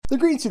The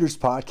Green Suiters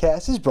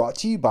podcast is brought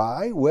to you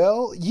by,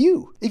 well,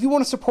 you. If you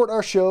want to support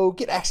our show,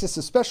 get access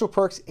to special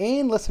perks,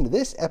 and listen to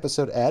this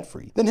episode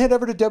ad-free, then head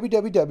over to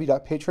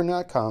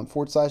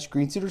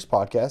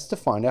www.patreon.com/greensuiterspodcast to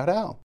find out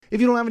how. If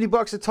you don't have any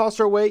bucks to toss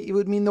our way, it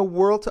would mean the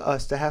world to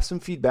us to have some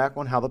feedback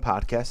on how the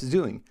podcast is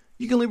doing.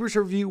 You can leave us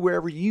a review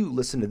wherever you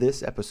listen to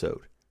this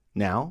episode.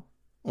 Now,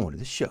 on to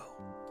the show.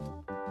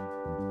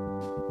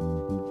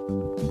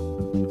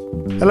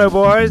 Hello,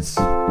 boys.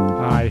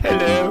 Hi.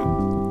 Hello.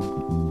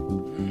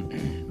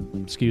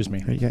 Excuse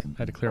me. I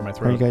had to clear my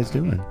throat. How are you guys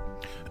doing?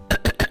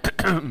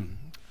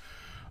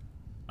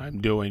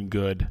 I'm doing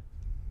good.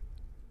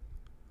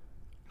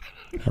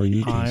 How are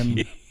you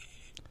doing?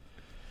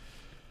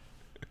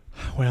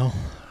 Well,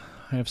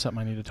 I have something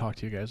I need to talk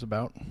to you guys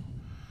about.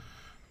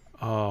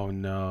 Oh,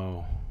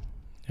 no.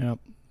 Yep.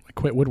 I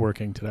quit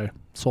woodworking today.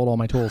 Sold all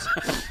my tools.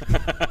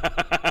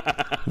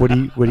 What are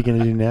you going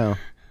to do now?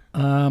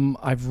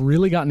 I've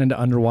really gotten into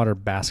underwater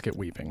basket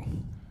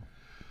weaving.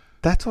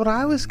 That's what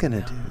I was going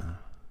to do.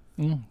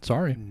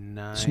 Sorry.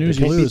 Nice. Snooze,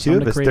 you lose.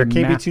 There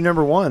can't be two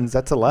number ones.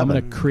 That's 11. I'm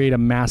going to create a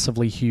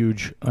massively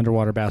huge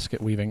underwater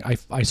basket weaving.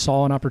 I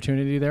saw an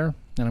opportunity there,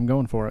 and I'm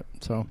going for it.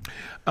 So,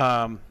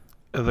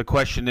 the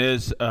question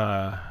is,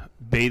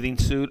 bathing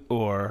suit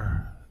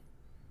or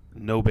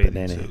no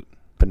bathing suit?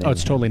 Oh,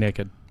 it's totally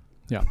naked.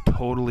 Yeah.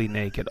 Totally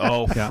naked.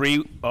 Oh, yeah.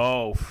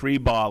 Free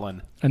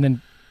balling.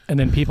 And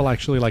then people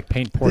actually like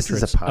paint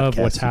portraits of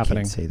what's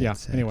happening. Yeah.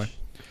 Anyway.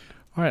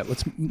 All right,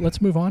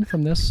 let's move on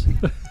from this.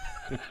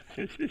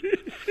 Can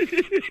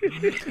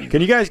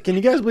you guys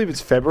believe it's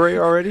February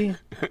already?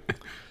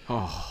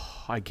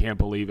 Oh, I can't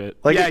believe it.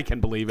 I can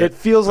believe it. It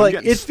feels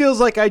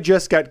like I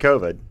just got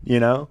COVID, you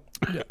know?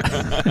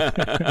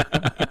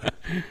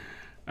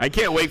 I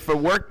can't wait for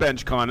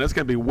Workbench Con. That's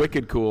going to be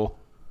wicked cool.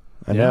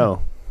 I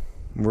know.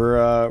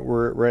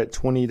 We're at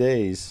 22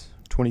 days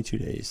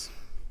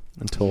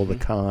until the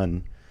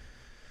con.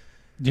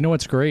 You know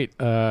what's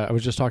great? I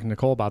was just talking to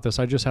Cole about this.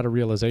 I just had a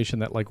realization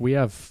that we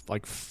have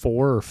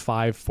 4 or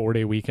 5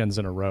 4-day weekends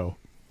in a row.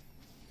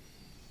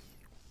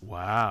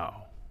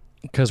 Wow.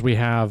 Because I'm going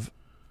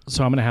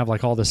to have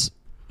all this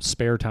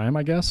spare time,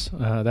 I guess.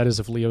 That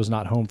is if Leo's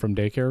not home from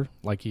daycare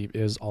like he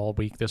is all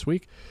week this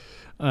week.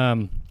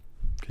 Because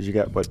you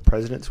got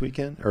President's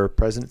Weekend or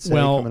President's Day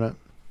coming up?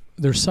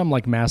 There's some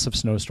massive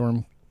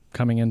snowstorm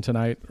coming in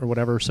tonight or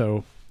whatever,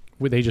 so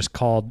they just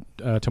called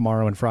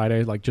tomorrow and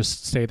Friday,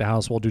 just stay at the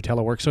house, we'll do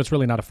telework. So it's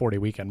really not a 4-day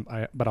weekend,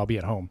 but I'll be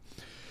at home.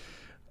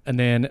 And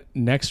then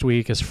next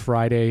week is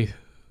Friday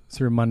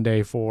through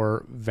Monday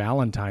for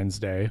Valentine's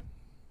Day.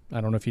 I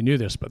don't know if you knew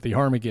this, but the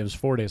Army gives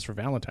 4 days for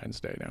Valentine's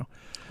Day now.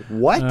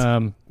 What?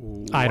 I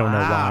don't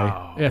know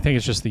why. I think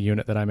it's just the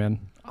unit that I'm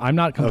in. I'm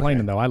not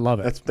complaining, though. I love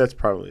it. That's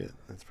probably it.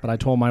 But I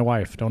told my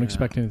wife, don't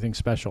expect anything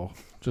special.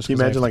 Just can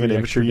you imagine an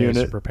infantry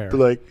unit?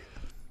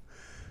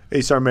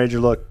 Hey, Sergeant Major,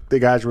 look, the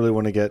guys really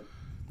want to get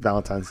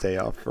Valentine's Day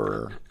off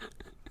for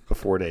a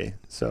 4-day.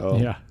 So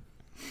yeah,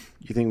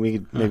 you think we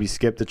could maybe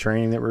skip the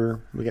training that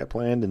we got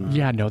planned? And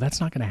no, that's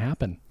not going to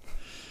happen.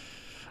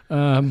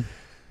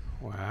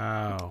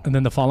 Wow. And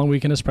then the following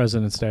weekend is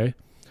President's Day.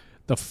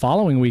 The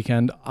following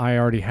weekend, I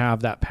already have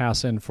that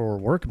pass in for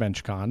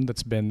Workbench Con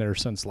that's been there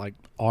since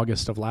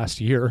August of last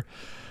year.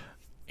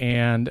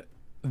 And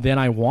then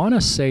I want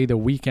to say the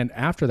weekend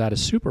after that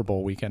is Super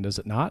Bowl weekend, is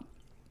it not?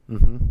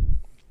 Mm-hmm.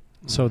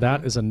 So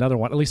that is another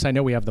one. At least I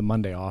know we have the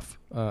Monday off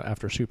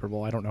after Super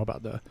Bowl. I don't know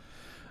about the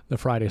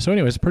Friday. So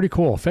anyways, pretty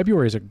cool.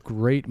 February is a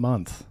great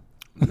month.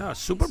 No,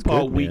 Super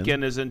Bowl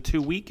weekend is in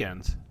 2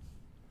 weekends.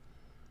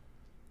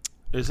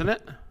 Isn't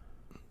it?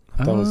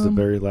 I thought it was the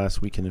very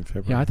last weekend in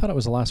February. Yeah, I thought it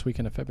was the last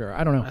weekend of February.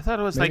 I don't know. I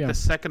thought it was the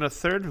second or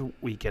third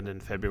weekend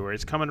in February.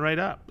 It's coming right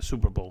up,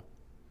 Super Bowl.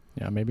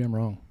 Yeah, maybe I'm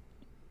wrong.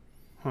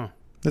 Huh.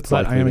 It's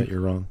likely that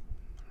you're wrong.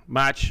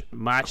 March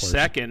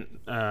 2nd,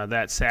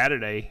 that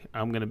Saturday,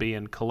 I'm going to be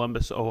in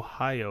Columbus,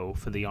 Ohio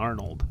for the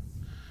Arnold.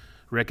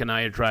 Rick and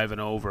I are driving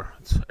over.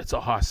 It's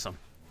awesome.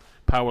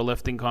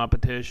 Powerlifting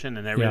competition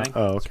and everything.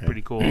 Yeah. Oh, okay. It's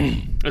pretty cool.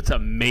 It's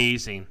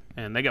amazing.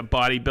 And they got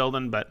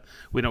bodybuilding, but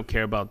we don't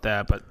care about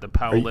that. But the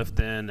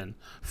powerlifting and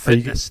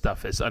fitness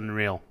stuff is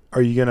unreal.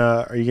 Are you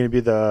gonna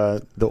be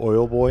the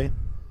oil boy?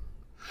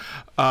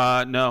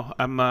 No,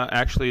 I'm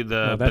actually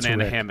the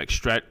banana Rick. hammock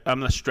stretch.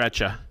 I'm the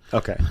stretcher.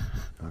 Okay.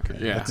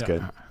 Yeah. That's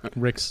good.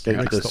 Rick's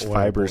Get those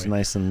fibers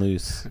nice and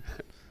loose.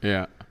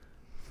 Yeah.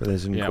 For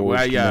those in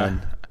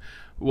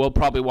we'll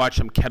probably watch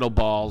some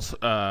kettleballs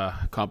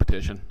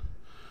competition.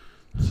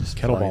 Just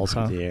kettleballs,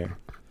 huh?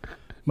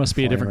 Must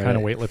be a different kind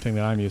of weightlifting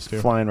that I'm used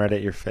to. Flying right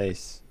at your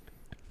face.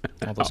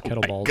 All those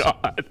kettleballs.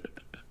 God.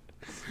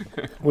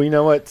 Well, you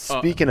know what?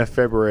 Speaking of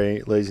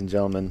February, ladies and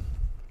gentlemen,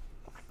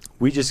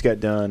 we just got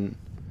done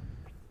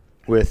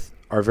with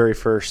our very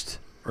first,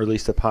 or at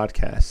least a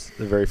podcast,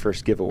 the very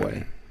first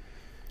giveaway,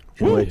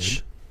 in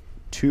which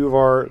 2 of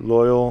our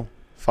loyal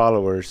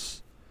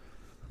followers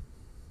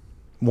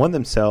won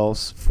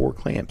themselves 4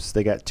 clamps.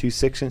 They got 2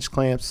 6-inch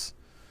clamps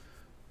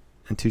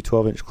and 2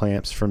 12-inch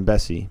clamps from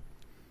Bessie.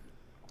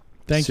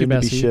 Thank you,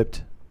 Bessie. To be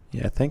shipped.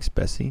 Yeah, thanks,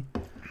 Bessie.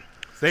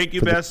 Thank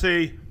you,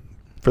 Bessie.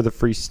 for the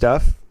free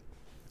stuff.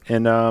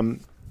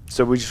 And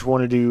so we just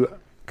wanted to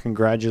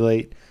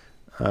congratulate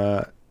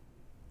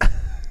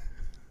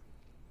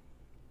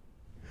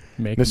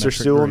Mr.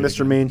 Sewell and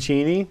Mr.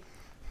 Mancini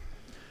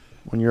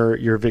on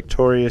your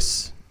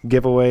victorious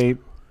giveaway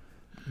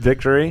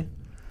victory.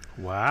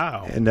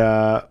 Wow. And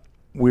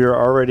we are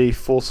already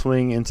full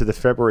swing into the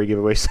February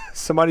giveaway.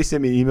 Somebody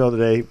sent me an email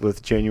today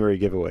with January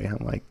giveaway.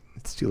 I'm like,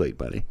 it's too late,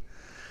 buddy.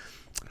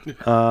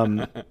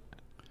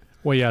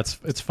 Well, yeah,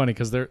 it's funny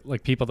because they're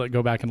like people that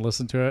go back and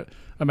listen to it.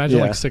 Imagine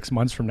like 6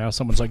 months from now,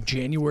 someone's like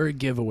January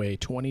giveaway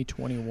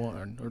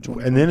 2021 or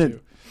 2022.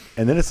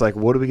 And then it's like,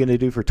 what are we going to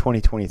do for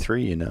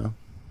 2023? You know.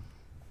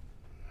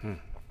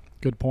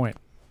 Good point.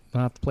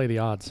 I'll have to play the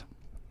odds.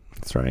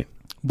 That's right.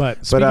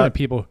 But speaking of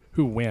people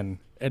who win,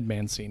 Ed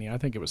Mancini, I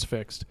think it was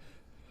fixed.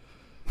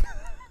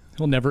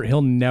 He'll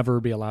never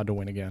be allowed to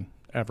win again,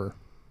 ever.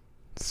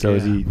 So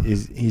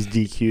he's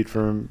DQ'd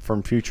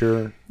from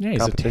future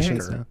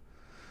competitions now?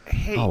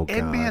 Hey,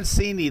 Ed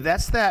Mancini,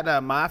 that's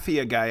that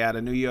mafia guy out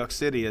of New York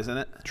City, isn't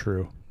it?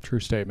 True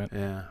statement.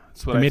 Yeah,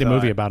 that's what they made a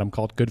movie about him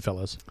called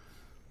Goodfellas.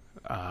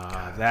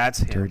 That's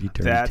him. Dirty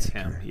that's Dicker.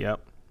 him.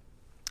 Yep.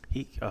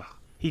 He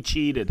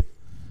cheated.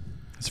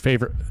 His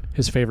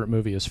favorite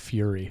movie is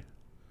Fury.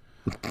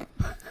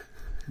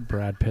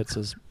 Brad Pitt's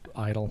his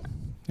idol.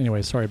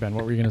 Anyway, sorry, Ben.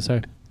 What were you going to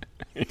say?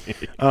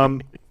 Why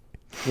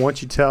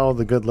don't you tell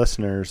the good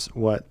listeners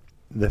what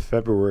the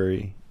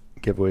February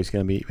giveaway is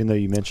going to be, even though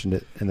you mentioned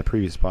it in the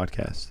previous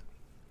podcast?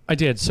 I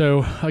did.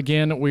 So,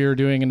 again, we are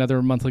doing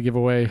another monthly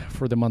giveaway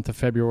for the month of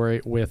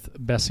February with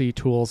Bessie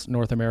Tools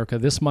North America.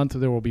 This month,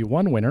 there will be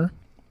one winner,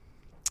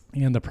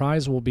 and the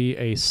prize will be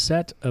a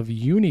set of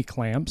uni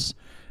clamps.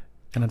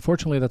 And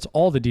unfortunately, that's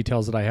all the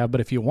details that I have.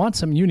 But if you want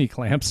some uni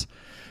clamps,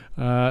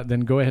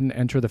 then go ahead and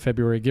enter the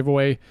February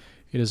giveaway.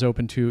 It is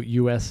open to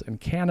U.S. and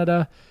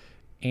Canada,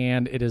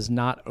 and it is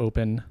not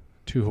open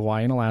to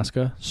Hawaii and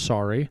Alaska.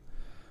 Sorry.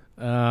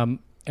 And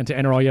to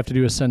enter, all you have to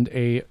do is send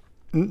a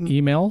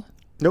email.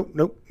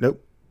 Nope.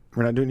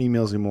 We're not doing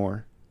emails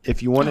anymore.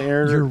 If you want to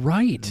enter You're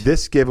right.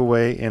 this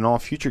giveaway and all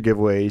future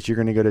giveaways, you're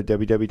going to go to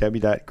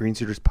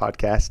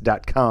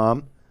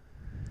www.greensuiterspodcast.com.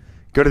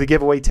 Go to the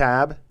giveaway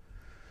tab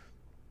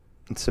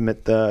and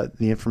submit the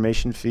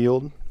information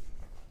field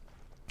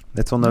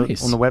that's on the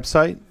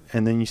website,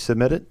 and then you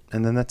submit it,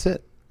 and then that's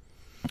it.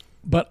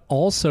 But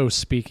also,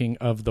 speaking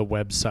of the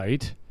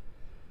website,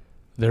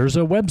 there's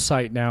a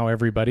website now,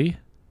 everybody.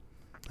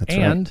 That's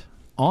and right.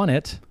 On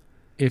it,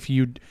 if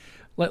you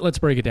let's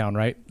break it down,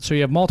 right? So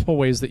you have multiple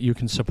ways that you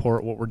can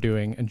support what we're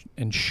doing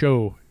and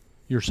show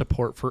your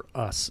support for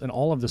us and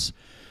all of this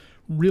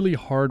really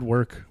hard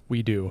work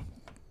we do.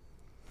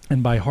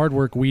 And by hard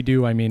work we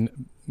do, I mean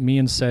me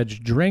and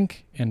Sedge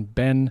drink, and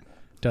Ben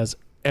does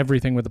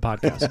everything with the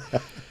podcast.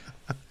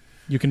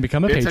 You can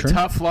become a patron. It's a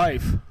tough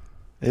life.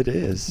 It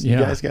is. Yeah.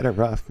 You guys got it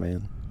rough,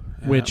 man.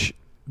 Which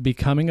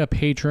becoming a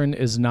patron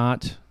is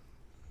not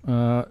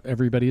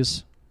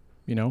everybody's,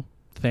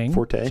 thing.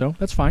 Forte. So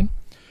that's fine.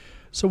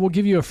 So we'll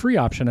give you a free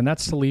option, and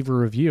that's to leave a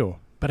review.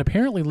 But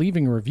apparently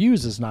leaving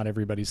reviews is not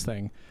everybody's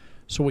thing.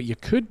 So what you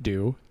could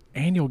do,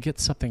 and you'll get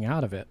something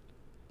out of it,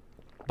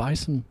 buy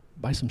some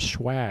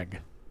swag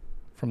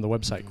from the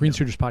website,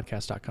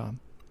 greensuiterspodcast.com.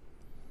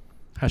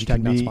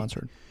 Hashtag not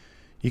sponsored.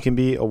 You can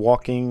be a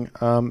walking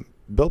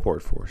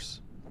billboard for us.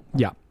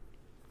 Yeah.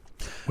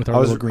 With our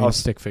little green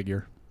stick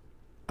figure.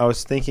 I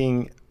was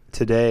thinking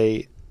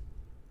today,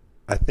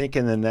 I think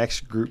in the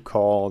next group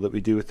call that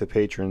we do with the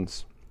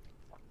patrons,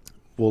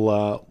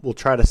 we'll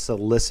try to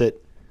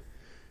solicit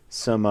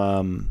some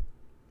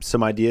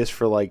ideas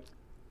for like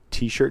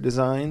t-shirt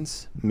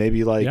designs,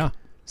 maybe like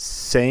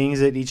sayings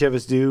that each of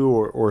us do,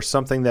 or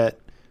something that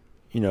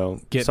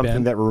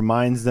that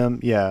reminds them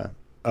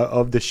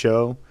of the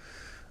show.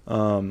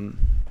 I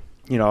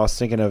was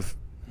thinking of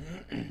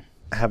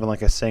having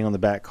like a saying on the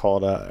back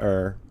called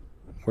or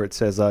where it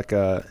says like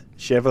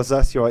 "Share with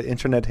us your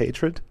internet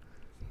hatred,"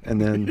 and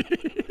then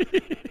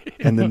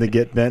the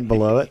get bent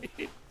below it.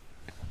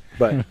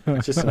 But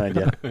it's just an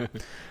idea.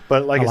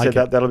 But like I said,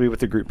 that'll be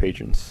with the group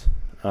patrons.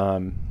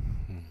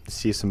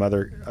 See some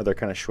other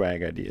kind of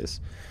swag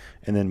ideas,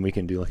 and then we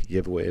can do like a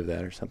giveaway of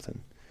that or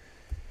something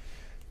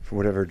for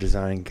whatever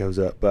design goes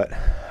up. But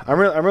I'm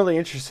really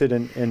interested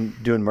in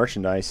doing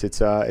merchandise.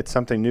 It's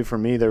something new for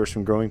me. There were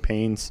some growing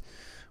pains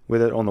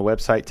with it on the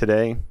website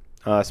today.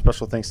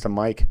 Special thanks to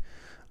Mike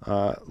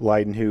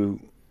Leiden,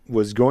 who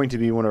was going to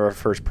be one of our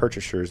first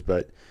purchasers,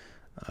 but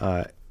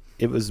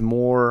it was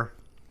more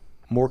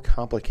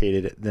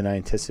complicated than I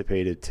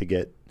anticipated to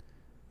get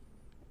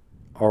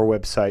our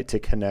website to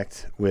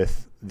connect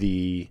with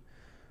the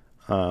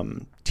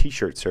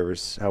t-shirt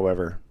service.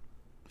 However,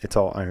 it's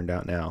all ironed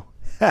out now.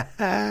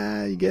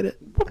 You get it?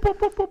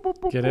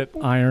 Get it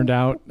ironed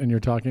out, and you're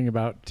talking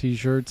about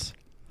t-shirts?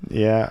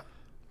 Yeah.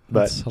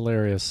 That's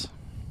hilarious.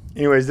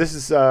 Anyways, this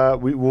is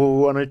we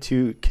wanted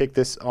to kick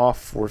this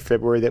off for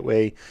February. That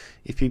way,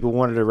 if people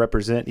wanted to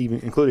represent, even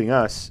including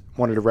us,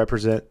 wanted to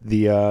represent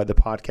the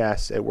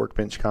podcast at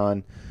Workbench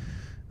Con,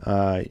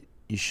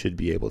 you should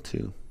be able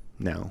to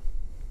now.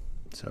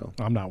 So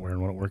I'm not wearing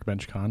one at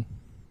Workbench Con.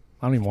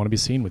 I don't even want to be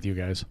seen with you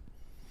guys.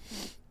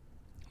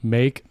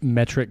 Make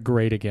Metric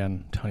great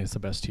again. I'm telling you, it's the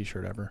best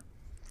T-shirt ever.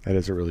 that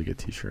is a really good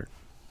T-shirt.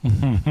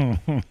 It's really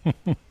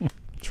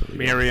good.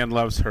 Marianne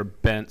loves her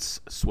Bent's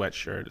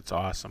sweatshirt. It's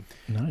awesome.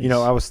 Nice. You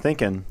know, I was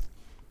thinking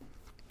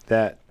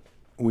that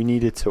we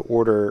needed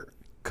to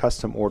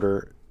custom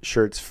order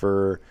shirts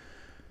for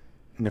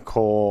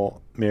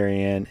Nicole,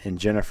 Marianne, and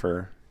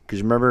Jennifer.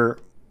 Because remember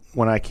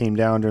when I came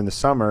down during the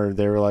summer,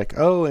 they were like,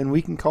 "Oh, and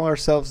we can call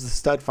ourselves the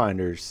Stud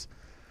Finders."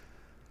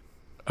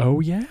 Oh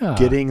yeah.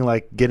 Getting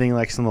like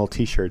some little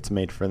T-shirts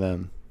made for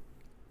them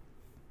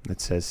that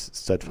says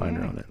Stud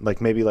Finder on it,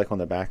 like maybe like on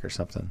the back or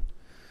something.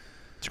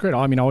 It's great.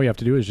 I mean, all you have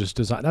to do is just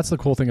design. That's the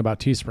cool thing about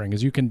Teespring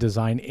is you can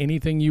design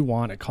anything you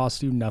want. It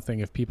costs you nothing.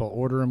 If people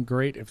order them,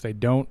 great. If they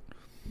don't,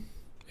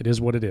 it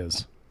is what it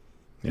is.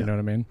 You Yeah. know what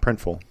I mean?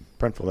 Printful,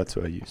 that's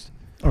what I used.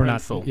 Or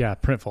not? Printful. Yeah,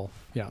 Printful.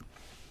 Yeah.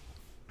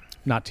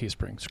 Not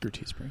Teespring. Screw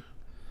Teespring.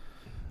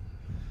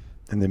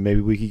 And then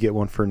maybe we could get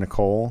one for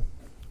Nicole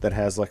that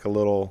has like a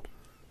little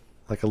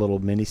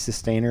mini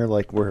sustainer,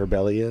 like where her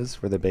belly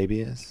is, where the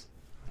baby is.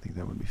 I think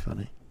that would be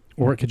funny.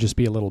 Or it could just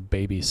be a little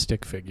baby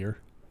stick figure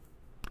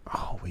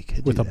Oh, we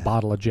could with do a that.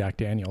 bottle of Jack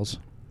Daniels.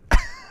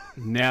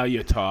 Now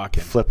you're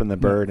talking. Flipping the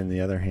bird in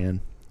the other hand.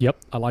 Yep,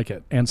 I like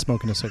it. And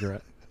smoking a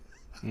cigarette.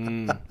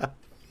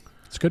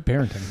 It's good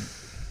parenting.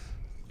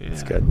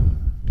 It's Yeah. good.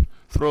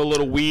 Throw a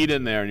little weed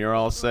in there and you're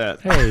all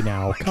set. Hey,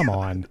 now, come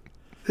on.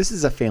 This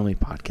is a family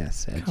podcast,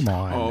 Sedge. Come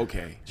on. Oh,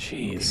 okay.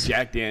 Jeez.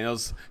 Jack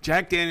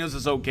Daniels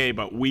is okay,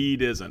 but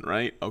weed isn't,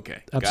 right?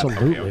 Okay. Got it.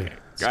 Absolutely. Okay.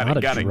 It's Got not it.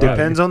 a Got it. drug.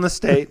 Depends on the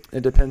state.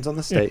 It depends on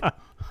the state.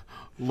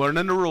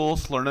 Learning the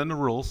rules.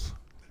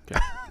 Okay.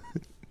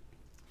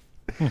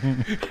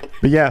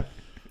 But yeah,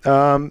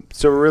 so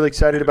we're really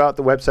excited about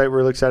the website. We're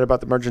really excited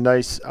about the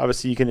merchandise.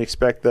 Obviously, you can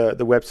expect the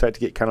website to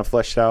get kind of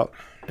fleshed out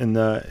in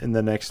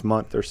the next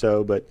month or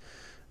so. But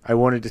I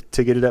wanted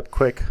to get it up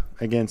quick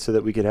again so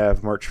that we could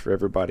have merch for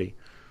everybody.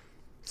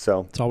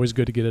 So It's always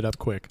good to get it up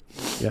quick.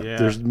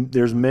 Yeah.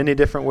 there's many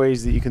different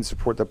ways that you can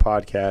support the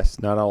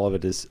podcast. Not all of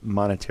it is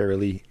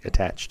monetarily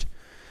attached,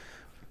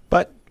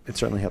 but it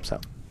certainly helps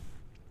out.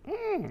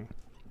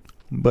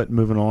 But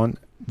moving on,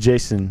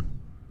 Jason.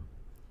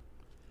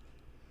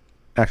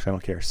 Actually, I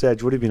don't care.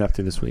 Sedge, what have you been up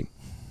to this week?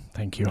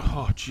 Thank you.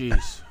 Oh,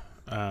 jeez.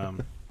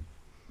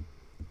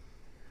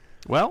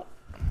 Well,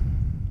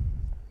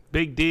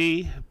 Big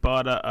D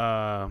bought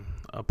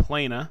a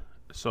planer,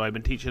 so I've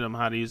been teaching him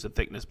how to use a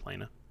thickness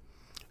planer.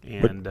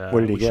 And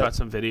what did he we get? shot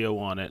some video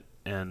on it,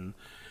 and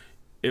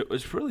it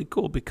was really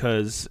cool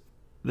because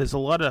there's a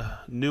lot of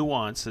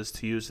nuances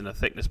to using a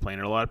thickness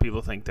planer. A lot of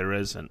people think there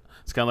isn't.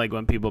 It's kind of like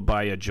when people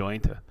buy a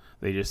jointer.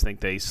 They just think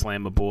they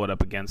slam a board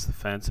up against the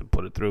fence and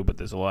put it through, but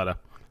there's a lot of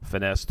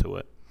finesse to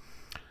it.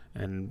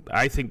 And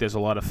I think there's a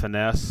lot of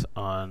finesse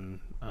on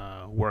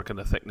working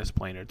the thickness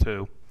planer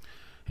too.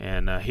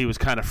 And he was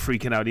kind of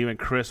freaking out. Even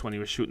Chris, when he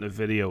was shooting the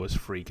video, was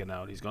freaking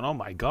out. He's going, "Oh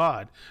my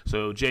God!"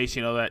 So, Jace,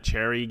 you know that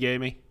cherry you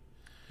gave me?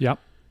 Yep.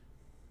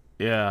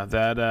 Yeah,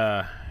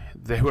 that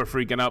they were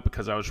freaking out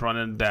because I was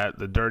running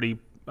the dirty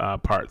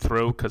part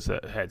through because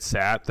it had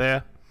sat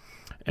there,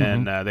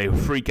 and they were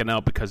freaking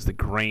out because the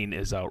grain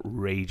is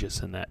outrageous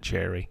in that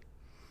cherry.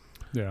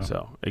 Yeah.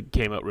 So it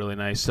came out really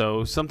nice.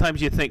 So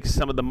sometimes you think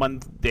some of the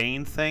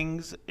mundane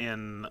things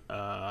in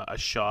a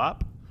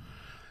shop,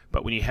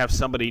 but when you have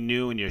somebody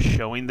new and you're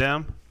showing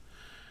them,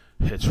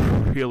 it's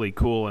really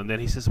cool. And then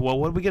he says, "Well,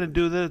 what are we going to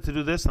do to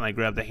do this?" And I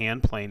grabbed the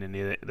hand plane, and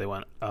they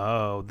went,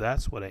 "Oh,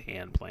 that's what a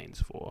hand plane's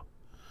for."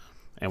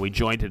 And we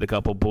jointed a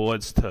couple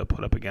boards to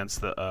put up against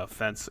the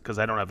fence because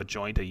I don't have a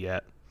jointer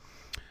yet.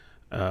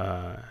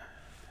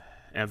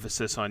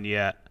 Emphasis on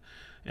yet.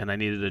 And I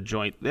needed a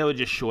joint. They were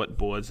just short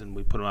boards, and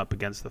we put them up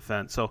against the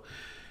fence. So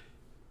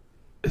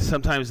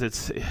sometimes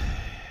this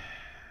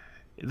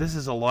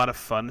is a lot of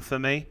fun for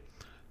me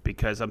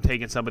because I'm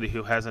taking somebody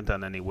who hasn't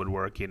done any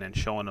woodworking and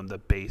showing them the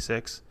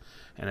basics.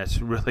 And it's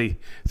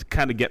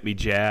kind of get me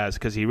jazzed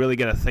because you really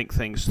got to think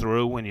things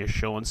through when you're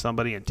showing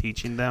somebody and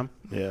teaching them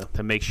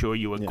to make sure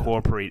you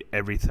incorporate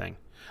everything.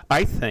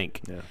 I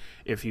think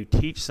if you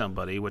teach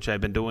somebody, which I've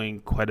been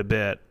doing quite a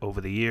bit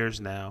over the years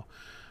now,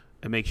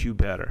 it makes you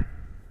better.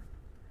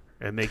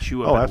 It makes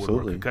you a better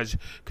woodworker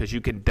because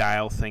you can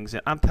dial things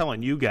in. I'm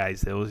telling you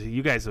guys,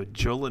 you guys are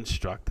drill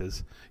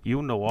instructors.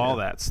 You know all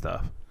that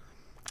stuff.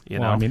 You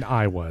know? I mean,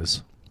 I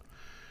was.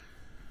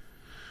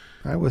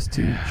 I was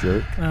too,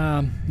 jerk.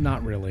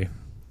 Not really.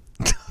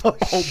 Oh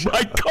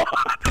my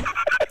God!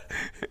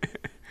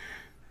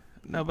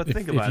 No, but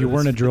think about it. If you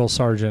weren't a drill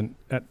sergeant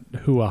at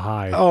Hua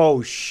High,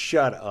 Oh,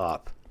 shut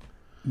up.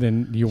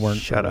 then you weren't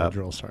Shut a up.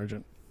 drill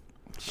sergeant.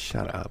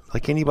 Shut up.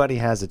 Like anybody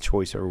has a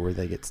choice over where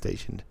they get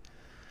stationed.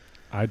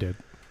 I did.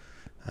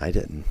 I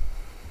didn't.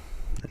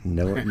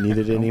 No,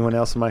 neither did anyone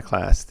else in my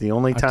class. The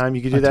only time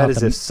you could I do that taught is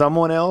them- if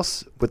someone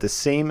else with the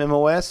same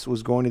MOS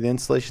was going to the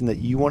installation that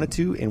you wanted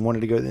to and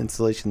wanted to go to the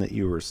installation that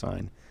you were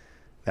assigned.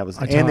 That was,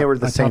 they were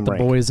the I same taught the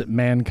rank. boys at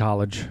Man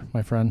College,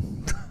 my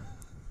friend.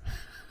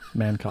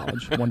 Man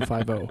College,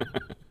 150.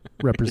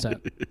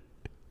 Represent.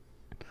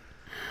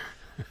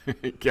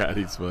 God,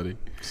 he's funny.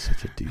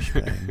 Such a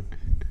douchebag.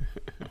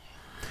 But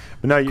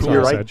no, Cool,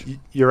 you're right. Sedge.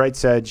 You're right,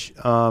 Sedge.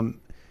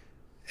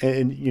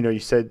 And you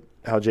said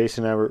how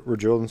Jason and I were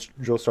drill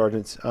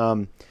sergeants.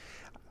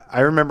 I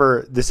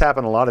remember this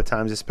happened a lot of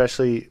times,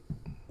 especially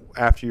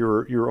after you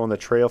were on the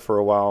trail for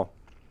a while.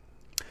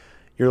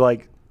 You're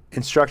like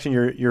instructing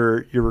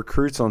your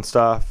recruits on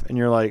stuff, and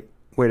you're like,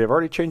 wait, I've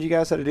already trained you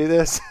guys how to do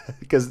this?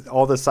 Because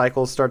all the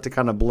cycles start to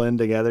kind of blend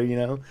together,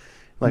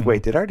 Like,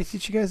 wait, did I already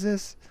teach you guys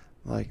this?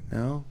 Like,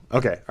 no?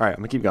 Okay, all right, I'm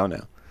going to keep going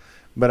now.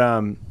 But,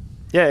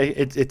 yeah,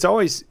 it's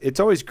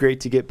always great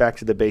to get back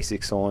to the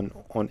basics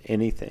on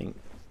anything.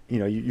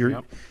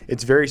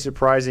 It's very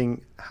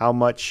surprising how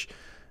much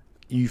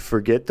you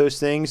forget those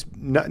things,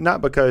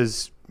 not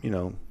because,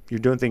 you're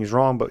doing things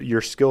wrong, but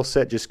your skill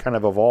set just kind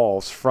of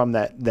evolves from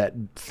that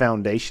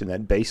foundation,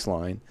 that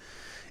baseline.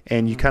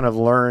 And you kind of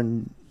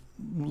learn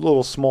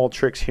little small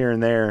tricks here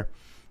and there,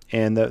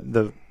 and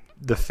the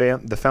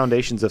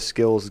foundations of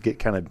skills get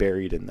kind of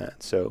buried in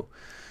that. So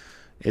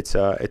it's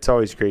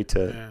always great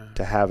to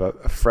have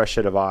a fresh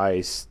set of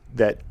eyes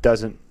that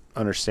doesn't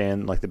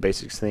understand like the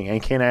basics thing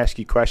and can't ask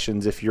you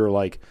questions if you're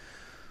like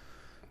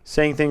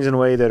saying things in a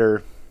way that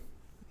are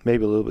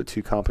maybe a little bit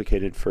too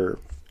complicated for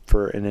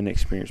an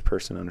inexperienced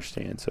person to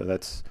understand. So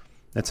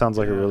that sounds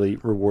like a really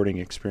rewarding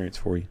experience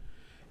for you.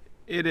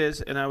 It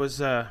is, and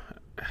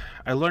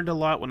I learned a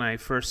lot when I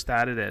first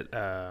started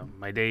at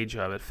my day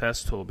job at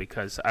Festool,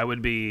 because I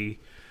would be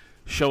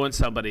showing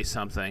somebody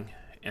something,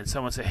 and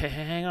someone would say, hey,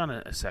 hang on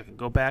a second,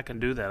 go back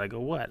and do that. I go,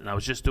 what? And I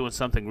was just doing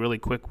something really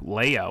quick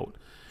layout,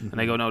 and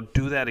I go, no,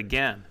 do that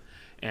again.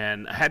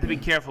 And I had to be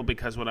careful,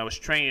 because when I was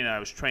training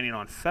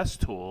on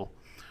Festool,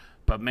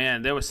 but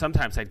man, there was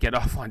sometimes I'd get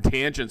off on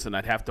tangents and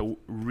I'd have to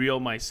reel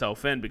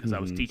myself in, because I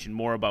was teaching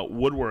more about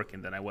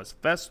woodworking than I was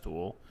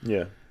Festool.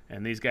 Yeah.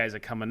 And these guys are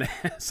coming in.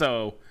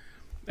 So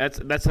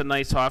that's a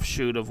nice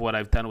offshoot of what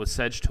I've done with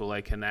Sedge Tool.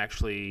 I can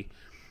actually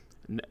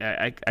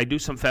I do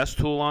some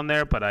Festool on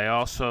there, but I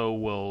also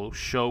will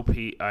show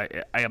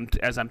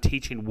as I'm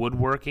teaching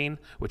woodworking,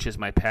 which is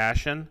my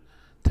passion,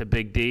 to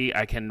Big D.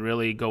 I can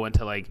really go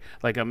into like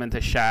I'm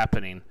into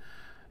sharpening.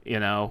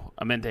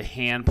 I'm into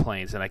hand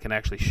planes, and I can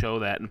actually show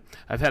that. And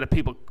I've had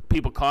people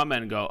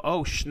comment and go,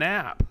 "Oh,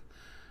 snap!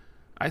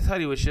 I thought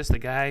he was just a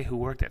guy who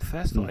worked at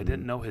Festool. I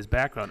didn't know his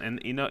background." And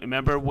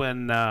remember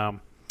when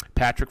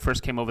Patrick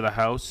first came over the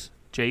house,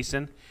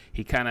 Jason?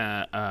 He kind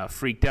of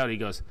freaked out. He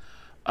goes,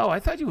 "Oh, I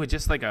thought you were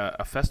just like a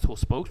Festool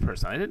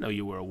spokesperson. I didn't know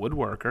you were a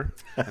woodworker."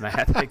 And I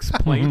had to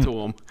explain to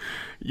him,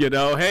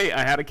 hey,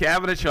 I had a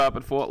cabinet shop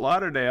in Fort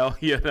Lauderdale,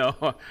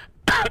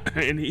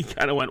 and he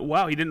kind of went,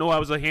 wow, he didn't know I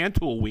was a hand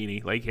tool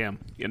weenie like him,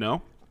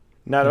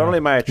 Not only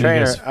am I a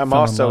trainer, I'm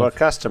also a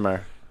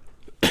customer.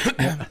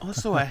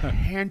 Also a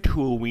hand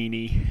tool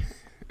weenie.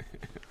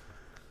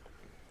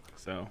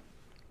 So,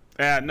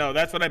 no,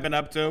 that's what I've been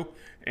up to,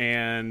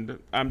 and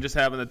I'm just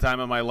having the time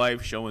of my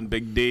life showing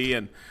Big D,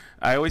 and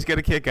I always get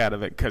a kick out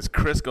of it, because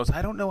Chris goes,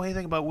 I don't know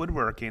anything about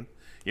woodworking,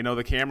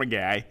 the camera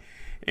guy,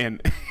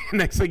 and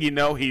next thing you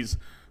know, he's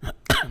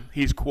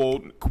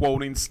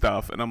quoting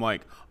stuff, and I'm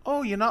like,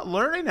 oh, you're not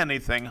learning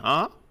anything,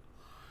 huh?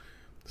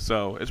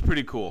 So it's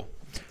pretty cool.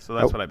 So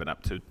that's what I've been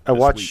up to. I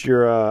watched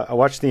I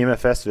watched the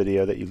MFS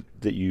video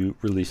that you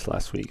released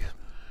last week.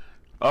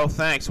 Oh,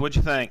 thanks. What'd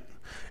you think?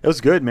 It was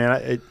good, man.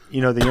 The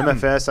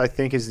MFS I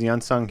think is the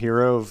unsung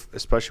hero of,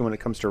 especially when it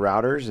comes to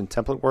routers and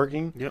template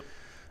working. Yep.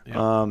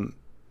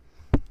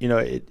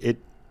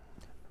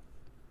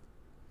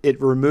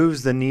 It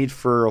removes the need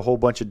for a whole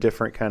bunch of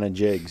different kind of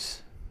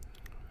jigs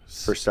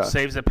for stuff.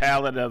 Saves a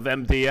pallet of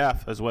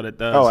MDF is what it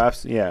does. Oh,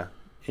 absolutely, yeah.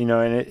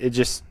 And it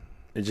just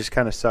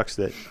kind of sucks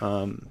that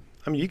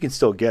you can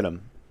still get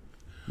them.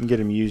 You can get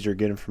them used or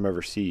get them from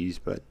overseas,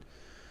 but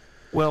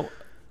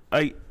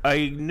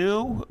I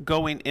knew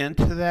going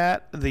into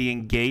that the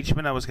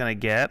engagement I was going to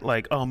get,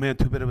 like, oh man,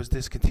 too bad it was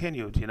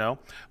discontinued,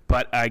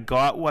 But I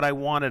got what I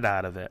wanted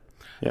out of it.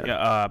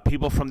 Yeah.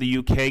 People from the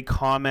UK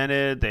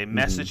commented. They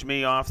messaged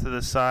me off to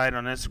the side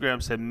on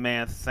Instagram, said,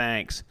 man,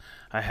 thanks.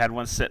 I had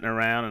one sitting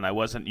around and I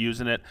wasn't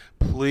using it.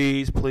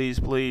 Please, please,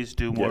 please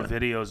do more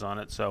videos on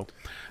it. So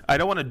I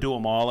don't want to do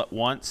them all at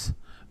once,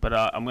 but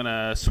I'm going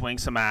to swing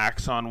some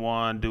axe on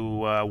one, do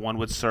one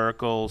with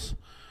circles,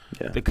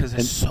 because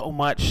there's so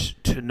much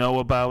to know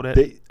about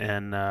it.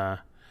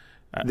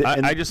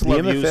 I just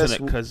love using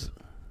it because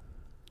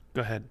 –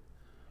 go ahead.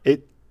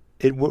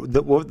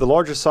 The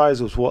largest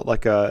size was what,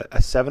 like a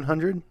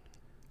 700?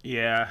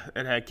 Yeah,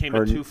 it came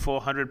in two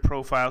 400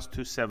 profiles,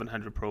 two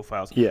 700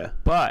 profiles. Yeah.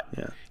 But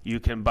you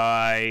can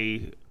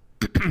buy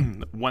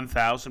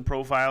 1,000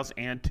 profiles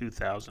and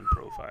 2,000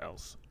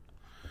 profiles.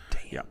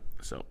 Damn. Yeah.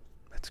 So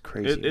that's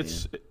crazy.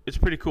 It's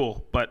pretty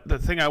cool. But the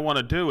thing I want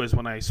to do is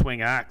when I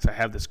swing axe, I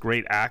have this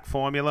great axe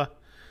formula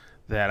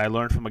that I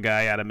learned from a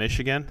guy out of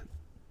Michigan,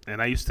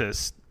 and I used to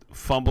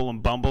fumble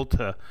and bumble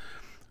to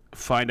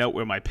find out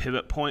where my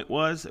pivot point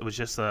was. It was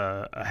just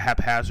a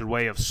haphazard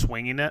way of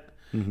swinging it,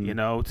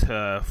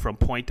 from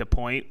point to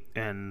point,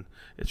 and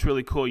it's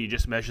really cool. You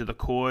just measure the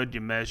chord, you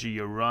measure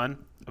your run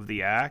of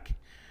the axe,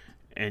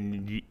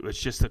 and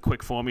it's just a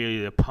quick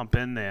formula to pump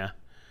in there.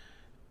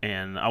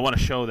 And I want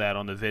to show that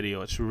on the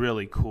video. It's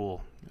really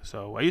cool.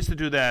 So I used to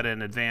do that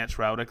in advanced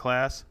router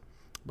class,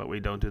 but we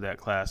don't do that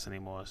class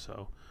anymore.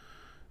 So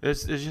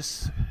there's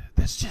just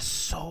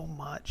so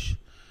much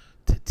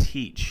to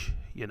teach,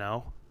 you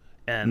know.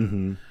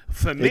 And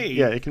for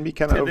me, it can be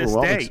kind of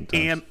overwhelming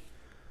sometimes.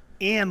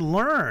 And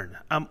learn.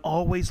 I'm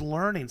always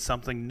learning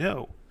something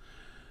new.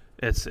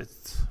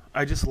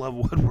 I just love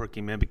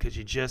woodworking, man, because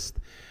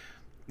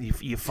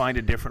you find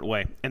a different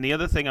way. And the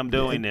other thing I'm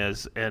doing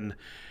is, and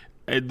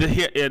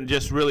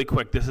just really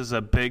quick, this is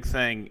a big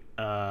thing.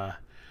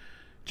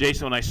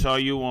 Jason, when I saw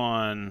you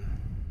on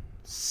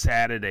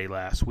Saturday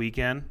last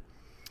weekend,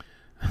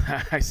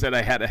 I said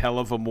I had a hell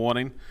of a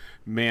morning.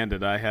 Man,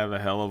 did I have a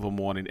hell of a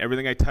morning.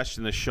 Everything I touched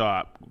in the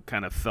shop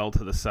kind of fell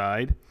to the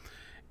side.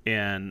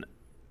 And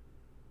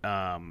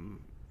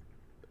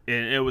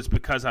it was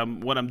because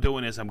what I'm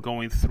doing is I'm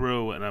going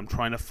through and I'm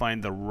trying to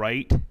find the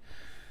right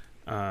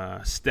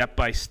step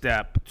by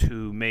step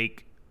to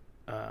make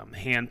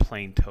hand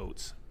plane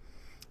totes.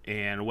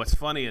 And what's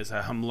funny is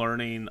I'm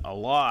learning a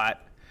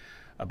lot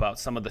about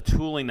some of the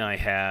tooling I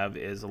have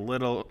is a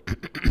little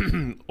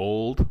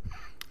old,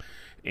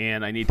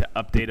 and I need to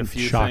update a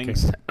few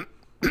things.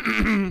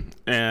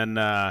 And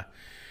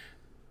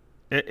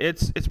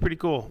it's pretty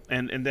cool.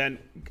 And then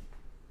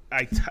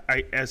I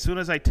as soon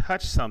as I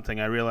touch something,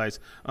 I realize,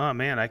 oh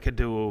man, I could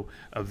do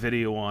a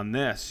video on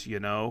this, you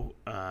know,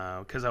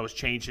 because I was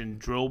changing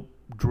drill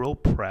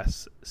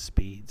press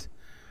speeds.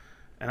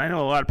 And I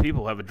know a lot of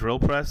people have a drill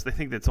press. They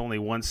think that's only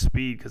one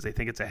speed because they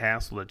think it's a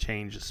hassle to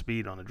change the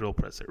speed on a drill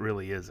press. It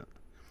really isn't.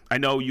 I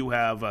know you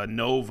have a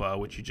Nova,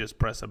 which you just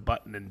press a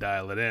button and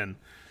dial it in.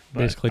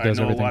 Basically does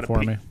everything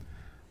for me.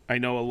 I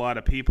know a lot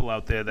of people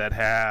out there that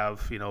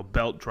have, you know,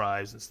 belt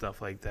drives and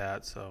stuff like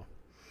that. So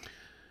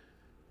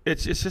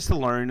it's just a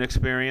learning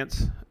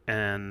experience,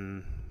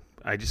 and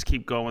I just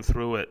keep going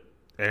through it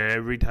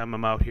every time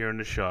I'm out here in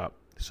the shop.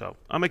 So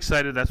I'm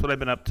excited. That's what I've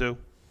been up to.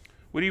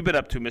 What have you been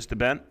up to, Mr.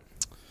 Bent?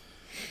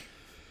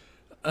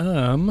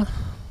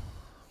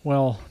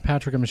 Well,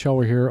 Patrick and Michelle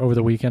were here over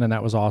the weekend, and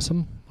that was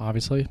awesome,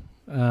 obviously.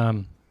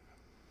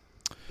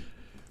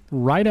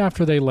 Right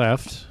after they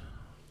left,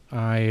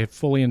 I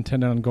fully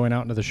intended on going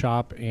out into the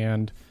shop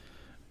and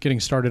getting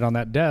started on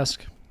that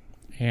desk.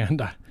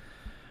 And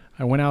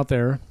I went out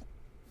there,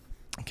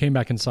 came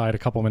back inside a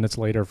couple minutes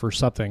later for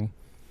something.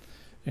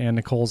 And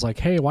Nicole's like,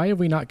 hey, why have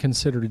we not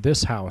considered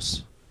this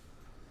house?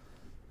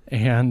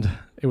 And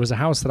it was a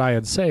house that I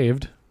had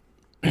saved.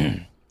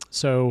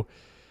 So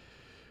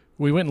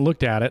we went and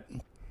looked at it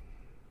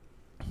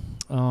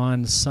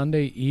on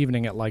Sunday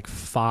evening at like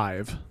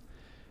 5.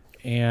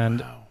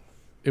 And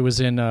it was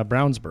in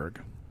Brownsburg.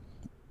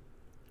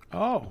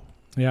 Oh.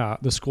 Yeah,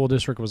 the school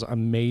district was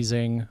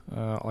amazing.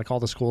 Like all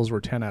the schools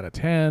were 10 out of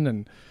 10,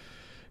 and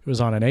it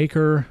was on an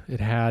acre. It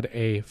had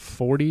a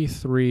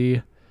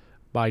 43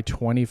 by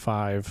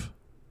 25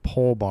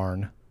 pole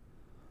barn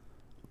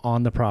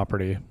on the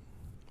property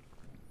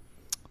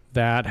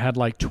that had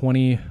like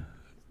 20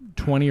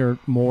 or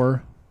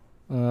more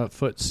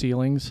foot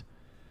ceilings.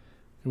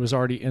 It was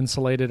already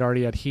insulated,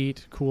 already had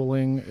heat,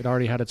 cooling. It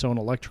already had its own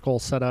electrical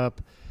setup.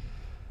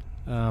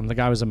 The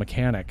guy was a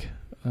mechanic.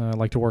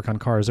 Like to work on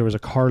cars. There was a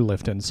car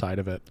lift inside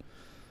of it.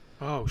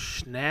 Oh,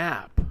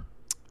 snap.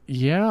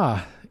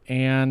 Yeah,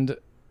 and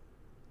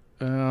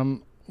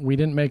we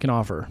didn't make an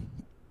offer,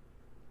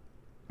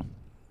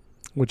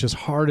 which as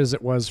hard as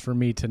it was for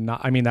me to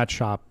not... I mean, that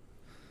shop,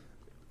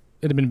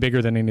 it had been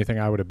bigger than anything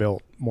I would have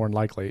built, more than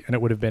likely, and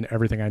it would have been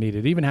everything I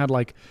needed. It even had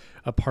like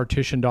a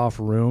partitioned off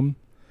room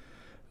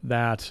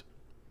that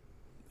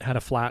had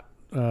a flat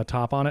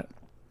top on it,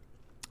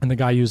 and the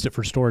guy used it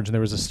for storage, and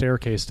there was a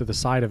staircase to the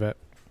side of it.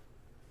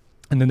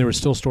 And then there was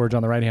still storage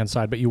on the right-hand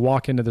side. But you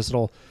walk into this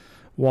little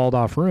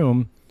walled-off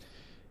room,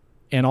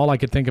 and all I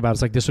could think about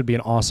is, like, this would be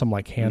an awesome,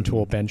 like, hand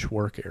tool bench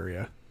work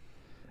area.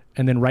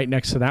 And then right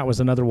next to that was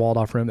another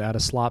walled-off room that had a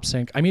slop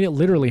sink. I mean, it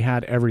literally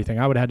had everything.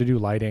 I would have had to do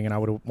lighting, and I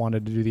would have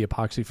wanted to do the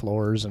epoxy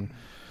floors. And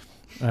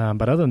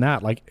but other than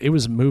that, like, it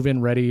was move-in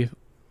ready,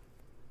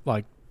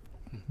 like,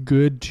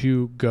 good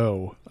to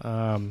go.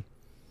 But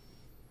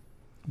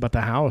the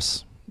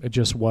house, it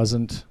just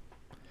wasn't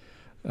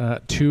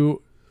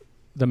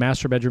the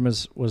master bedroom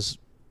was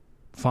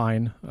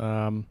fine,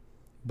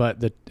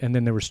 but and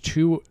then there was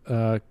 2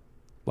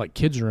 like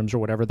kids' rooms or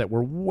whatever that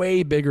were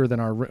way bigger than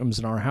our rooms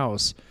in our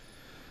house.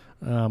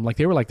 Like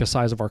they were like the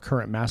size of our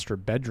current master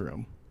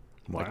bedroom.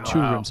 Wow. Like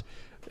 2 rooms.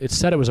 It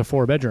said it was a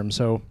 4-bedroom,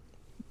 so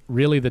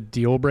really the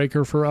deal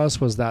breaker for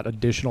us was that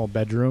additional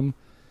bedroom.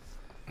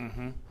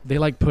 Mm-hmm. They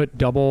like put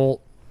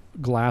double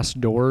glass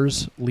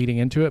doors leading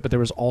into it, but there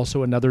was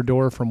also another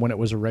door from when it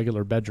was a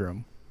regular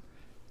bedroom,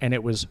 and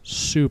it was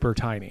super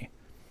tiny.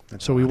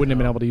 So we wouldn't have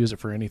been able to use it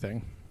for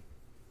anything.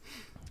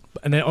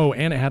 And then,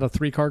 and it had a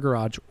 3-car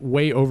garage,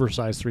 way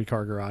oversized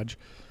 3-car garage.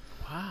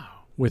 Wow.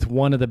 With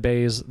one of the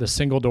bays, the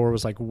single door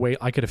was like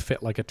I could have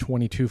fit like a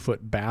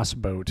 22-foot bass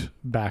boat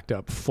backed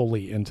up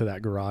fully into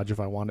that garage if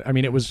I wanted. I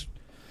mean, it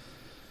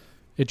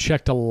it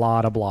checked a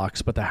lot of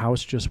blocks, but the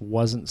house just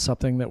wasn't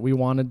something that we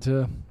wanted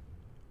to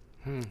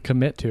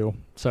commit to.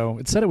 So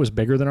it said it was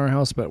bigger than our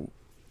house, but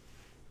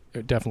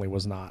it definitely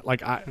was not.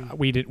 Like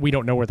we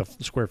don't know where the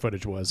square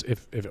footage was,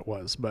 if it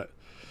was, but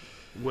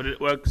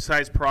what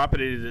size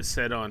property did it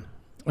sit on?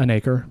 an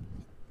acre.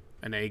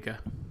 An acre.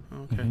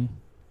 Okay. Mm-hmm.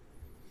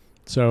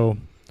 So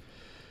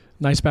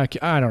nice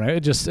back. I don't know.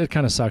 It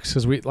kind of sucks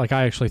because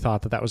I actually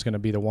thought that was going to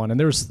be the one, and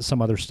there was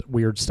some other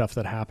weird stuff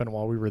that happened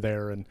while we were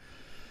there, and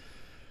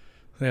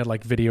they had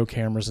like video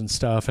cameras and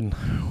stuff, and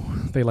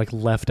they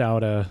left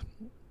out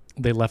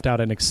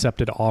an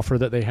accepted offer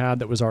that they had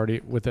that was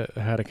already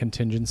had a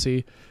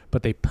contingency,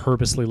 but they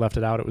purposely left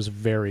it out. It was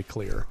very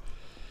clear.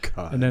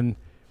 God. And then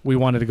we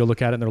wanted to go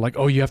look at it, and they're like,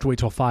 "Oh, you have to wait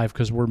till 5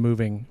 because we're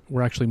moving.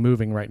 We're actually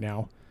moving right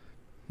now."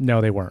 No,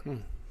 they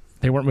weren't.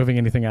 They weren't moving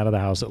anything out of the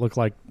house. It looked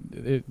like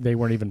they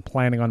weren't even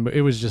planning on.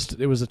 It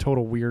was a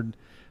total weird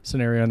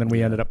scenario. And then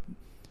we ended up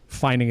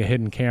finding a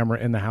hidden camera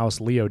in the house.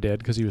 Leo did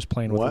because he was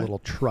playing with a little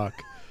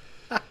truck.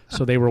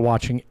 So they were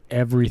watching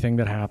everything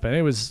that happened.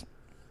 It was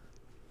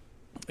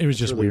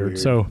just really weird.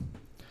 So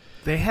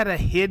they had a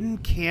hidden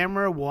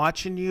camera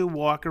watching you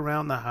walk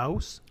around the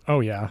house?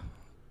 Oh yeah.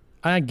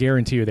 I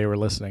guarantee you they were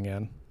listening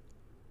in.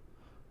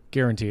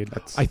 Guaranteed.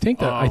 I think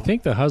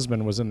the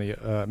husband was in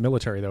the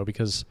military though,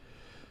 because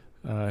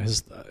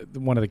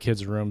one of the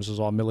kids' rooms was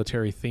all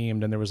military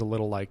themed, and there was a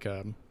little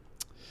ACU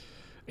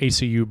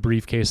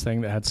briefcase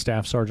thing that had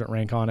staff sergeant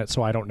rank on it.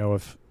 So I don't know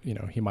if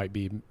he might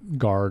be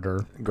guard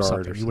or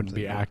something. He wouldn't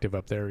be active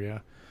up there, yeah.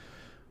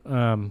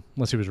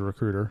 Unless he was a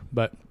recruiter.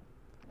 But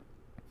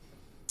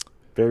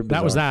very bizarre.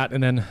 That was that.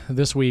 And then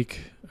this week,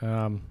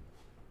 I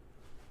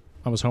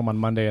was home on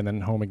Monday and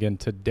then home again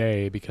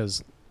today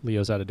because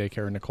Leo's out of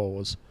daycare and Nicole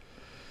was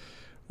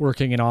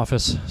working in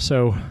office.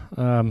 So,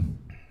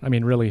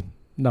 really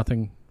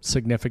nothing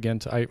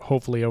significant.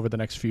 Hopefully over the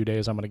next few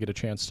days, I'm going to get a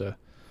chance to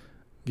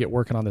get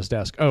working on this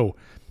desk. Oh,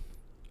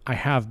 I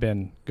have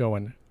been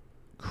going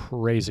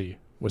crazy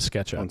with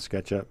SketchUp. On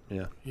SketchUp,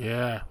 yeah.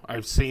 Yeah,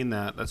 I've seen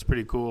that. That's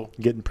pretty cool.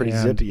 Getting pretty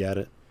zippy at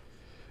it.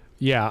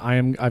 Yeah,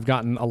 I've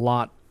gotten a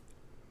lot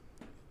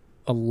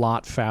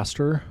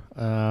faster.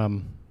 I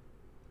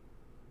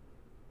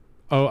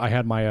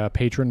had my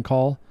patron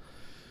call,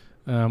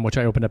 which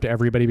I opened up to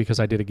everybody because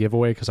I did a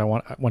giveaway. Because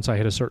once I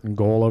hit a certain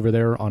goal over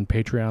there on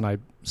Patreon, I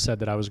said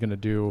that I was going to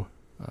do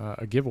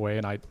a giveaway,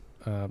 and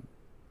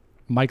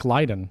Mike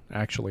Leiden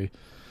actually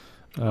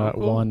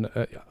won.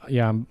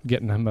 I'm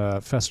getting him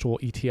a Festool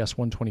ETS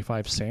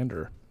 125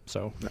 sander.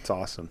 So that's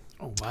awesome.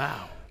 Oh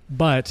wow!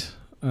 But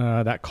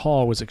that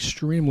call was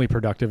extremely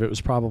productive. It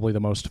was probably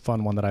the most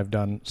fun one that I've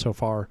done so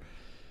far.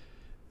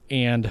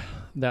 And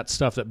that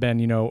stuff that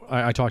Ben,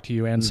 I talked to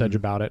you and Sedge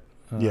about it.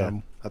 I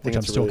think which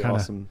I'm still really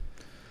awesome.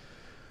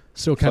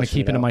 Still kind of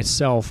keeping to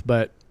myself,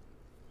 but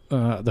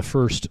the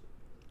first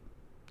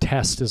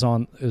test is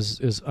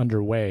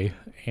underway,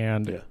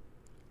 and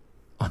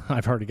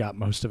I've already got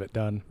most of it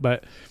done.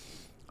 But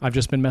I've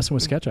just been messing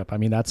with SketchUp. I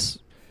mean,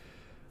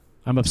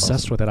 I'm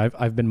obsessed with it.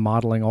 I've been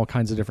modeling all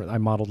kinds of different. I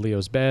modeled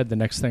Leo's bed. The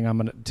next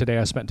thing today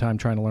I spent time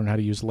trying to learn how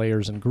to use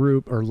layers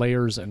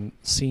and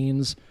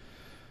scenes.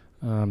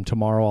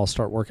 Tomorrow I'll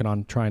start working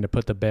on trying to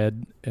put the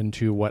bed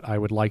into what I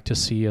would like to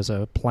see as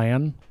a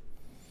plan.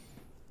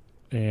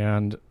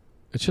 And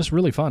it's just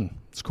really fun.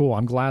 It's cool.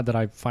 I'm glad that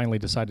I finally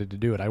decided to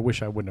do it. I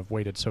wish I wouldn't have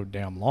waited so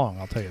damn long,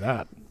 I'll tell you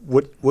that.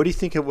 What do you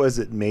think it was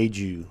that made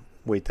you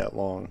wait that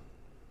long?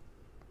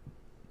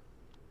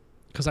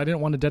 Because I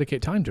didn't want to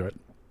dedicate time to it.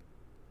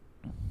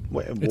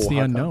 It's the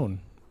unknown,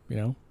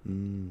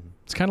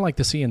 It's kind of like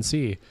the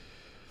CNC.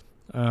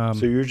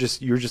 So you're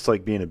just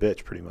like being a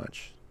bitch pretty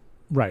much.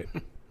 Right.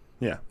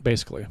 Yeah.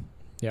 Basically.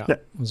 Yeah.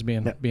 It was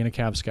being a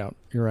Cab Scout.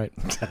 You're right.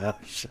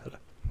 Shut up.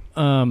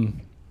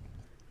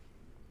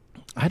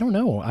 I don't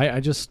know.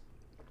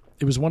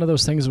 It was one of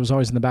those things that was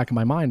always in the back of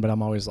my mind, but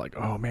I'm always like,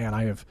 oh man,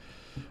 I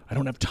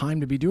don't have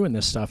time to be doing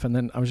this stuff. And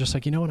then I was just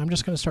like, you know what? I'm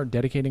just going to start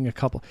dedicating a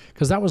couple,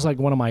 because that was like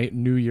one of my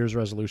New Year's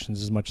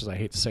resolutions, as much as I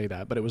hate to say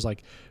that, but it was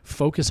like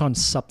focus on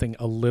something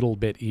a little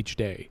bit each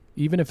day,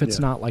 even if it's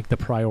not like the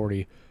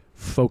priority,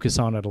 focus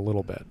on it a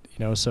little bit,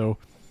 so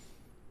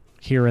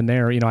here and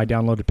there, I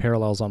downloaded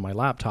Parallels on my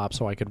laptop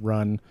so I could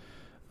run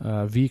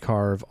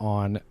VCarve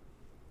on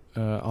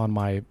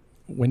my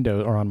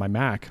Windows or on my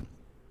Mac.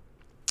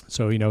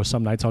 So,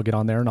 some nights I'll get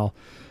on there and I'll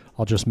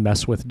just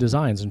mess with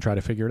designs and try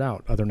to figure it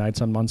out. Other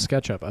nights I'm on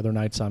SketchUp. Other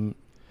nights I'm,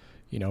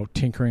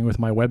 tinkering with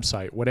my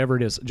website, whatever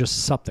it is,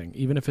 just something,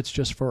 even if it's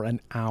just for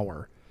an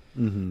hour.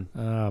 Mm-hmm.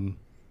 And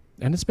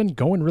it's been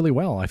going really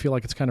well. I feel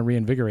like it's kind of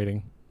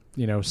reinvigorating,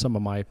 some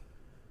of my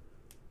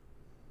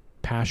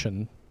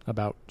passion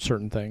about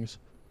certain things.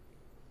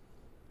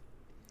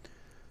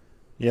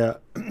 Yeah.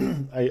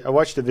 I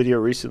watched a video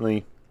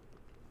recently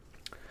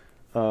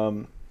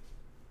about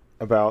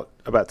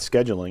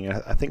scheduling.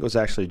 I think it was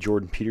actually a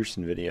Jordan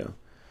Peterson video.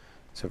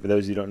 So for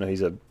those who don't know,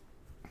 he's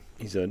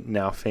a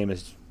now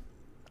famous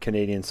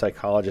Canadian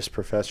psychologist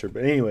professor.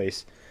 But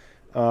anyways,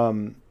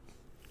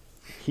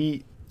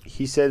 he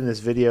said in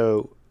this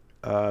video,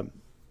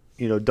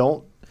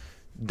 don't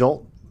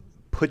don't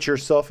put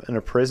yourself in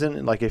a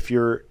prison. Like if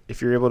you're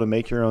able to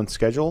make your own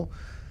schedule,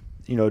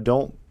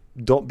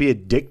 don't be a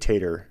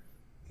dictator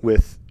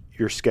with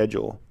your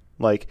schedule.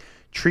 Like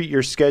treat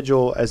your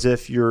schedule as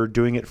if you're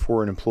doing it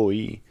for an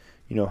employee.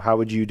 How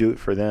would you do it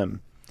for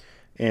them?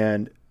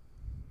 And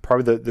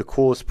probably the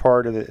coolest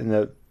part and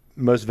the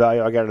most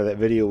value I got out of that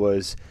video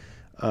was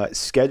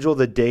schedule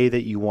the day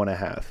that you want to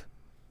have.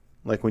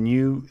 Like when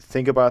you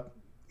think about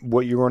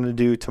what you're going to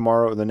do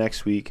tomorrow or the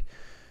next week,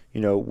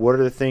 what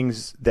are the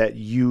things that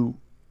you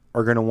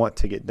are going to want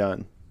to get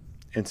done?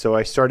 And so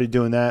I started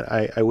doing that.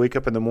 I wake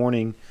up in the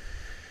morning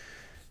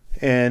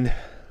and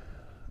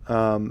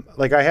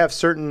like I have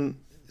certain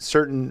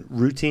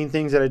routine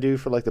things that I do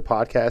for like the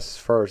podcast as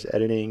far as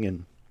editing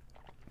and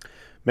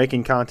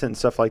making content and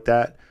stuff like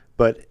that.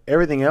 But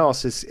everything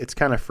else it's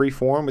kind of free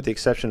form with the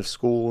exception of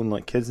school and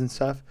like kids and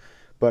stuff.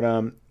 But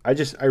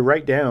I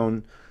write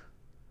down,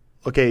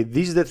 okay,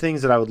 these are the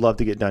things that I would love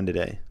to get done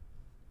today.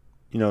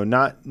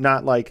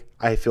 Not like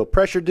I feel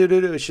pressured to do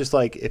it. It's just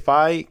like if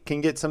I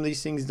can get some of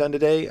these things done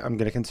today, I'm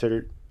going to consider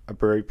it a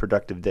very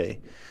productive day.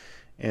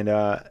 And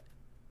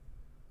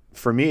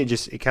for me,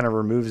 it kind of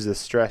removes the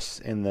stress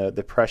and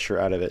the pressure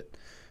out of it.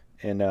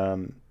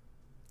 And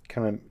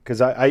kind of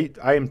because I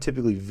am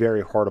typically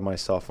very hard on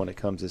myself when it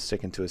comes to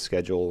sticking to a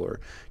schedule or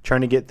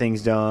trying to get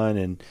things done.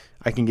 And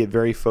I can get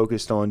very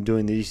focused on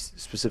doing these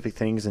specific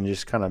things and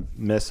just kind of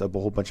miss a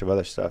whole bunch of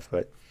other stuff.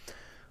 But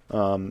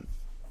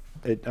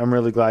I'm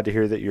really glad to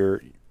hear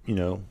that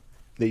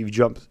that you've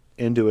jumped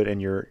into it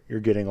and you're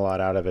getting a lot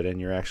out of it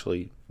and you're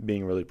actually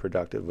being really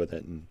productive with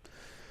it. And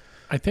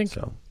I think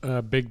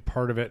a big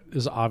part of it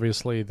is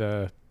obviously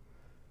the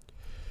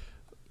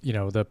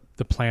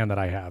plan that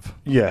I have.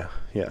 Yeah,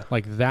 yeah.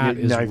 Like that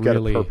is now you've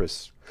really got a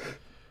purpose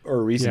or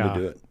a reason to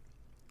do it.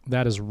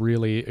 That is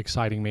really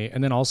exciting me.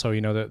 And then also,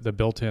 the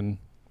built-in.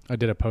 I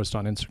did a post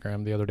on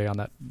Instagram the other day on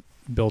that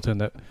built-in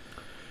that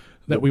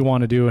we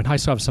want to do, and I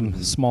still have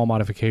some small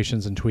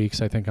modifications and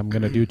tweaks I think I'm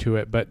going to do to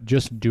it. But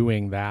just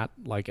doing that,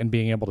 and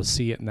being able to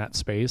see it in that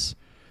space,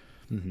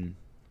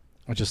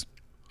 it's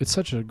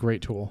such a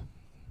great tool.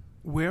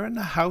 Where in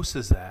the house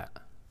is that?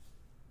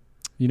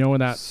 In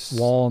that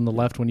wall on the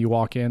left when you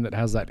walk in that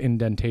has that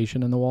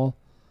indentation in the wall,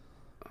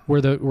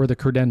 where the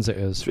credenza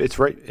is. It's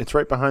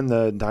right behind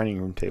the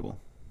dining room table.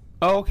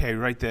 Oh, okay,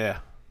 right there.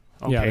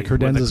 Okay, yeah, the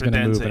credenza is going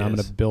to move, and I'm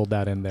going to build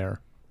that in there.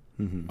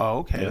 Mm-hmm. Oh,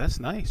 okay, that's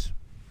nice.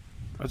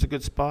 That's a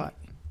good spot.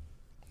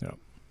 Yeah,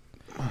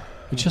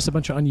 it's just a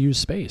bunch of unused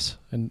space,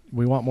 and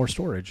we want more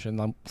storage.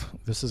 And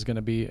this is going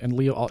to be, and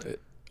Leo,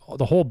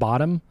 the whole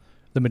bottom.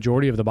 The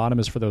majority of the bottom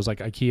is for those like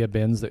IKEA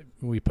bins that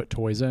we put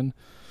toys in.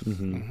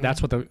 Mm-hmm.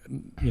 That's what the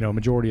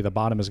majority of the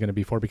bottom is going to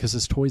be for, because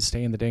his toys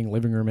stay in the dang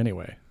living room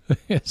anyway.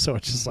 So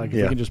it's just like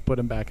if we can just put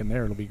them back in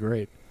there, it'll be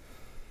great.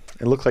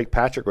 It looked like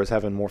Patrick was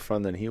having more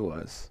fun than he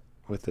was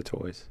with the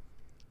toys.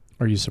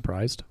 Are you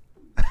surprised?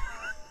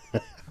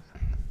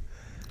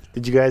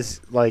 Did you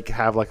guys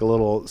have a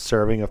little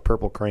serving of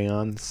purple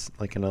crayons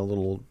in a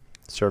little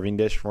serving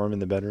dish for him in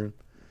the bedroom?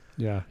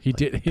 Yeah, he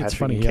did. It's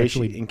Patrick,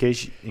 funny. In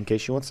case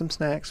you want some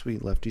snacks, we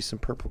left you some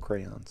purple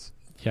crayons.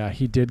 Yeah,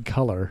 he did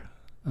color.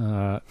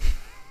 I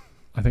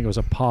think it was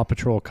a Paw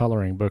Patrol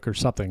coloring book or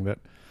something that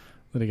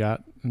he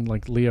got, and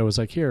Leo was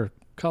like, "Here,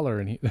 color,"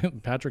 and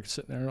Patrick's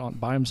sitting there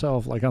by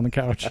himself, on the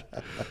couch,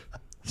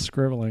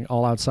 scribbling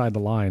all outside the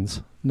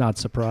lines. Not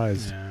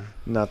surprised. Yeah.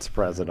 Not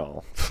surprised at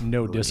all.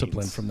 No Marines.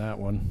 discipline from that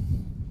one.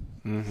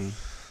 Mm-hmm.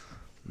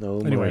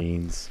 No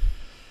Marines.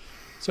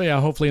 So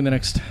yeah, hopefully in the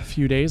next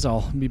few days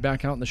I'll be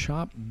back out in the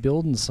shop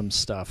building some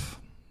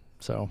stuff.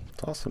 So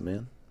it's awesome,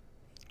 man.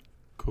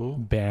 Cool.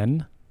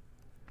 Ben.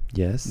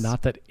 Yes.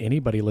 Not that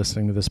anybody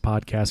listening to this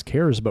podcast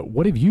cares, but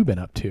what have you been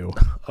up to?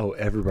 Oh,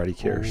 everybody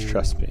cares.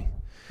 Trust me.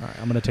 All right,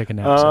 I'm going to take a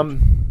nap.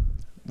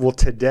 Well,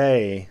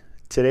 today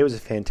was a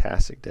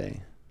fantastic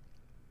day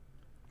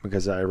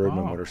because I rode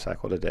my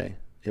motorcycle today.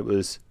 It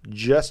was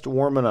just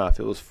warm enough.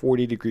 It was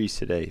 40 degrees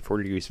today,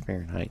 40 degrees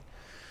Fahrenheit.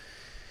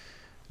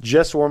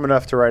 Just warm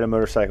enough to ride a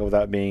motorcycle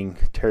without being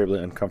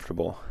terribly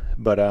uncomfortable.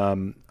 But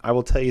I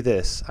will tell you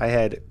this. I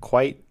had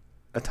quite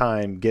a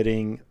time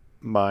getting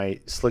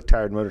my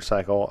slick-tired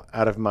motorcycle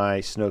out of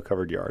my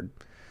snow-covered yard.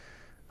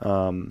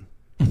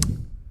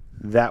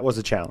 That was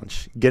a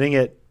challenge. Getting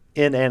it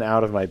in and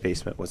out of my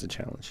basement was a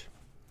challenge.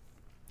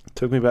 It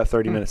took me about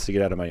 30 minutes to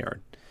get out of my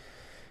yard.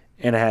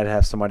 And I had to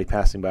have somebody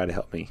passing by to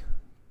help me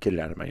get it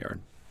out of my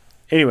yard.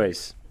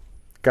 Anyways,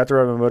 got to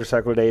ride my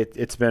motorcycle today.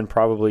 It's been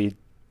probably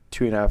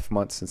 2.5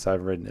 months since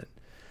I've ridden it.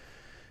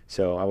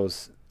 So I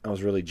was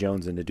really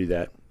jonesing to do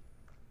that.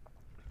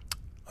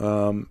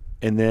 And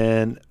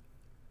then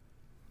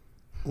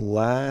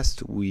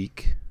last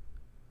week,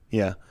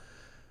 I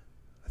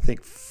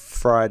think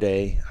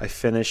Thursday I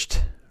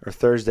finished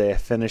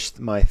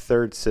my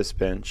third sys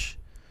bench,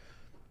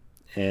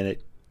 and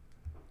it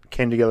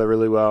came together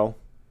really well.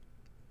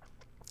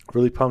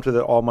 Really pumped with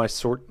it. All my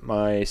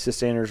sys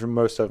standers,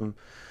 most of them,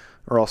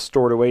 are all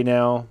stored away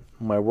now.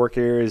 My work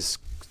area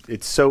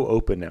it's so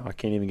open now. I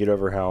can't even get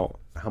over how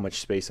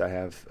much space I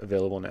have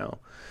available now.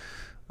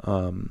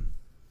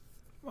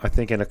 I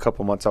think in a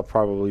couple months I'll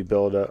probably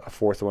build a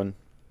fourth one.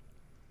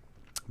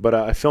 But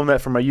I filmed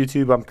that for my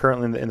YouTube. I'm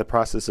currently in the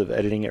process of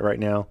editing it right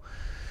now.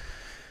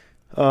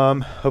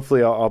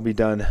 Hopefully I'll be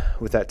done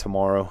with that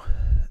tomorrow.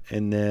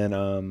 And then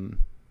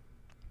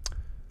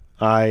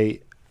I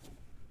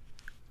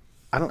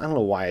don't know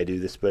why I do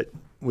this, but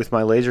with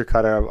my laser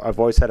cutter, I've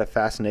always had a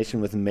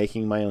fascination with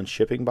making my own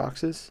shipping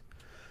boxes.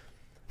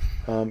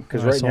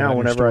 Because right now,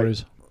 whenever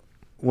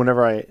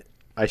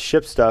I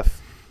ship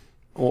stuff,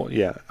 well,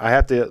 yeah, I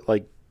have to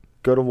like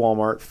go to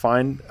Walmart,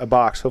 find a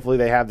box. Hopefully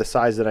they have the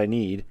size that I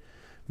need,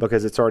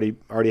 because it's already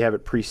have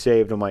it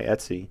pre-saved on my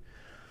Etsy.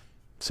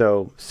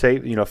 So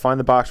find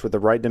the box with the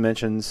right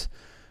dimensions,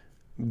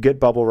 get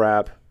bubble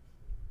wrap,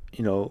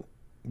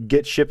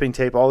 get shipping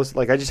tape, all this.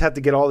 Like, I just have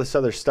to get all this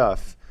other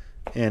stuff,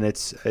 and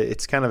it's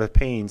kind of a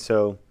pain.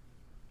 So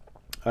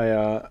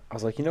I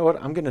was like, you know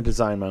what? I'm going to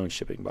design my own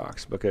shipping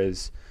box,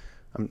 because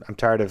I'm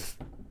tired of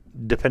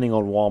depending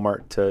on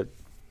Walmart to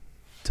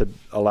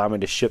allow me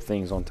to ship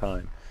things on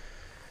time.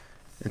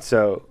 And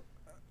so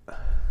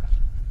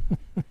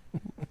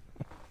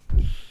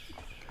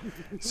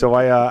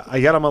I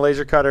got on my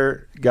laser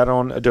cutter, got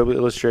on Adobe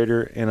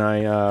Illustrator, and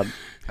I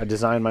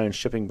designed my own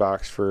shipping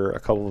box for a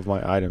couple of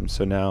my items.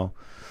 So now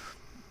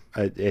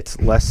it's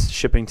less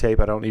shipping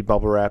tape. I don't need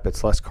bubble wrap.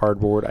 It's less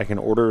cardboard. I can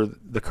order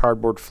the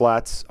cardboard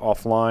flats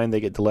offline. They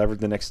get delivered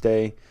the next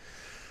day.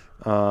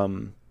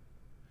 And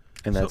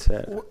that's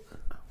it.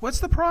 What's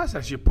the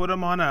process? You put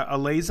them on a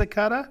laser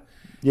cutter?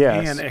 Yeah.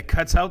 And it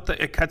cuts out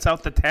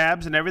the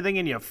tabs and everything,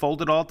 and you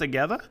fold it all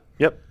together?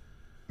 Yep.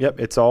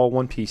 It's all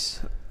one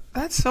piece.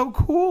 That's so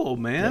cool,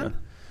 man. Yeah.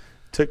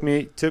 Took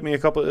me a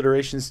couple of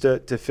iterations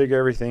to figure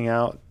everything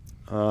out.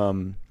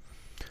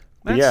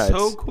 That's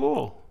so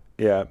cool.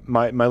 Yeah,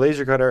 my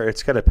laser cutter,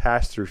 it's got a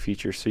pass-through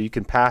feature, so you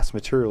can pass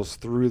materials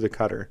through the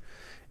cutter,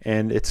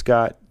 and it's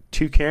got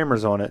 2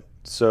 cameras on it.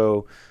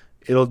 So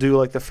it'll do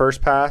like the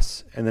first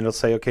pass, and then it'll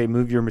say, okay,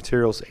 move your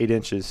materials 8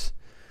 inches.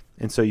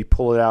 And so you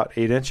pull it out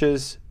 8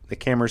 inches. The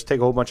cameras take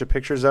a whole bunch of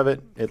pictures of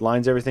it. It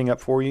lines everything up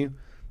for you,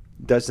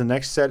 does the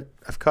next set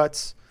of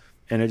cuts,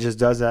 and it just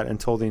does that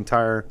until the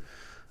entire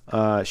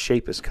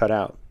shape is cut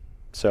out.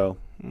 So,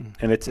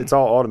 and it's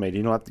all automated.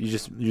 You don't have to,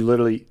 you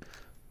literally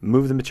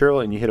move the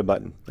material and you hit a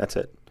button. That's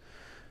it.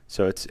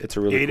 So it's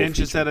a really 8 cool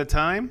inches feature. at a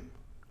time?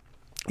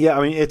 Yeah,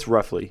 I mean, it's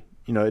roughly.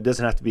 It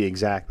doesn't have to be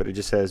exact, but it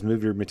just says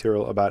move your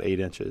material about 8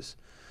 inches.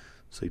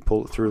 So you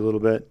pull it through a little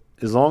bit.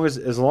 As long as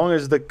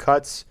the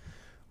cuts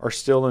are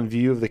still in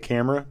view of the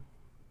camera,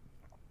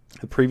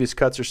 the previous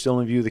cuts are still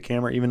in view of the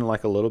camera, even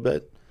like a little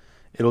bit,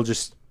 it'll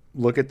just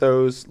look at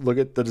those, look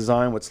at the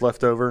design, what's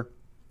left over,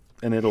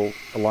 and it'll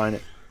align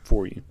it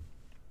for you.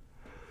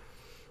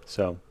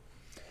 So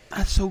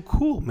that's so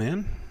cool,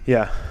 man.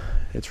 Yeah,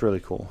 it's really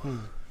cool.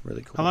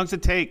 Really cool. How long does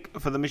it take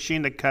for the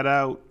machine to cut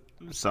out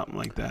something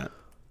like that?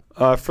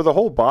 For the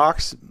whole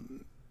box,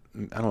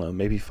 I don't know,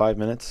 maybe 5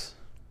 minutes,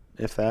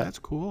 if that. That's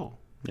cool.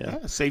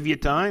 Yeah. Save you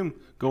time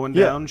going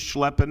down,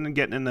 schlepping, and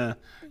getting in the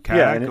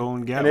car, go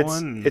and get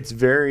one. It's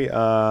very.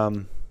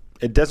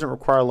 It doesn't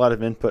require a lot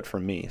of input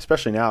from me,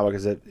 especially now,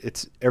 because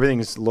it's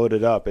everything's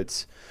loaded up.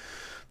 It's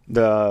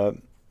the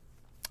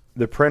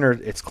printer.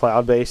 It's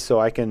cloud based, so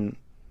I don't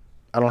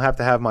have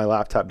to have my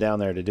laptop down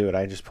there to do it.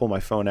 I just pull my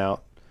phone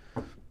out,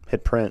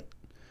 hit print,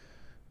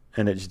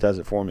 and it just does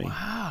it for me.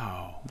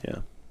 Wow.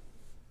 Yeah.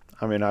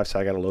 I mean, obviously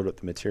I got to load up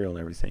the material and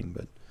everything,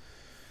 but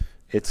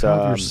it's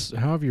how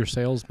have your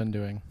sales been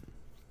doing?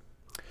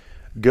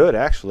 Good,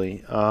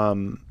 actually.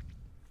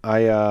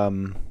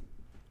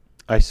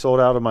 I sold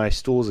out of my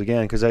stools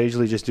again, because I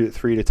usually just do it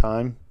 3 at a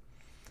time,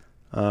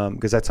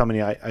 because that's how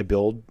many I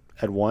build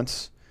at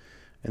once.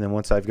 And then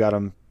once I've got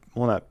them,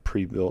 well, not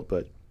pre-built,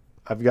 but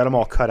I've got them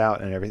all cut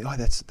out and everything. Oh,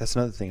 that's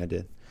another thing I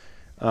did.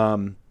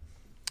 I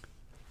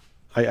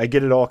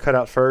get it all cut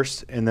out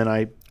first, and then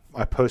I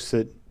post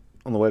it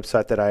on the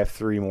website that I have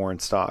 3 more in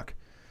stock.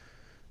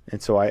 And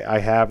so I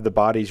have the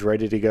bodies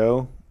ready to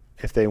go.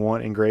 If they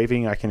want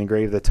engraving, I can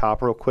engrave the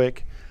top real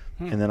quick,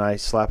 and then I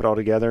slap it all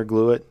together,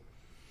 glue it.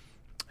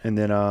 And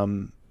then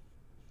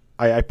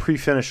I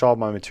pre-finish all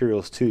my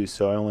materials too,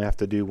 so I only have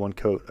to do 1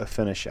 coat of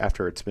finish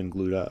after it's been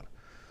glued up.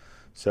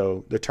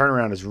 So the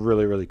turnaround is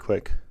really, really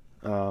quick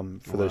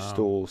for those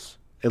stools,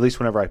 at least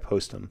whenever I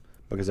post them,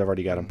 because I've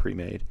already got them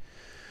pre-made.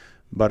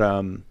 But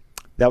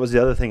that was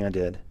the other thing I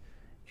did,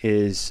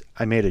 is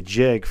I made a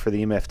jig for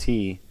the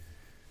MFT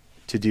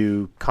to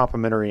do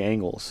complementary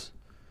angles.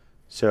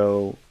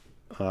 So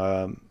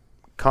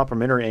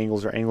complementary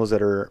angles are angles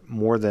that are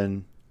more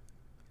than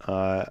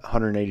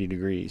 180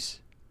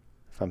 degrees,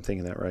 if I'm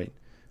thinking that right,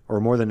 or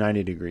more than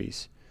 90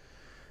 degrees.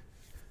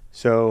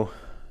 So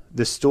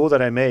the stool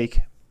that I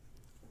make,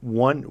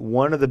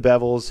 one of the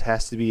bevels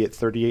has to be at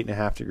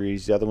 38.5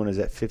 degrees. The other one is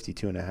at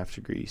 52.5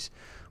 degrees.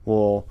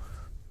 Well,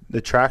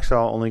 the track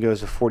saw only goes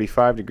to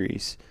 45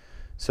 degrees.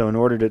 So in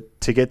order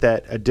to get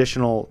that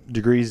additional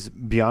degrees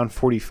beyond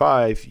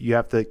 45, you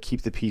have to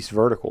keep the piece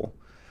vertical,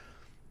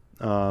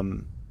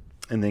 and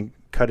then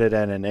cut it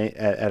at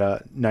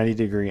a 90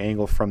 degree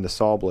angle from the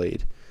saw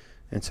blade.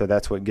 And so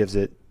that's what gives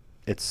it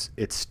it's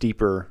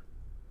steeper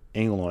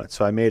angle on it.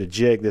 So I made a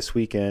jig this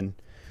weekend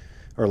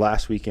or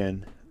last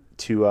weekend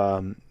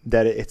to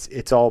that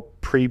it's all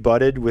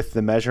pre-butted with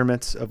the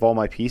measurements of all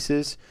my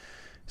pieces.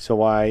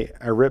 So I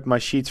ripped my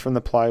sheets from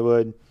the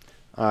plywood,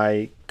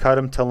 I cut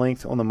them to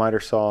length on the miter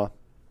saw,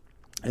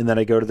 and then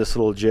I go to this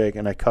little jig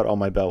and I cut all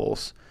my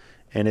bevels.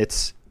 And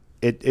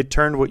it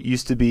turned what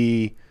used to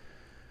be,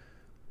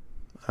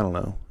 I don't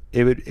know,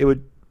 it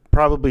would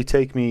probably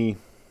take me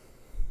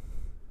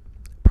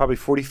probably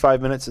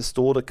 45 minutes a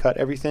spool to cut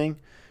everything,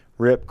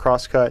 rip,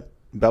 cross cut,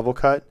 bevel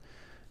cut.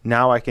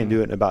 Now I can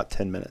do it in about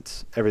 10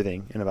 minutes,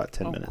 everything in about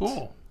 10 minutes.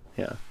 Cool.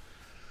 Yeah.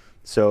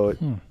 So,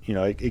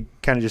 it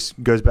kind of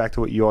just goes back to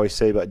what you always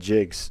say about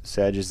jigs,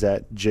 Sedge, is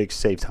that jigs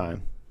save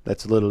time.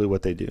 That's literally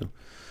what they do.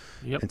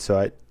 Yep. And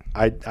so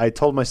I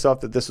told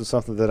myself that this was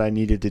something that I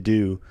needed to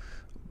do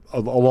a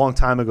long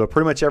time ago.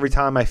 Pretty much every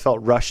time I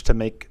felt rushed to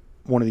make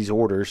one of these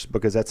orders,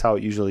 because that's how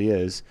it usually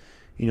is.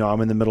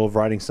 I'm in the middle of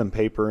writing some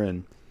paper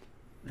and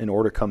an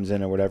order comes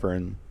in or whatever,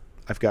 and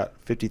I've got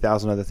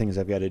 50,000 other things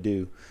I've got to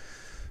do.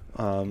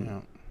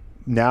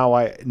 Now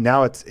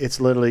it's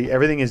literally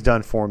everything is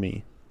done for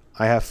me.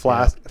 I have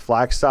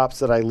flag stops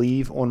that I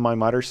leave on my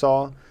miter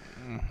saw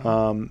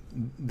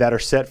that are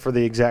set for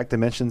the exact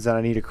dimensions that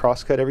I need to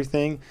cross cut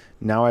everything.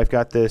 Now I've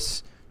got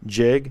this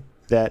jig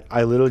that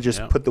I literally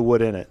just put the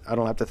wood in it. I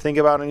don't have to think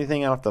about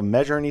anything. I don't have to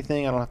measure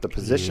anything. I don't have to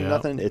position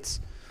nothing.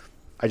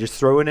 I just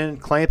throw it in,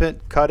 clamp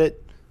it, cut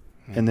it,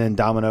 and then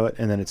domino it,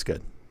 and then it's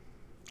good.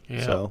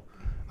 Yeah. So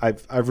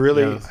I've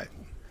really,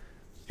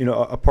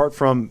 apart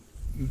from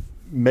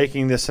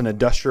making this an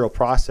industrial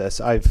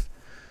process, I've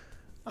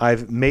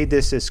made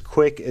this as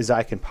quick as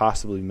I can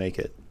possibly make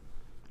it,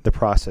 the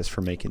process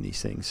for making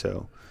these things.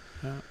 So,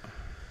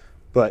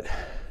 but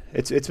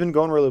it's been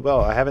going really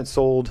well. I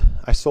sold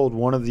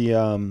one of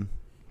the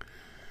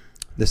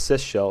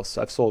cyst shells.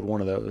 I've sold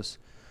one of those.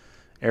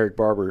 Eric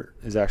Barber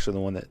is actually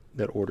the one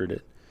that ordered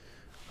it.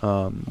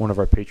 One of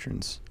our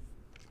patrons.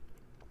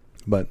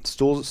 But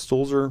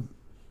stools are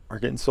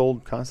getting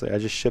sold constantly. I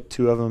just shipped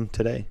 2 of them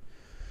today.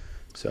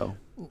 So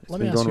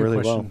let me ask you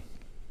a question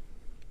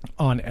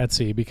on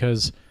Etsy,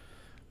 because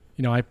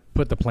I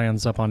put the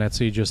plans up on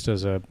Etsy just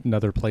as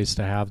another place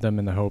to have them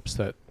in the hopes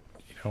that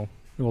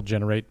it will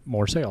generate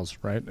more sales,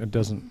 right? I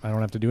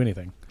don't have to do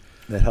anything.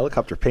 That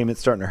helicopter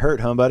payment's starting to hurt,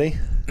 huh, buddy?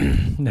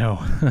 No.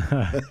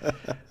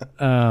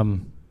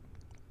 I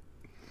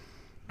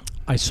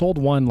sold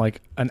one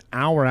like an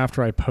hour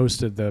after I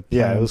posted the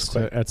plans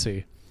to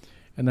Etsy.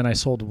 And then I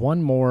sold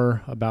one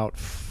more about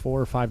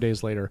 4 or 5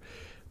 days later.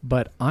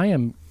 But I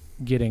am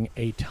getting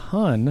a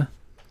ton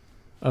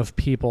of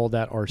people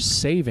that are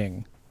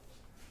saving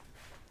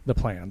the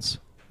plans.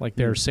 Like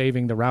they're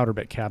saving the router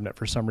bit cabinet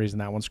for some reason.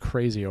 That one's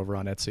crazy over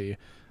on Etsy.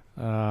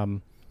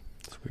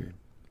 That's weird.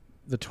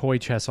 The toy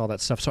chest, all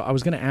that stuff. So I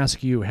was going to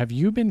ask you, have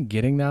you been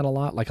getting that a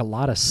lot? Like a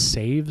lot of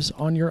saves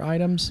on your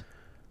items?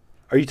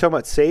 Are you talking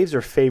about saves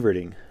or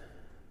favoriting?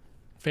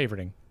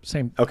 Favoriting.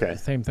 Same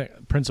thing.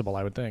 Principle,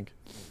 I would think.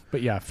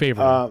 But yeah,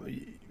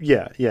 favoriting.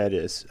 Yeah, it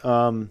is.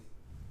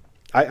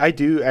 I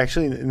do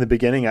actually in the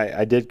beginning.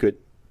 I did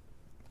get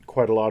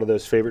quite a lot of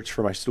those favorites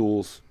for my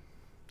stools.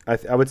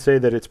 I would say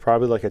that it's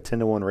probably like a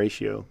 10-to-1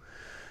 ratio.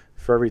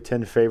 For every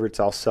 10 favorites,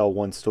 I'll sell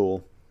 1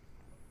 stool.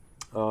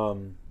 But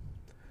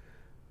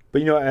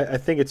I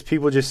think it's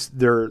people just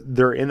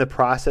they're in the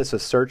process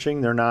of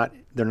searching. They're not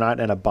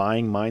in a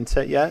buying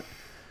mindset yet,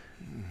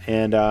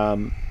 and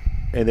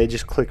they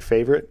just click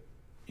favorite,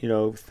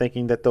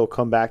 thinking that they'll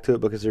come back to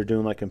it because they're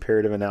doing like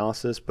comparative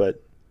analysis.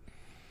 But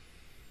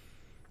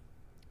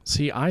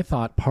see, I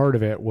thought part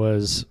of it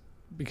was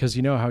because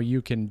how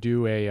you can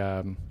do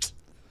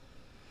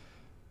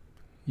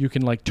you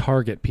can like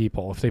target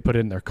people if they put it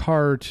in their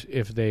cart,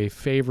 if they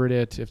favorite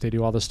it, if they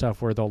do all this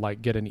stuff where they'll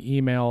like get an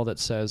email that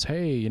says,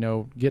 hey,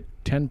 get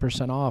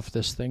 10% off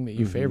this thing that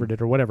you favorited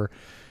or whatever.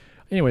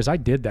 Anyways, I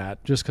did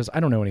that just because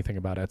I don't know anything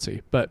about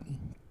Etsy, but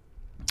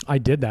I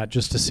did that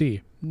just to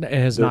see. It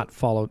has not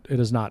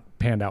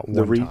panned out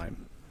one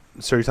time.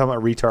 So you're talking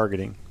about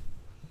retargeting?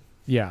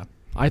 Yeah.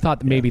 I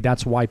thought maybe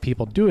that's why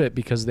people do it,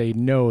 because they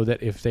know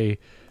that if they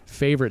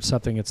favorite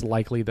something, it's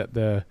likely that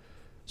the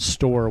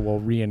store will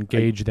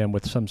re-engage them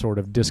with some sort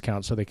of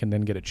discount so they can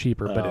then get it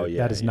cheaper. But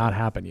that has not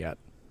happened yet.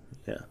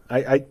 Yeah.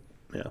 I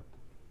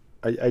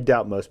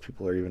doubt most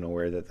people are even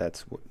aware that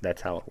that's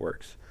how it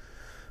works.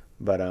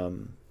 But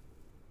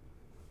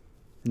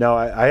no,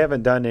 I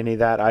haven't done any of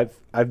that.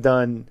 I've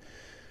done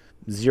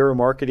zero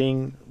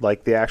marketing,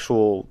 like the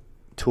actual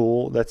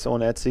tool that's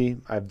on Etsy.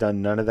 I've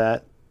done none of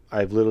that.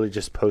 I've literally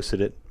just posted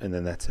it and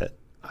then that's it.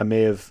 I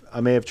may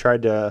have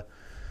tried to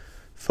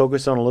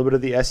focus on a little bit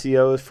of the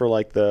SEO for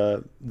like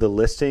the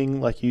listing,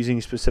 like using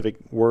specific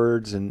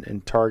words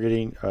and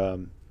targeting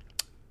targeting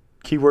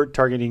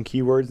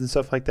keywords and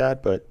stuff like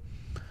that. But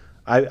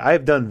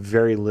I've done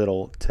very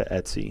little to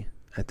Etsy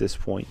at this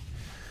point.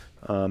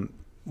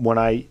 When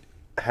I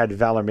had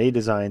Valor Made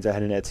Designs, I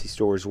had an Etsy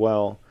store as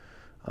well,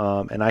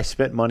 and I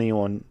spent money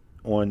on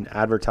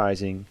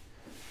advertising,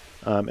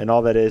 and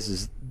all that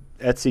is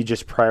Etsy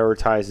just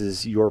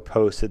prioritizes your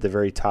post at the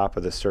very top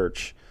of the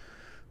search.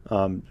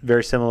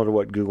 Very similar to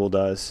what Google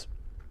does.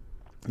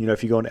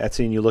 If you go on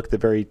Etsy and you look at the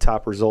very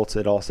top results,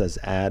 it all says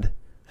ad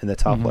in the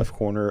top left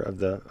corner of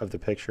the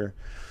picture.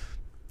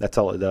 That's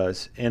all it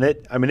does. And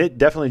it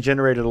definitely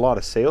generated a lot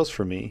of sales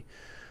for me.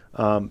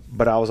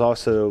 But I was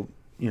also,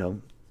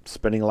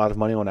 spending a lot of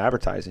money on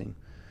advertising.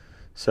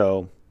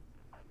 So,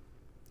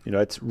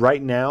 it's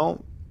right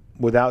now,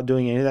 without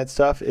doing any of that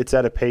stuff, it's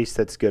at a pace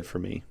that's good for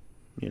me.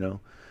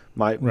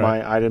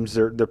 My items,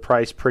 they're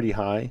priced pretty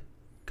high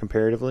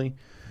comparatively.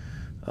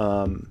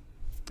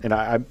 And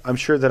I'm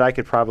sure that I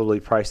could probably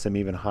price them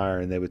even higher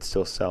and they would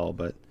still sell,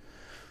 but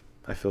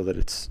I feel that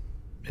it's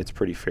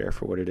pretty fair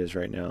for what it is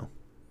right now.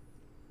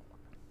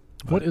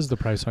 What is the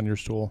price on your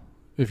stool?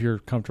 If you're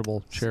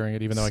comfortable sharing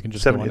it, even though I can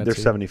just go on Etsy. They're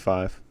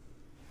 $75.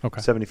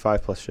 Okay.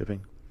 $75 plus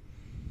shipping.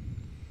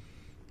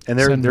 And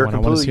they're completely. I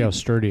want to see how completely.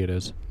 sturdy it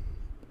is.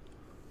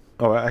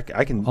 Oh, I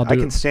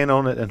can stand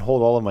on it and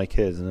hold all of my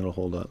kids, and it'll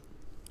hold up.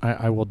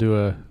 I will do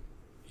a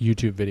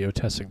YouTube video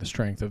testing the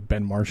strength of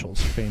Ben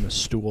Marshall's famous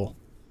stool.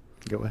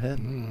 Go ahead.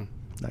 Knock I'm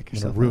gonna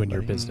yourself ruin out,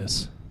 your buddy.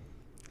 business.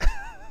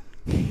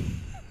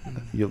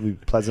 You'll be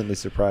pleasantly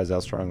surprised how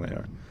strong they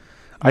are.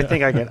 I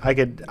think I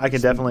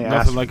could definitely Nothing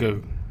ask. like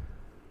a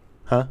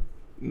Huh?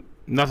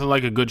 nothing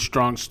like a good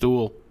strong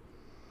stool.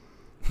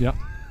 Yep.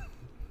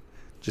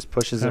 Just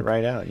pushes it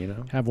right out,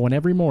 Have one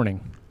every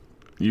morning.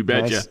 You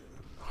betcha. Nice,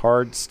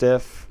 hard,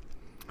 stiff.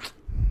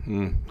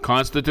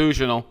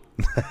 Constitutional.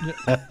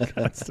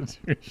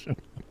 Constitution.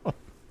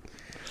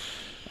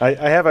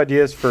 I have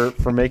ideas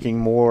for making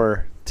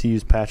more, to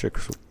use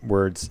Patrick's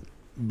words,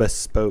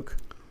 bespoke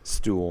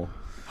stool.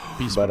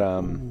 Bespoke.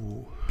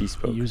 But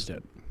bespoke. He used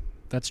it.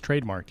 That's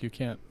trademarked. You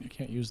can't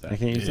use that. I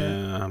can't use that.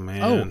 Yeah,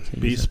 man. Oh.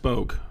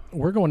 Bespoke.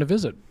 We're going to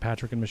visit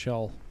Patrick and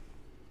Michelle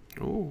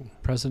Ooh.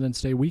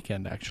 President's Day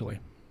weekend, actually.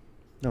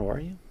 No, are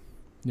you?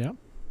 Yep.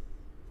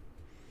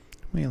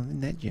 Well,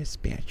 isn't that just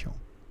special?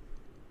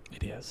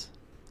 It is.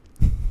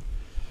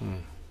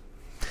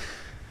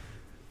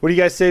 What do you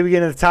guys say we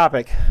get into the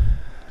topic?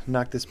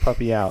 Knock this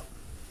puppy out.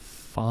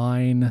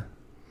 Fine.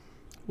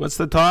 What's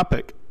the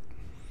topic?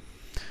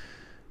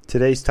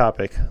 Today's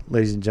topic,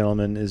 ladies and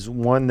gentlemen, is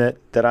one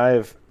that I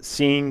have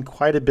seen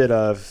quite a bit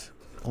of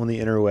on the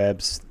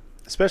interwebs,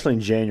 especially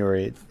in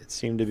January. It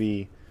seemed to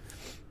be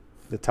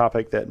the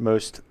topic that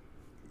most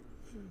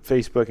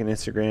Facebook and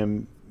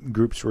Instagram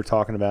groups were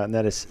talking about, and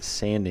that is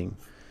sanding.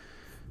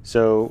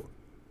 So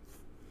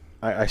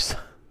I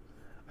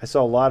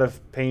saw a lot of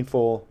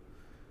painful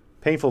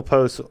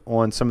posts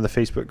on some of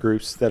the Facebook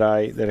groups that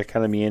I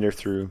kind of meander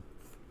through.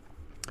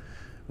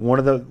 One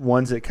of the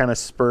ones that kind of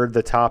spurred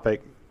the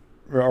topic,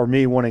 or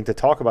me wanting to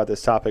talk about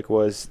this topic,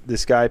 was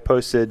this guy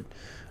posted.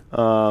 He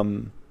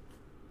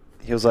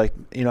was like,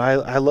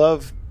 I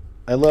love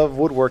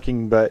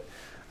woodworking, but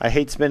I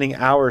hate spending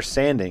hours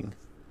sanding.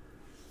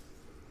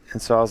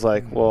 And so I was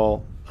like,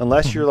 well,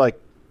 unless you're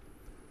like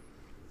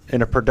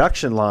in a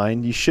production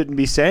line, you shouldn't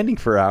be sanding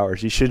for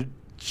hours. You shouldn't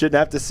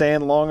have to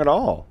sand long at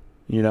all,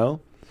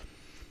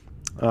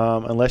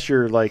 unless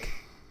you're like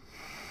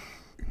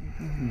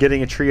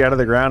getting a tree out of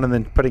the ground and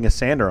then putting a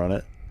sander on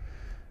it.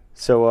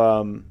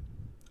 So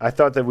I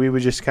thought that we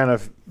would just kind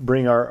of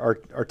bring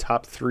our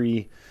top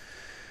 3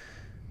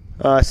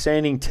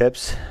 sanding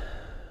tips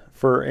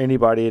for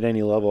anybody at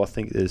any level I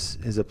think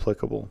is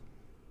applicable,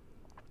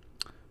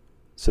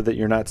 so that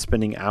you're not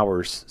spending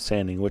hours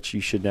sanding, which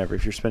you should never.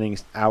 If you're spending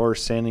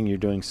hours sanding, you're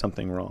doing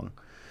something wrong.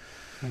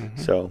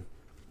 Mm-hmm. So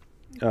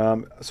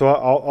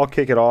I'll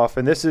kick it off,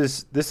 and this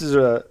is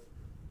a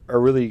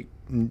really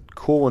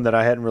cool one that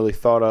I hadn't really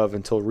thought of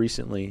until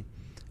recently,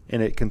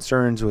 and it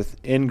concerns with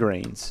end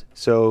grains.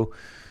 So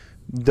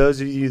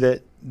those of you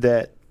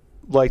that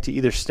like to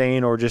either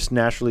stain or just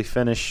naturally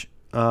finish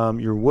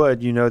your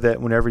wood,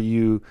 that whenever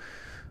you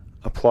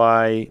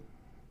apply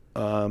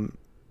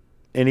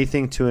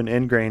anything to an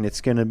end grain,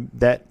 it's gonna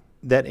that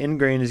end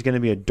grain is gonna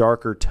be a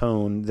darker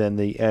tone than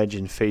the edge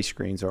and face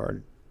grains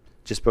are,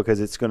 just because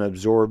it's going to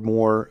absorb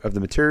more of the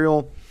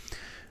material.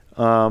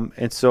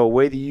 And so a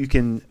way that you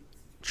can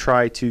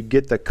try to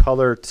get the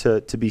color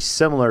to be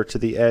similar to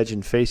the edge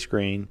and face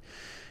grain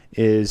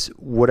is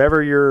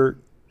whatever you're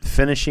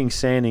finishing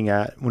sanding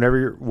at,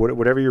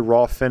 whatever your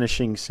raw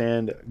finishing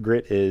sand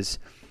grit is,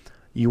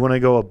 you want to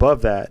go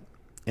above that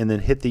and then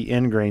hit the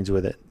end grains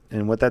with it.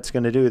 And what that's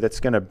going to do, that's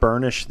going to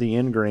burnish the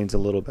end grains a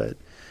little bit,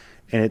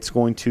 and it's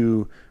going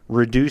to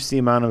reduce the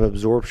amount of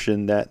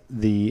absorption that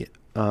the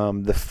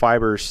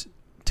fibers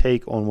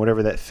take on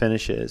whatever that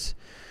finish is.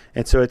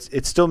 And so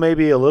it's still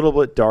maybe a little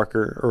bit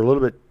darker, or a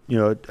little bit,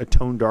 a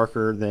tone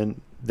darker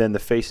than the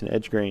face and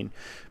edge grain,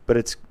 but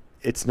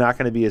it's not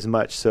going to be as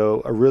much.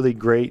 So a really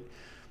great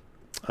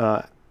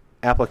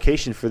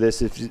application for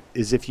this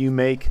is if you're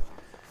making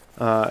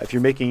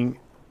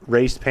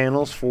raised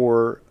panels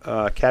for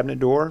a cabinet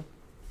door,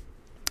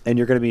 and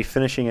you're going to be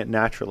finishing it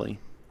naturally,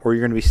 or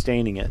you're going to be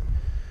staining it.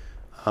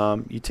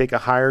 You take a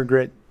higher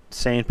grit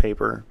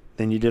sandpaper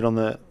than you did on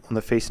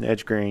the face and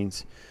edge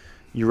grains.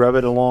 You rub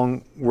it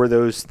along where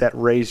that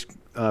raised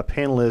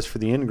panel is for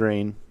the end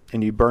grain,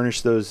 and you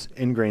burnish those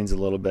end grains a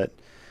little bit,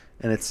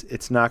 and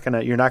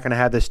you're not gonna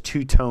have this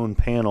two-tone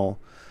panel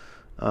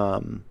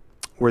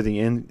where the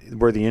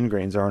end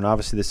grains are. And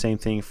obviously the same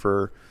thing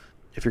for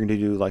if you're going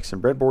to do like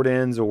some breadboard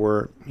ends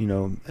or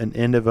an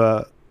end of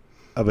a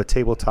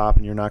tabletop,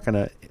 and you're not going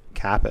to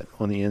cap it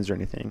on the ends or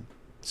anything.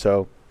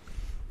 So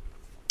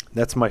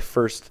that's my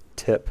first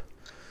tip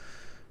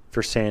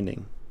for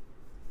sanding.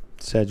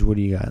 Sedge, what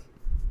do you got?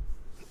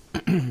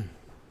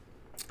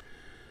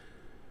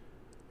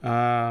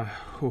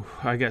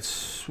 I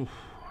guess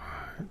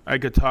I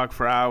could talk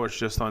for hours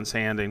just on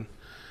sanding.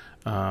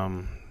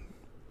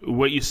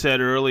 What you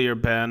said earlier,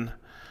 Ben,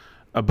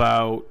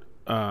 about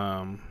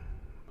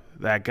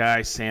that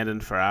guy sanding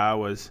for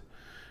hours,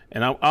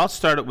 and I'll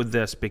start it with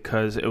this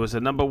because it was the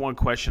number one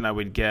question I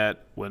would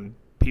get when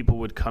people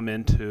would come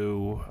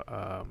into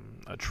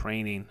a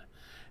training,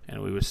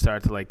 and we would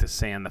start to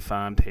sand the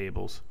farm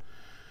tables.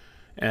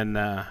 And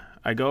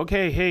I go,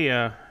 okay,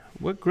 hey,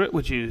 what grit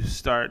would you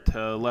start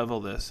to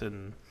level this?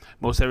 And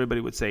most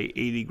everybody would say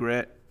 80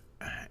 grit.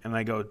 And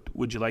I go,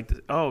 would you like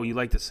to? Oh, you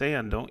like to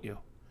sand, don't you?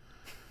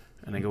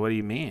 And I go, what do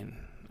you mean?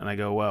 And I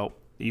go, well,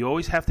 you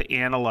always have to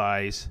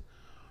analyze,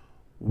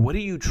 what are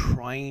you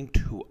trying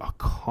to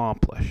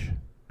accomplish?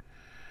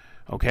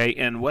 Okay,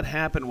 and what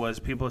happened was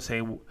people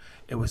say,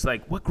 it was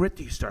like, what grit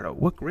do you start at?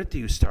 What grit do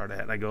you start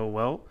at? And I go,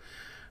 well,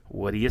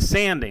 what are you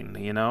sanding?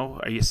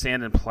 Are you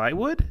sanding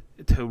plywood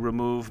to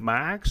remove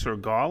marks or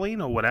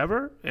galling or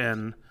whatever?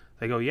 And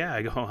they go, yeah.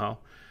 I go, well,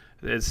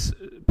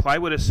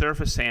 plywood is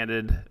surface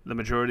sanded the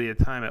majority of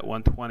the time at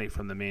 120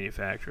 from the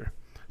manufacturer.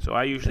 So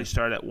I usually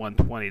start at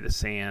 120 to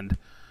sand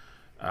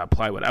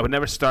plywood. I would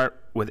never start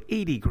with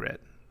 80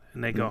 grit.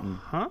 And they go,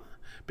 huh?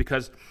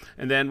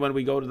 And then when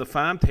we go to the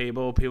farm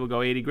table, people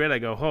go 80 grit. I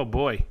go, oh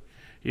boy,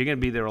 you're going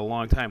to be there a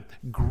long time.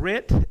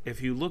 Grit,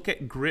 if you look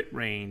at grit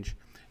range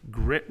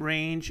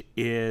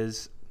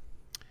is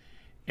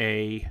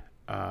a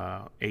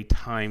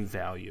time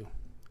value.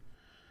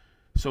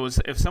 So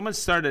if someone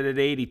started at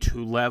 80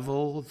 to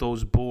level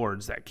those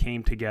boards that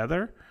came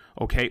together,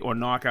 okay, or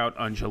knock out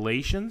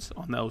undulations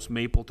on those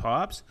maple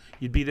tops,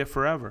 you'd be there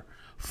forever.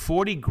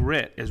 40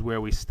 grit is where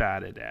we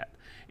started at.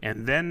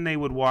 And then they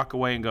would walk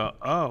away and go,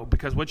 oh,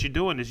 because what you're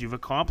doing is you've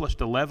accomplished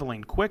the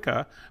leveling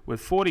quicker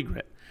with 40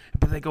 grit.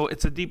 But they go,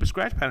 it's a deeper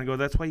scratch pattern. I go,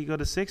 that's why you go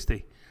to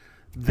 60.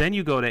 Then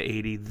you go to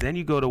 80. Then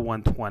you go to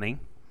 120.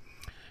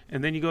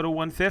 And then you go to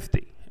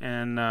 150.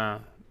 And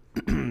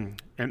and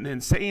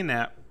in saying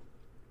that,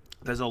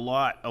 there's a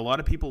lot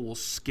of people will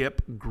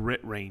skip grit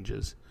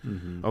ranges.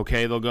 Mm-hmm.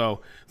 Okay,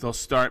 they'll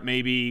start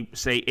maybe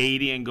say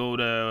 80 and go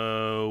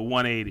to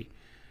 180.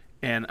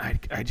 And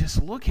I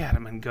just look at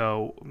them and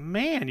go,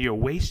 man, you're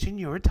wasting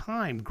your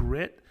time.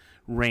 Grit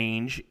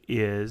range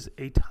is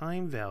a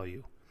time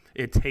value.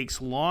 It takes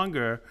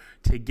longer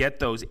to get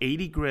those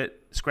 80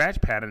 grit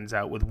scratch patterns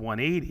out with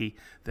 180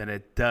 than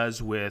it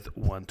does with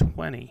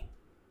 120.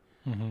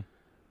 Mm-hmm.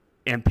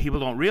 And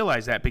people don't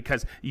realize that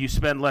because you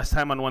spend less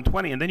time on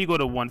 120, and then you go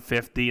to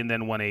 150 and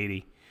then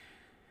 180.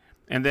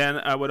 And then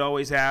I would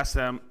always ask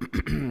them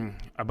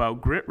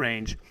about grit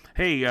range.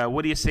 Hey,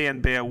 what do you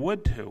sand bare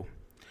wood to?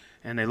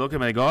 And they look at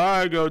me and they go,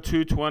 I go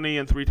 220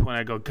 and 320.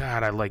 I go,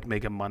 God, I like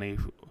making money.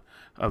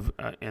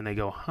 And they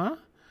go, huh?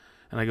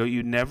 And I go,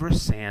 you never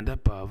sand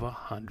above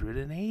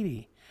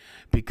 180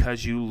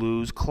 because you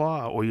lose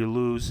claw or you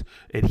lose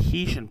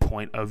adhesion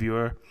point of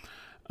your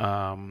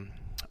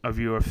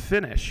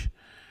finish.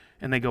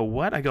 And they go,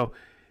 what? I go,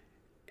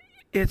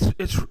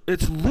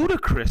 it's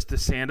ludicrous to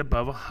sand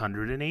above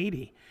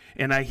 180.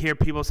 And I hear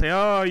people say,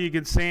 oh, you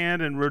can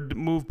sand and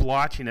remove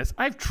blotchiness.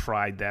 I've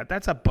tried that.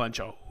 That's a bunch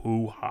of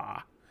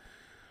hoo-ha.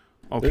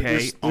 Okay,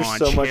 there's on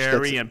so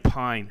cherry and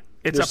pine.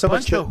 It's a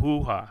bunch of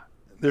hoo-ha.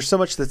 There's so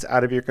much that's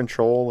out of your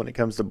control when it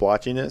comes to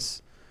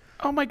blotchiness.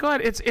 Oh my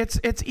God,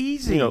 it's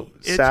easy. To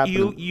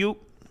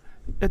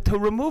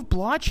remove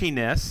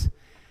blotchiness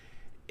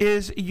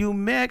is you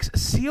mix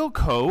seal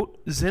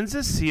coat,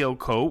 Zinza seal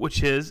coat,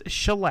 which is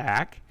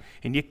shellac,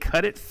 and you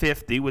cut it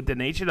 50 with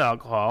denatured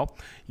alcohol.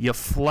 You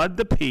flood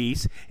the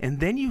piece, and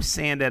then you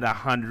sand at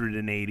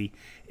 180,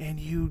 and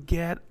you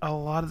get a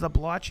lot of the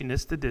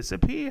blotchiness to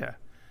disappear.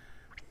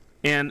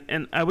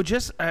 And I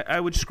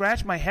would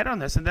scratch my head on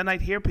this, and then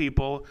I'd hear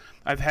people.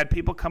 I've had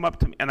people come up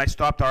to me, and I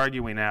stopped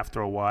arguing after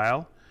a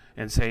while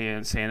and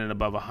sanding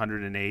above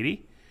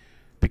 180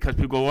 because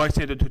people go, "Oh, I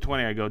sanded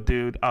 220." I go,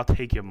 "Dude, I'll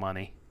take your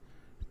money."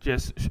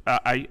 Just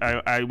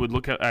I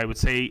would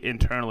say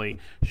internally,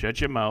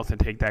 shut your mouth and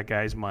take that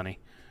guy's money.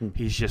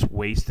 He's just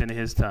wasting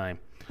his time.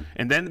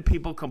 And then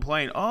people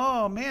complain,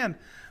 "Oh man,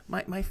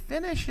 my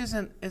finish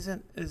isn't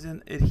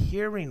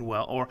adhering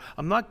well, or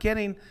I'm not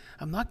getting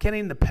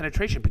the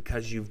penetration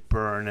because you've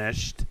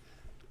burnished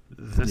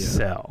the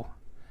cell."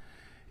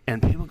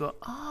 And people go,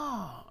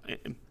 "Oh,"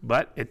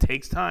 but it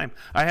takes time.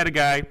 I had a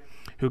guy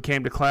who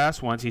came to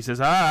class once. He says,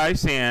 "I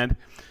sand,"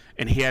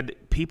 and he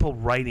had people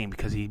writing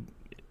because he.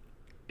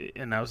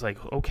 And I was like,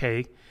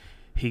 okay.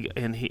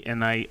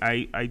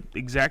 I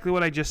exactly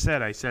what I just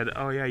said. I said,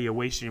 oh yeah, you're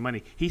wasting your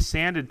money. He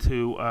sanded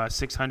to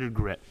 600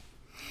 grit,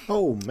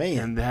 Oh man!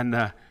 And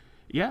then,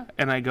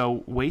 and I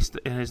go, waste.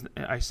 And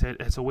I said,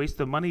 it's a waste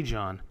of money,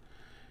 John.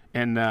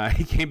 And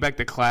he came back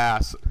to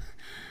class.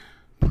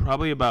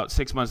 Probably about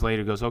 6 months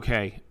later, goes,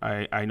 okay,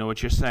 I know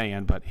what you're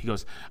saying, but he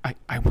goes,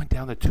 I went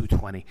down to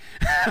 220.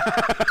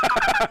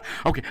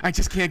 Okay, I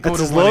just can't go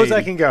That's to as low as 180.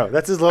 I can go.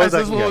 That's as low as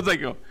I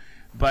can go.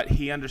 But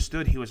he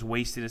understood he was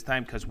wasting his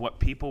time because what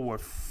people were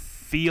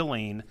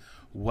feeling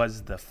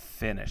was the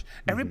finish.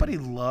 Everybody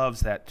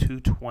loves that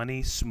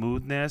 220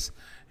 smoothness,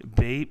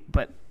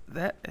 but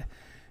that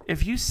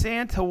if you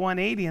sand to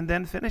 180 and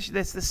then finish,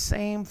 that's the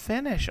same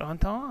finish on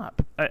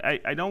top.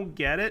 I don't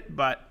get it,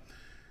 but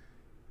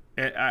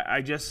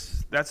I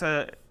just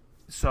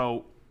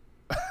so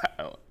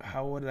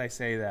how would I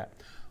say that?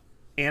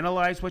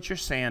 Analyze what you're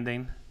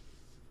sanding.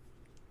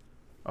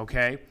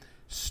 Okay,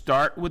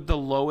 start with the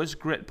lowest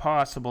grit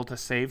possible to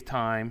save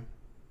time.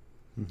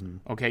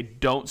 Okay,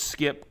 don't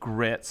skip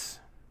grits,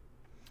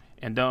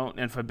 and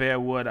for bare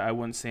wood, I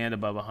wouldn't sand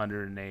above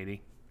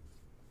 180.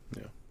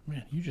 Yeah,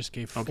 man, you just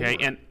gave 4. Okay,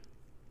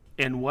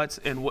 and what?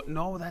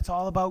 No, that's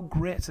all about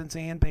grits and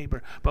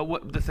sandpaper. But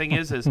what the thing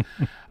is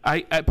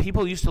I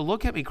people used to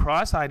look at me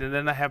cross-eyed, and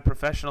then I have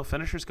professional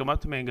finishers come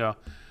up to me and go,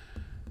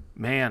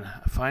 "Man,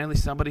 finally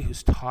somebody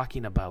who's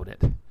talking about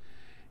it."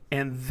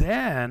 And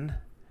then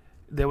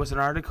there was an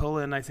article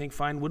in, I think,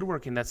 Fine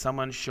Woodworking that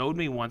someone showed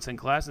me once in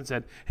class and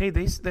said, "Hey,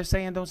 they're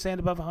saying don't sand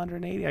above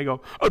 180." I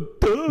go,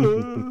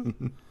 duh.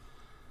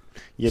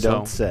 You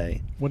don't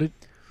say. What did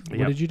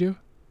you do?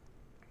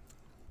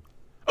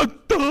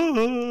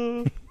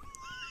 Duh.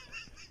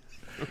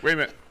 Wait a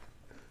minute.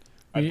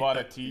 I bought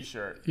a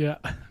T-shirt. Yeah.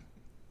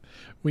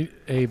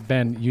 Hey,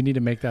 Ben, you need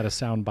to make that a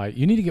sound bite.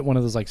 You need to get one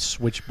of those like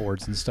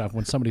switchboards and stuff.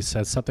 When somebody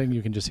says something,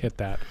 you can just hit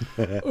that.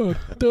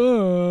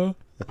 Duh.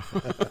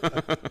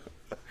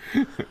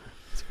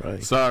 It's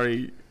funny.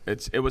 Sorry,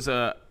 it was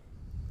a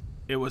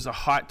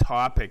hot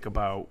topic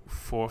about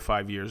 4 or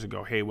 5 years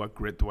ago. Hey, what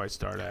grit do I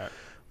start at?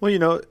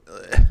 Well,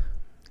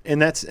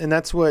 and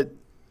that's what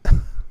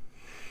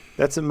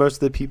most of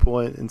the people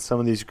in some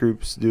of these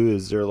groups do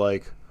is they're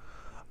like,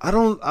 I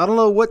don't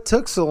know what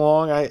took so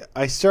long.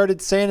 I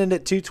started sanding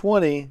at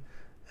 220,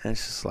 and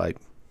it's just like,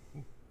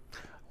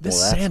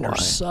 this sander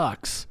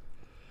sucks.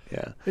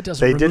 Yeah, it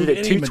doesn't. They did it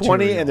at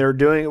 220, material. and they're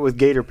doing it with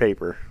gator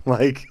paper,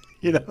 like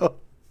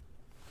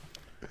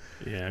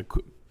Yeah,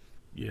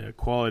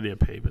 quality of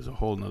paper is a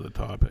whole nother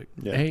topic.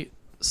 Yeah. Hey,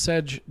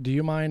 Sedge, do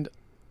you mind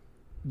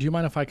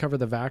if I cover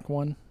the vac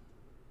one,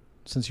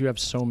 since you have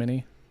so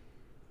many?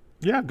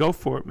 Yeah, go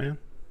for it, man.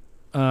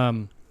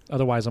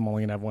 Otherwise, I'm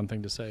only gonna have one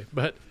thing to say,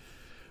 but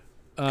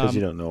because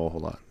you don't know a whole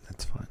lot.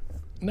 That's fine.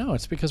 No,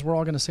 it's because we're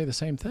all gonna say the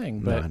same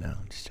thing. But no, I know.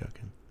 I'm just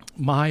joking.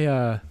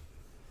 My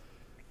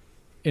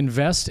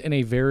invest in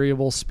a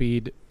variable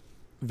speed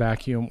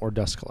vacuum or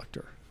dust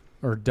collector.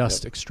 Or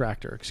dust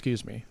extractor,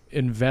 excuse me.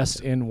 Invest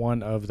in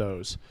one of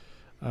those,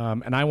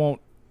 and I won't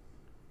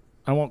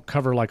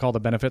cover like all the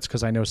benefits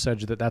because I know,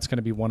 Sedge, that's going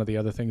to be one of the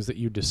other things that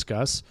you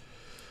discuss.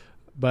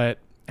 But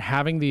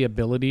having the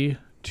ability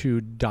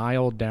to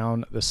dial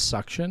down the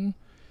suction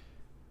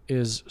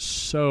is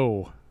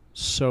so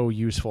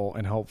useful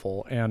and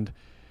helpful. And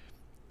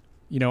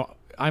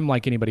I'm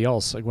like anybody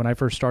else. Like when I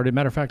first started,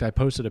 matter of fact, I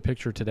posted a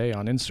picture today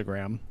on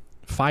Instagram.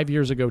 5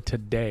 years ago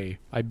today,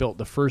 I built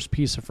the first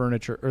piece of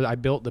furniture, or I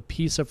built the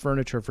piece of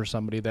furniture for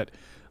somebody that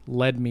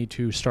led me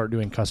to start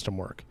doing custom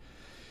work.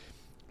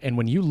 And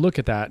when you look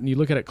at that and you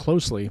look at it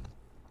closely,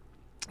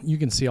 you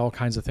can see all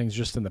kinds of things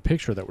just in the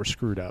picture that were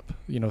screwed up,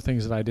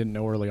 things that I didn't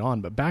know early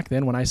on. But back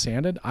then when I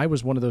sanded, I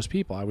was one of those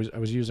people. I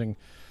was using,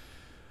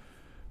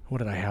 what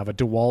did I have? A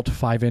DeWalt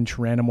 5-inch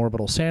random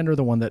orbital sander,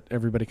 the one that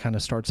everybody kind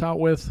of starts out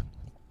with.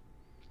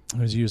 I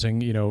was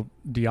using,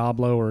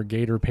 Diablo or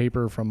Gator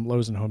paper from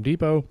Lowe's and Home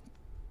Depot.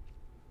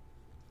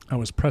 I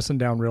was pressing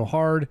down real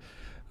hard.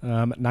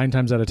 9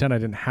 times out of 10, I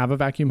didn't have a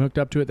vacuum hooked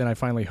up to it. Then I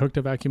finally hooked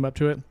a vacuum up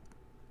to it.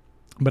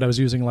 But I was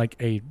using like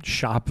a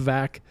shop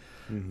vac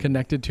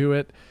connected to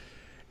it.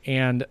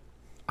 And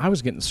I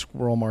was getting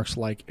squirrel marks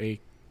like a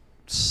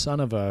son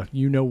of a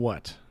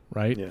you-know-what,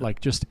 right? Yeah.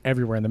 Like just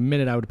everywhere. And the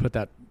minute I would put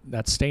that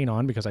stain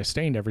on, because I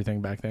stained everything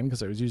back then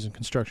because I was using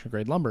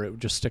construction-grade lumber, it would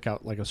just stick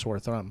out like a sore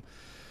thumb.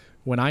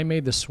 When I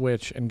made the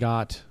switch and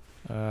got...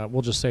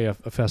 we'll just say a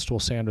festival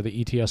sander,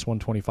 the ETS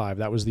 125.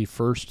 That was the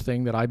first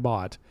thing that I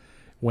bought.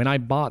 When I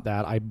bought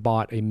that, I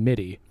bought a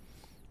MIDI.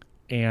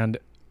 And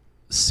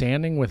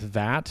sanding with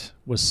that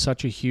was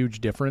such a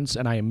huge difference,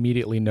 and I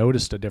immediately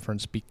noticed a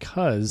difference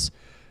because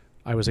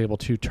I was able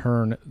to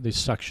turn the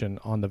suction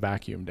on the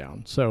vacuum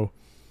down. So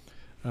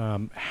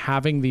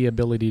having the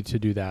ability to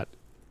do that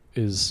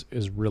is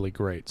really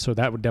great. So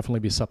that would definitely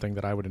be something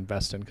that I would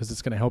invest in because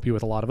it's going to help you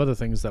with a lot of other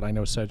things that I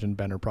know Sedge and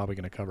Ben are probably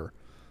going to cover.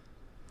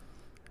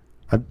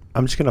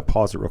 I'm just going to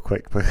pause it real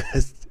quick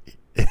because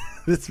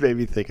this made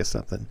me think of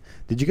something.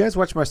 Did you guys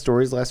watch my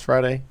stories last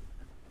Friday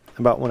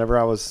about whenever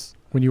I was...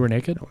 When you were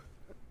naked?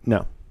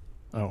 No.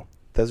 Oh.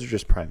 Those are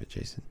just private,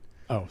 Jason.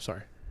 Oh,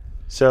 sorry.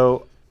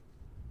 So,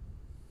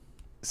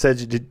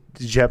 did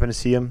you happen to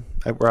see him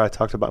where I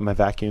talked about my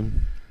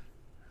vacuum?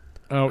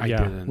 Oh, I yeah.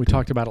 didn't. We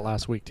talked about it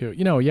last week, too.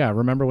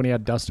 Remember when he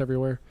had dust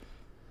everywhere?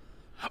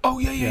 Oh,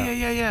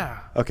 yeah.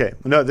 Okay.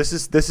 No, this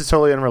is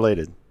totally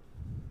unrelated.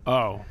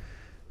 Oh,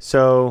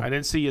 So, I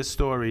didn't see your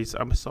stories.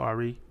 I'm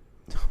sorry.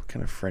 what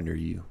kind of friend are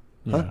you?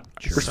 Yeah. Huh?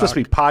 Sure. We're supposed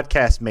to be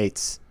podcast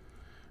mates.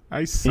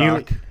 I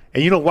suck.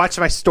 And you don't watch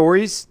my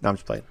stories? No, I'm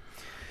just playing.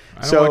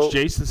 I don't watch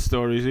Jason's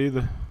stories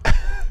either.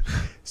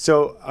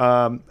 So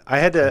I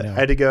had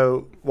know. to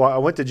go. Well, I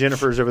went to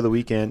Jennifer's over the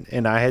weekend,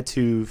 and I had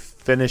to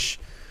finish.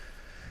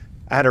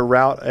 I had to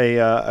route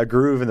a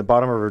groove in the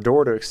bottom of her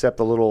door to accept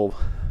the little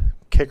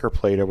kicker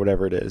plate or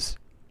whatever it is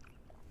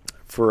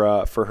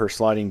for her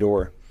sliding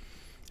door.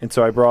 And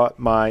so I brought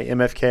my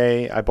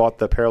MFK. I bought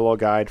the parallel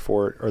guide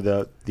for it, or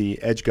the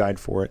edge guide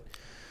for it,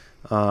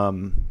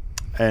 and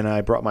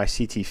I brought my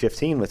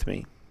CT15 with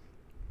me.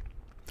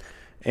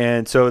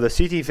 And so the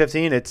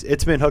CT15,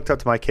 it's been hooked up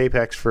to my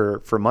Capex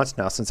for months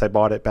now, since I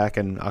bought it back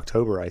in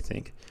October, I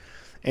think,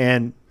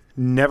 and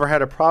never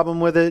had a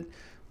problem with it.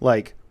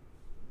 Like,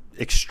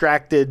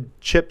 extracted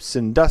chips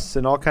and dust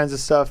and all kinds of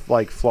stuff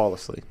like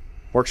flawlessly.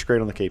 Works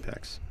great on the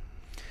Capex.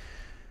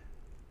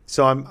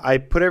 So I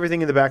put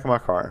everything in the back of my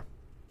car,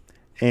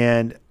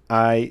 and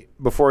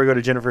before I go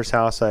to Jennifer's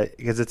house,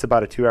 because it's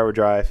about a 2-hour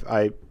drive,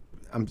 I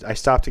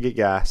stopped to get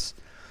gas,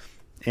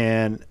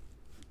 and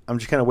I'm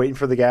just kind of waiting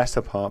for the gas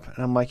to pump,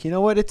 and I'm like, you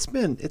know what? It's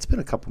been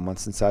a couple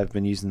months since I've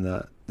been using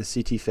the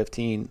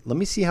CT15. Let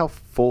me see how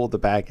full the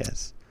bag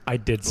is. I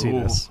did see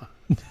this.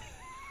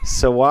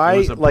 So It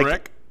was a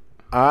brick?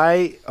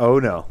 oh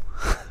no,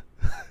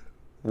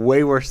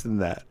 way worse than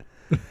that.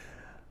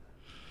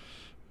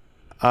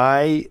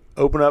 I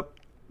open up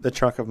the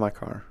trunk of my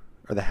car,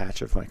 or the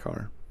hatch of my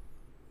car.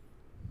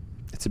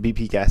 It's a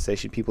BP gas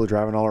station. People are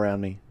driving all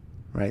around me,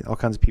 right? All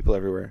kinds of people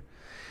everywhere.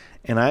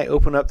 And I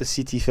open up the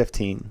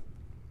CT15.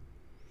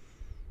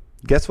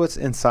 Guess what's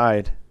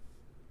inside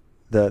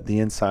the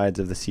insides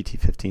of the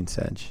CT15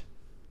 Sedge?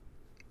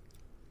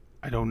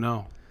 I don't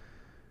know.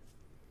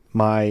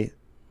 My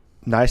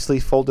nicely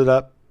folded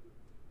up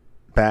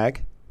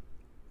bag.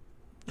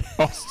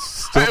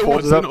 Still I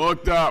wasn't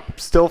hooked up.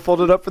 Still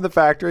folded up from the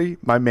factory.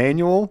 My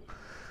manual.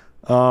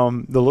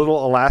 The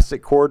little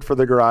elastic cord for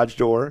the garage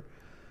door.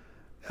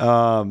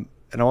 And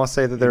I want to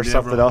say that there's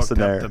something else in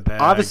there.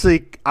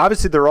 Obviously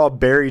they're all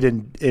buried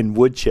in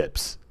wood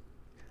chips,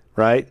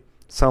 right?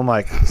 So I'm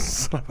like,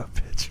 son of a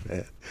bitch,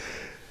 man.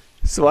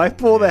 So I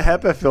pull the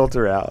HEPA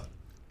filter out.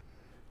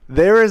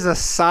 There is a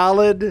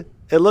solid.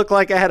 It looked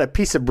like I had a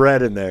piece of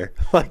bread in there.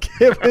 Like,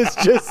 it was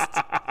just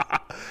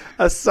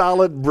a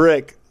solid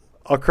brick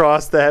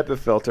across the HEPA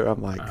filter.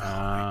 I'm like, oh my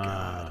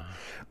God.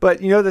 But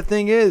the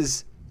thing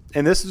is,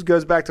 and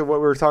goes back to what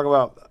we were talking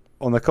about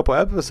on a couple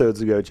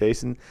episodes ago,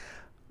 Jason.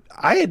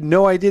 I had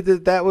no idea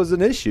that was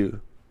an issue.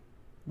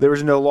 There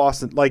was no loss.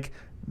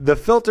 The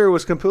filter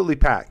was completely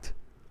packed.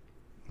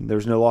 There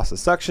was no loss of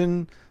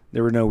suction.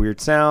 There were no weird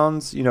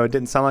sounds. It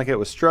didn't sound like it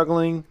was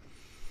struggling.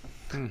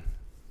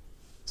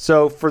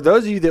 So for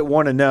those of you that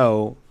want to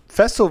know,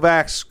 Festool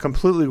Vacs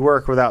completely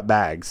work without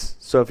bags.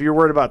 So if you're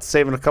worried about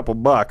saving a couple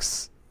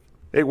bucks,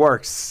 it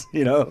works,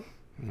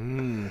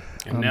 And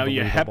now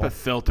your HEPA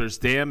filter's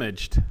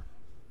damaged.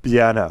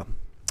 Yeah, I know.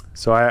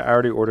 So I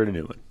already ordered a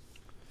new one.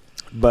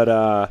 But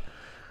I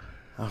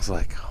was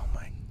like, oh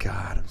my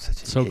God, I'm such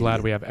an So idiot.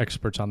 glad we have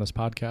experts on this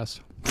podcast.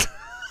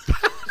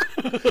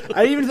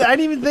 I didn't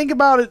even think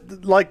about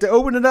it, like, to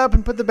open it up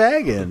and put the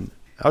bag in.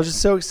 I was just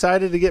so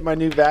excited to get my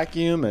new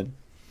vacuum, and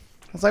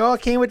I was like, oh, I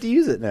can't wait to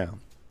use it now.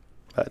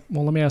 But,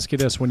 well, let me ask you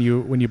this: when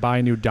you buy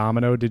a new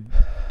Domino, do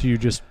you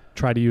just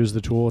try to use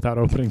the tool without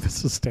opening the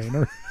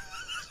sustainer?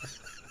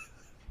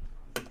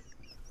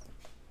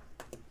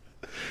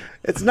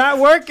 it's not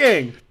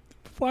working.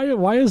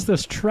 Why is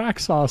this track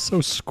saw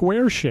so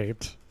square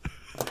shaped?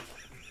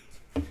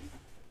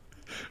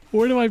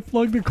 Where do I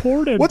plug the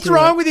cord in? What's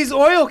wrong with these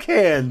oil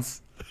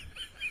cans?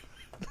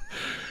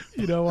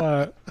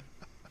 I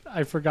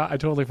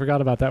totally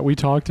forgot about that. We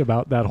talked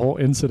about that whole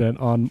incident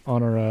on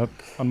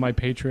my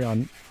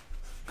Patreon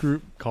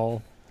group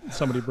call.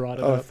 Somebody brought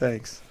it up. Oh,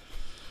 thanks.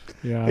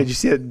 Yeah. Hey,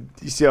 did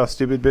you see how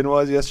stupid Ben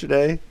was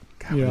yesterday?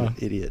 God, Yeah. what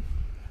an idiot.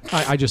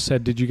 I just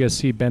said, did you guys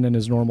see Ben in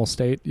his normal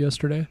state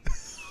yesterday?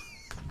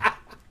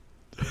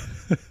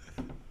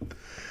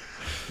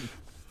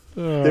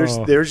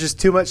 There's just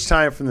too much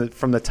time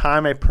from the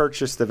time I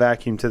purchased the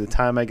vacuum to the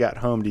time I got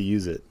home to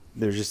use it.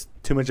 There's just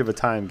too much of a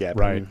time gap.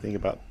 Right. I didn't think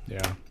about.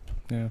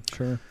 Yeah,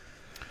 sure.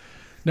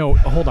 No,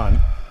 hold on.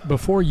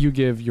 Before you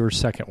give your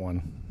second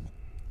one,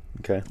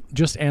 Okay.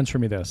 just answer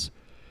me this.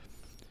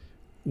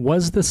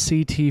 Was the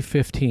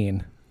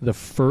CT15 the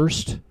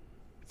first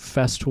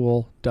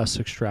Festool dust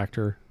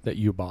extractor that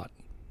you bought?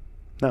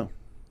 No.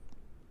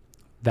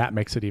 That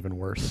makes it even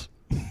worse.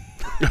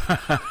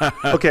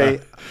 Okay,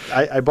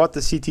 I bought the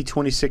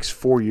CT26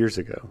 4 years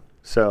ago,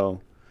 so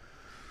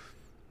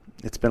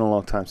it's been a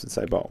long time since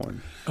I bought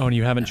one. Oh, and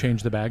you haven't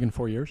changed the bag in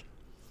 4 years?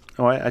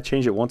 Oh, I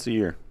change it once a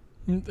year.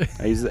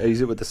 I use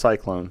it with the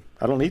Cyclone.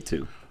 I don't need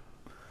to.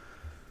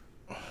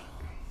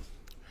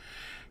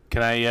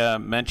 Can I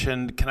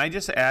mention? Can I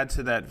just add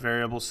to that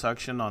variable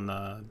suction on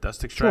the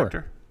dust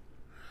extractor?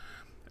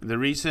 Sure. The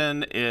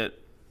reason it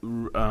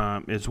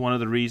is one of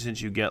the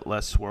reasons you get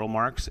less swirl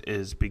marks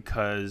is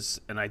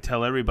because, and I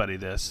tell everybody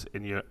this,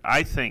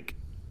 I think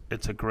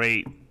it's a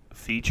great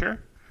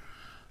feature.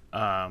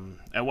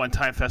 At one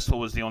time, Festool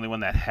was the only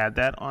one that had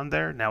that on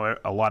there. Now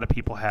a lot of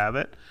people have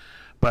it,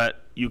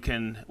 but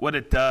what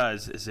it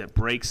does is it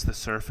breaks the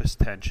surface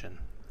tension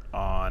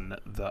on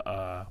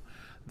the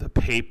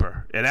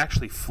paper. It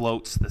actually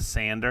floats the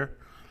sander,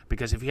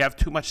 because if you have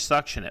too much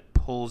suction, it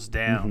pulls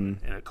down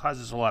and it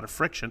causes a lot of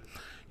friction.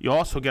 You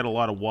also get a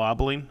lot of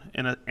wobbling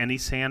in any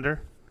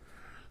sander.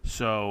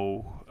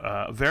 So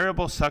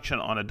variable suction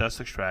on a dust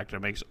extractor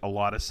makes a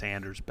lot of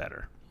sanders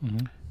better,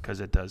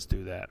 because it does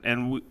do that.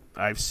 And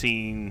I've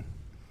seen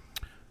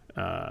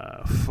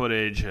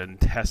footage and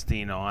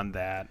testing on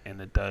that,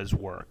 and it does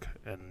work.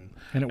 And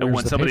it wears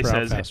when the somebody paper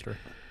out says, faster.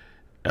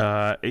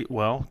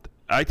 well,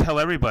 I tell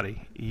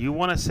everybody, you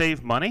want to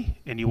save money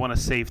and you want to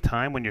save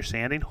time when you're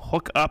sanding,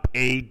 hook up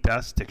a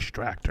dust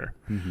extractor.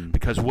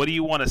 Because what do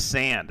you want to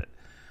sand?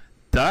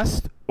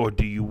 Dust, or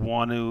do you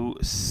want to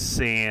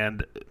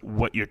sand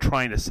what you're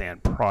trying to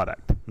sand?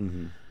 Product.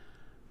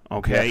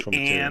 Okay,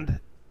 and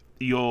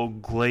you'll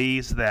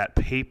glaze that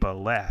paper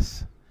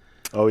less.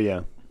 Oh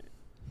yeah.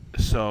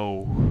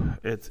 So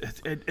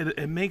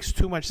it makes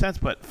too much sense.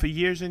 But for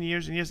years and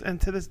years and years, and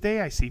to this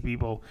day, I see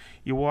people.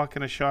 You walk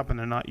in a shop and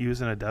they're not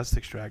using a dust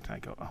extractor. I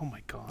go, oh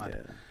my god.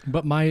 Yeah.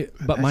 But mine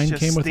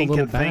came with a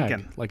little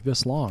bag like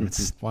this long.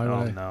 Why would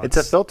I? No, it's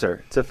a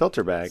filter. It's a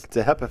filter bag. It's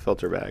a HEPA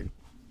filter bag.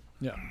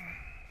 Yeah.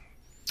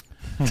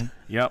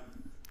 Yep.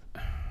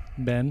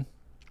 Ben.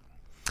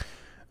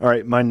 All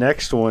right, my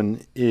next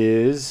one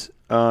is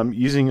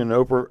using an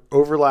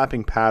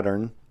overlapping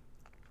pattern.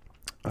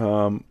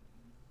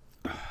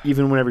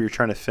 Even whenever you're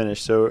trying to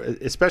finish, so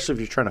especially if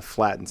you're trying to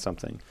flatten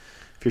something,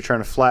 if you're trying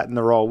to flatten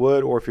the raw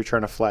wood, or if you're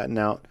trying to flatten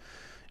out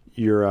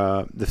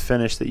your the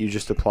finish that you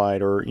just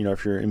applied, or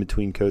if you're in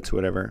between coats or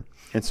whatever.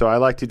 And so I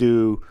like to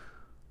do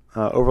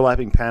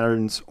overlapping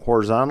patterns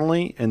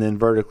horizontally and then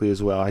vertically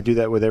as well. I do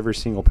that with every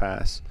single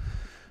pass,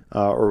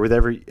 or with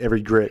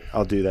every grit.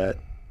 I'll do that.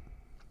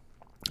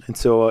 And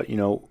so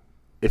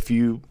if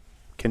you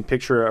can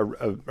picture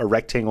a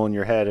rectangle in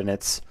your head and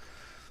it's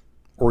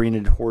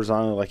oriented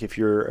horizontally, like if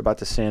you're about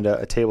to sand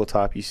a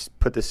tabletop, you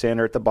put the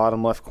sander at the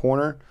bottom left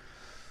corner,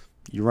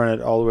 you run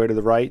it all the way to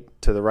the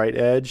right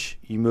edge,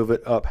 you move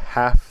it up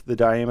half the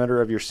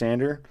diameter of your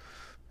sander,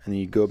 and then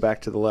you go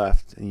back to the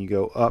left, and you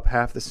go up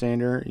half the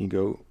sander, and you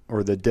go,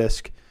 or the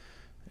disc,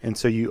 and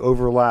so you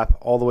overlap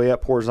all the way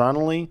up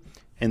horizontally,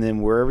 and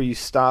then wherever you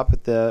stop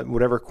at the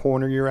whatever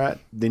corner you're at,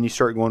 then you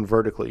start going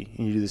vertically,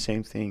 and you do the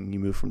same thing. You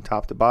move from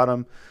top to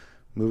bottom,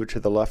 move it to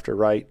the left or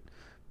right,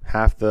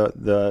 half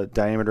the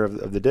diameter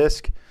of the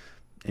disc,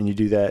 and you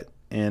do that.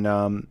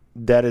 And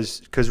that is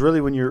because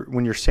really when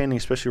you're sanding,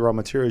 especially raw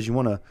materials, you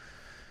want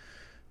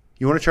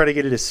to try to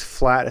get it as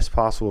flat as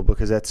possible,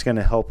 because that's going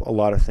to help a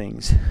lot of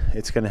things.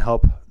 It's going to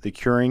help the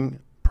curing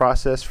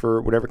process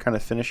for whatever kind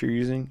of finish you're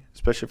using,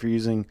 especially if you're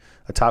using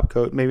a top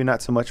coat. Maybe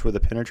not so much with a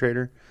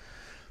penetrator,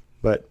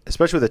 but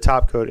especially with a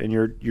top coat, and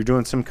you're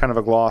doing some kind of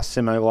a gloss,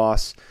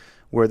 semi-gloss,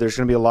 where there's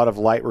going to be a lot of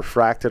light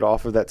refracted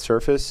off of that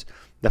surface.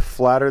 The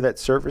flatter that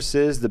surface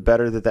is, the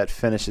better that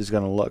finish is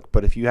going to look.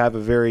 But if you have a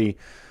very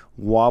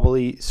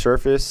wobbly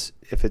surface,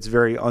 if it's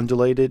very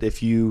undulated,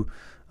 if you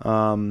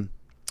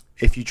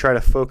try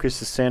to focus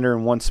the sander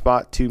in one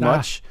spot too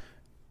much,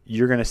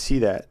 you're going to see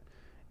that.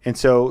 And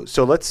so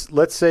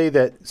let's say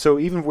that, so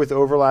even with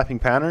overlapping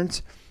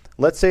patterns,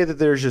 let's say that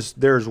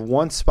there's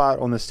one spot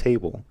on this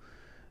table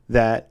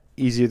that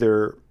is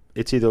either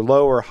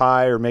low or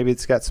high, or maybe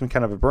it's got some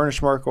kind of a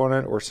burnish mark on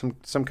it, or some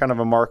kind of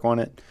a mark on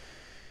it.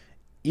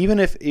 Even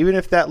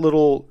if that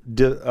little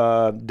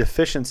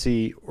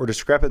deficiency or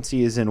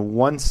discrepancy is in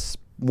one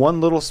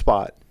little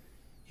spot,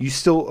 you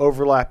still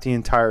overlap the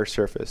entire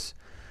surface,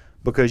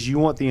 because you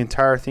want the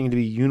entire thing to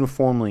be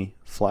uniformly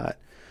flat.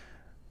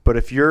 But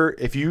if you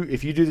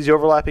do these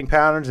overlapping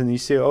patterns and you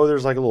say, oh,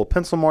 there's like a little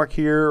pencil mark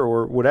here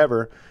or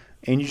whatever,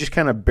 and you just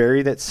kind of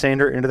bury that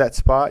sander into that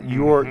spot,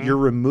 you're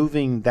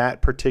removing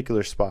that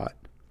particular spot.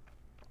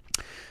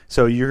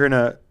 So you're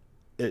gonna,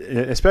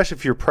 especially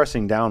if you're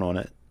pressing down on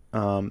it.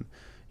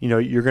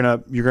 You're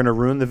gonna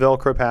ruin the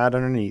Velcro pad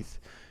underneath.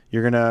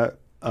 You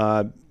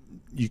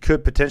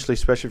could potentially,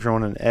 especially if you're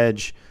on an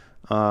edge,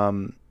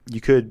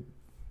 you could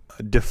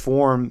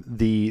deform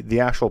the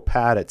actual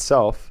pad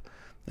itself,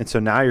 and so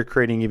now you're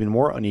creating even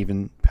more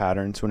uneven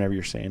patterns whenever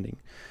you're sanding.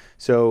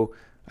 So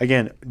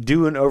again,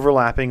 do an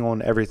overlapping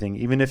on everything,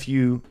 even if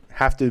you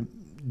have to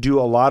do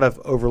a lot of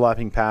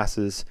overlapping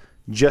passes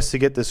just to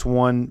get this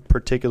one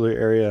particular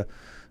area,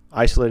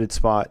 isolated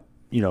spot,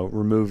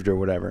 removed or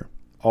whatever.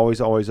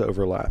 Always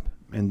overlap,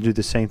 and do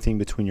the same thing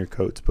between your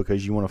coats,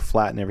 because you want to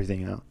flatten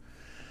everything out.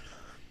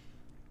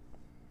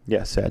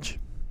 Yeah, Sedge.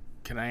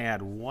 Can I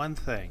add one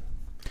thing?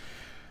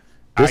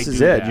 This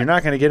is it. You're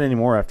not going to get any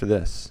more after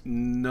this.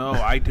 No,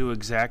 I do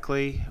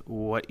exactly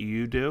what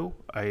you do.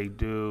 I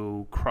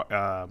do.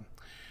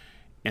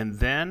 And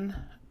then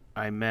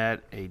I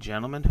met a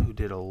gentleman who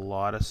did a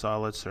lot of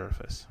solid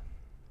surface.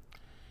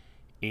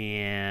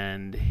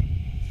 And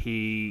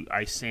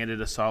I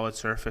sanded a solid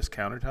surface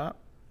countertop,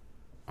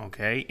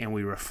 okay, and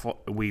we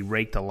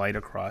raked the light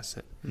across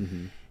it.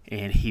 Mm-hmm.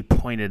 And he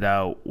pointed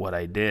out what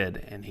I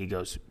did, and he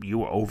goes, "You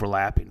were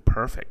overlapping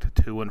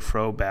perfect, to and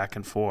fro, back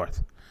and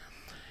forth."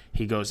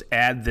 He goes,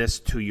 "Add this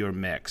to your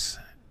mix."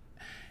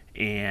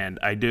 And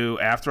I do,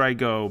 after I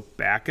go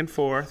back and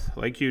forth,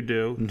 like you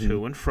do, mm-hmm.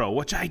 to and fro,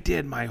 which I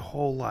did my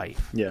whole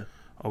life. Yeah.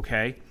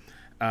 Okay?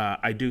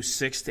 I do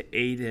 6 to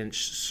 8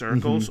 inch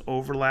circles mm-hmm.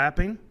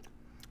 overlapping,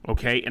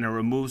 okay? And it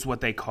removes what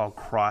they call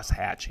cross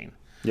hatching.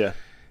 Yeah.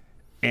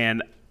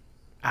 And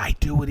I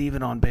do it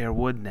even on bare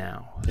wood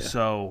now. Yeah.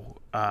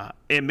 So,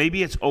 and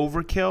maybe it's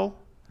overkill,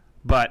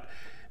 but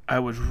I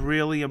was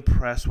really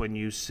impressed when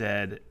you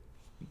said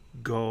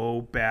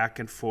go back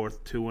and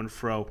forth, to and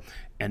fro,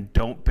 and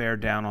don't bear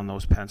down on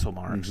those pencil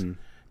marks. Mm-hmm.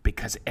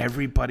 Because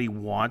everybody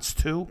wants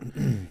to,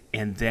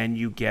 and then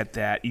you get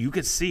that. You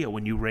can see it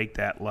when you rake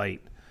that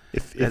light.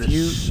 That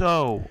is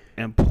so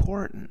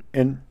important.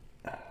 And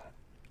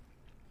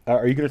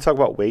are you going to talk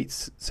about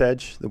weights,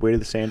 Sedge, the weight of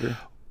the sander?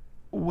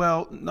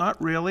 Well, not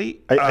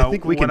really. I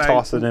think we can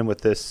toss it in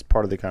with this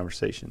part of the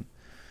conversation.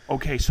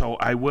 Okay, so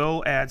I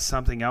will add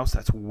something else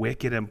that's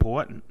wicked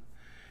important.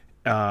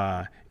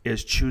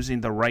 Is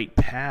choosing the right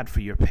pad for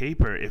your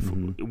paper. If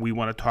mm-hmm. we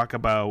want to talk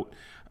about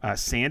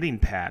sanding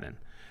pattern,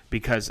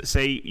 because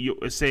say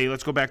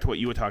let's go back to what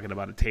you were talking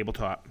about, a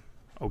tabletop,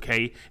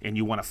 okay, and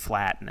you want to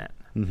flatten it.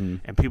 Mm-hmm.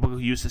 And people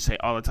used to say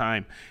all the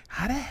time,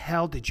 "How the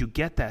hell did you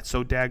get that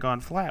so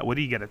daggone flat? What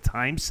do you get, a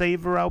time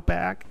saver out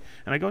back?"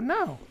 And I go,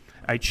 "No,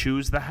 I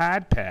choose the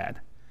hard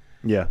pad."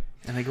 Yeah.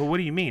 And they go, "What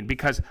do you mean?"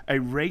 Because a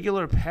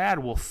regular pad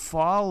will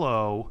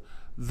follow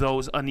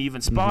those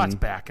uneven spots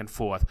mm-hmm. back and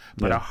forth,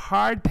 but yeah. a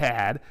hard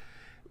pad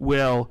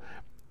will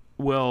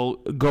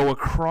go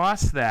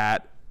across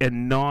that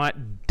and not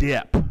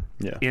dip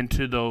yeah.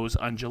 into those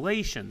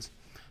undulations.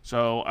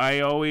 So I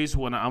always,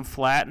 when I'm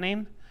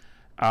flattening,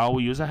 I'll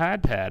use a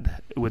hard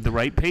pad with the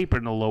right paper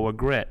and a lower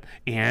grit,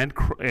 and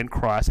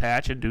cross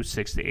hatch and do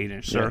 6 to 8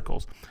 inch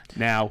circles.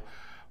 Now,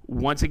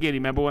 once again,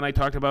 remember when I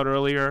talked about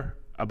earlier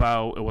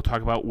about, we'll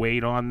talk about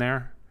weight on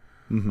there,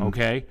 mm-hmm.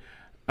 okay?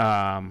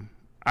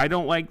 I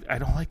don't like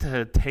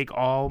to take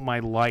all my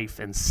life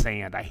and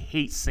sand. I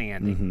hate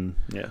sanding.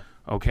 Mm-hmm. Yeah.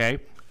 Okay?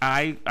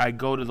 I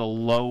go to the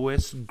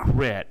lowest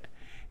grit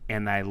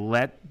and I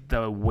let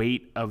the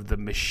weight of the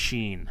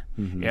machine.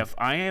 Mm-hmm. If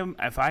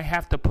I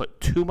have to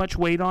put too much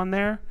weight on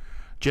there,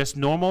 just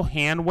normal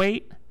hand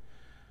weight,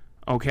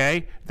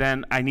 okay,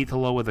 then I need to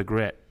lower the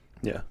grit.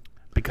 Yeah.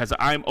 Because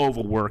I'm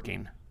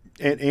overworking.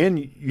 And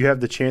you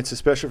have the chance,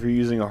 especially if you're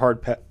using a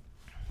hard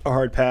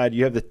pad,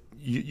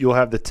 you'll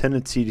have the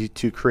tendency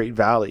to create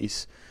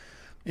valleys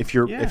if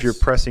you're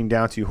pressing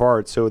down too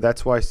hard. So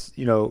that's why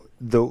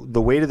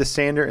the weight of the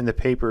sander and the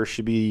paper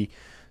should be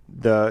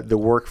the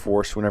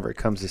workforce whenever it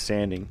comes to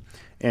sanding.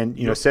 And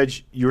yep.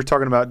 Sedge, you were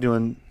talking about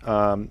doing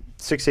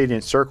 6-8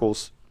 inch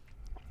circles.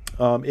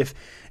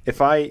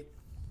 If I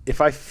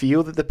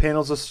feel that the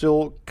panels are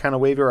still kind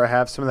of wavy or I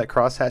have some of that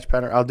crosshatch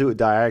pattern, I'll do it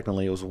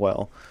diagonally as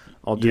well.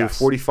 I'll do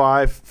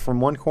 45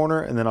 from one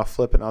corner, and then I'll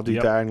flip it, and I'll do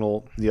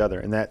diagonal the other,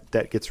 and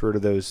that gets rid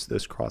of those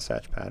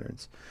crosshatch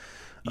patterns.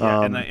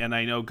 Yeah, and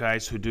I know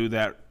guys who do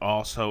that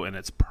also, and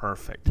it's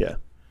perfect. Yeah,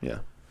 yeah.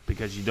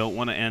 Because you don't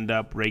want to end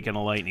up raking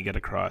a light and you get a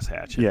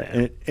crosshatch.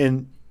 Yeah,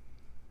 and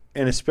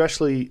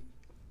especially,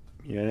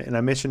 and I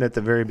mentioned at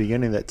the very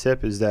beginning that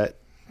tip is that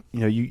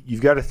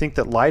you've got to think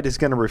that light is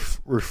going to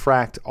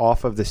refract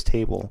off of this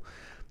table.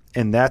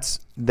 And that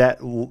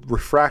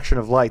refraction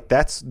of light,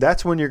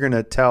 that's when you're going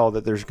to tell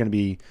that there's going to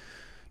be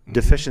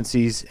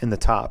deficiencies in the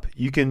top.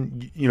 You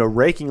can,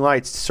 raking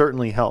lights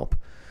certainly help.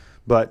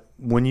 But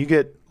when you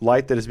get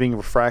light that is being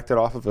refracted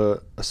off of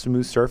a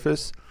smooth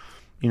surface,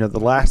 the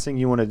last thing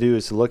you want to do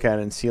is to look at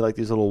it and see like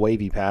these little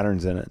wavy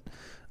patterns in it.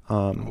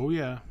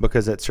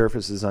 Because that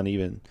surface is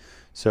uneven.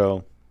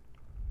 So,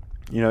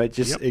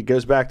 it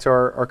goes back to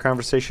our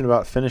conversation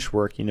about finish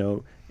work.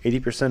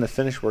 80% of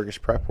finish work is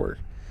prep work.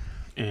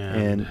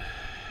 And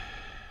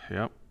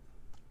yep.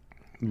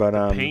 But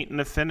the paint and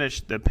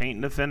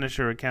the finish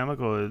are a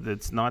chemical.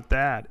 It's not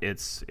that.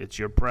 It's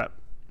your prep.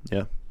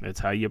 Yeah. It's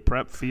how you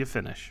prep for your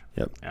finish.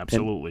 Yep.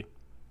 Absolutely.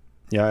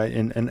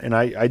 And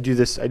I do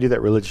this. I do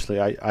that religiously.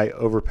 I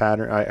over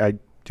pattern. I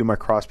do my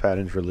cross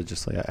patterns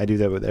religiously. I do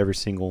that with every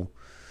single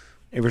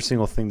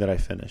thing that I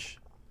finish.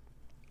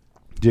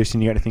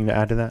 Jason, you got anything to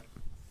add to that?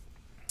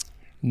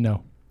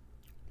 No.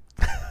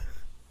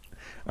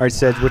 All right,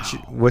 Sedge.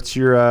 What's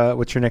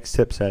your next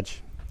tip,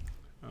 Sedge?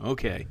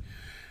 Okay.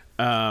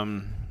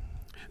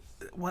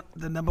 What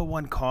the number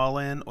one call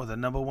in or the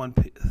number one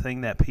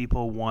thing that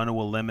people want to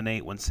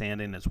eliminate when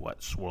sanding is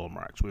what? Swirl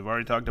marks. We've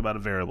already talked about a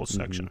variable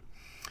section.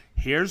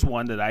 Here's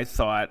one that I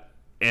thought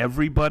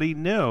everybody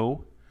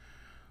knew,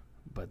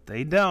 but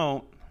they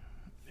don't,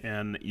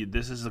 and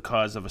this is the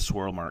cause of a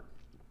swirl mark.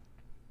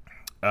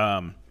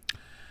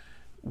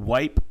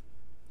 Wipe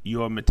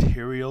your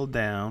material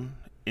down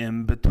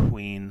in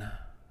between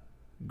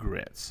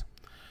grits.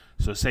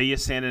 So say you're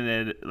sanding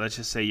it, let's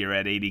just say you're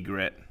at 80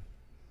 grit.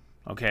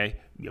 Okay?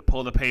 You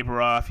pull the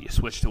paper off, you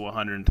switch to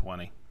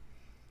 120.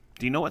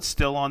 Do you know what's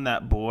still on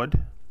that board?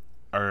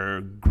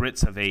 Are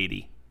grits of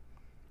 80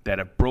 that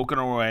have broken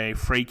away,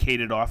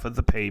 fricated off of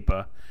the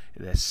paper.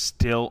 They're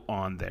still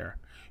on there.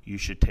 You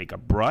should take a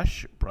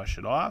brush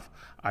it off.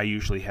 I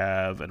usually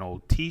have an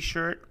old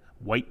T-shirt,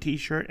 white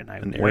T-shirt, and I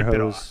wipe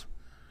it off.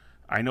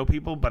 I know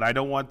people, but I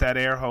don't want that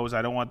air hose.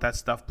 I don't want that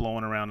stuff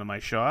blowing around in my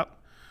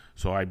shop,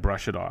 so I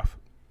brush it off.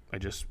 I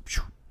just,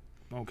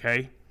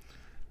 okay?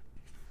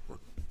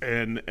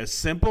 And as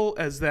simple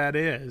as that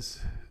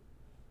is,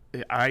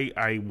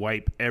 I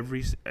wipe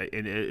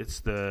it's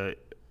the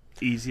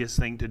easiest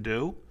thing to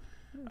do.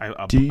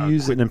 Do you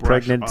use an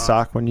impregnated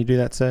sock when you do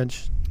that,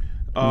 Sedge?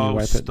 Oh,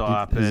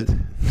 stop it.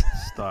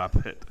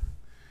 Stop it.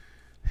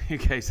 You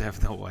guys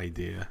have no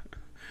idea.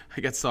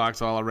 I got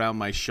socks all around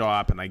my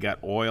shop, and I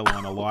got oil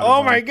on a lot of them.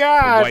 Oh, my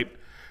God.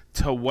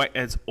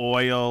 It's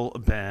oil,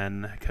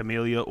 Ben.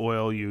 Camellia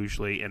oil,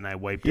 usually, and I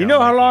wipe down. You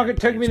know how long it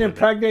took me to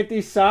impregnate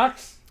these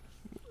socks?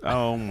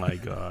 Oh, my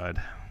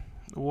God.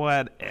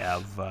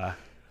 Whatever.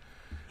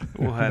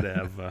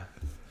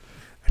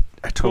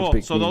 I told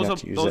Big So B not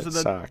to use that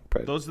sock,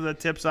 but those are the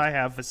tips I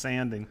have for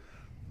sanding.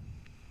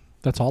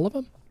 That's all of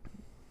them?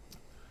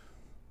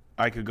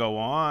 I could go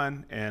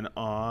on and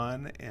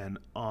on and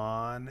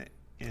on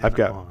and I've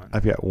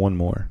got one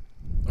more.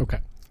 Okay.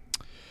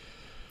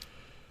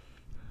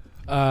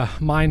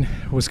 Mine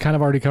was kind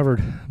of already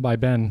covered by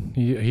Ben.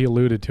 He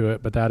alluded to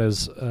it, but that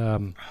is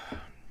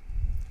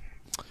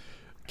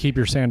keep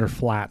your sander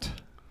flat.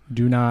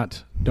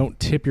 Don't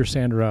tip your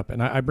sander up.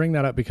 And I bring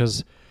that up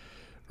because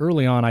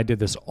early on I did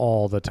this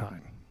all the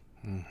time.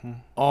 Mm-hmm.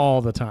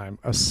 All the time,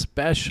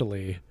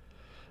 especially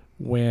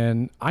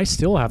when I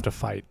still have to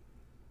fight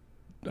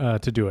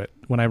to do it.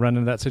 When I run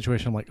into that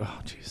situation, I'm like, oh,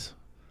 geez.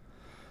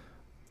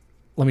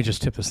 Let me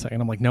just tip this thing.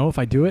 And I'm like, no, if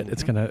I do it,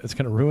 it's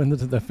gonna ruin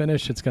the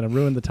finish. It's gonna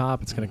ruin the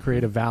top. It's gonna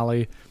create a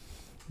valley.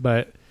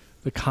 But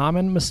the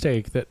common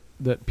mistake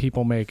that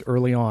people make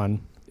early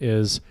on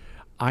is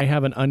I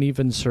have an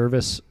uneven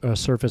surface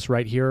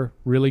right here.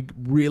 Really,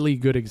 really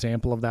good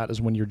example of that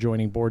is when you're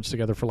joining boards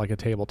together for like a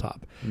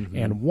tabletop. Mm-hmm.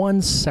 And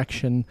one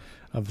section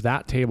of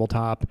that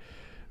tabletop,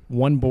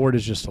 one board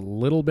is just a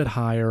little bit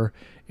higher,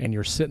 and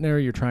you're sitting there,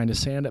 you're trying to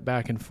sand it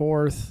back and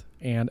forth.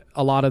 And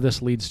a lot of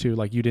this leads to,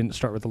 like, you didn't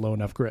start with a low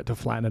enough grit to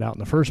flatten it out in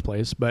the first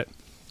place, but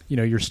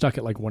you're stuck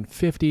at like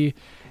 150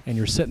 and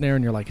you're sitting there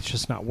and you're like, it's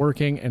just not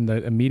working. And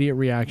the immediate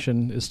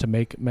reaction is to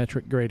make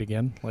metric great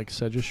again, like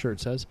Sedge's shirt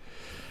says.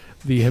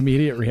 The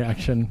immediate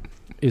reaction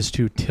is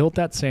to tilt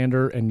that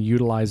sander and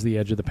utilize the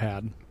edge of the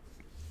pad.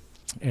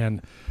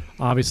 And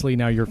obviously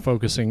now you're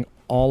focusing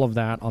all of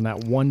that on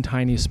that one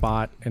tiny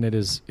spot, and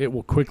it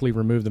will quickly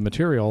remove the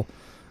material,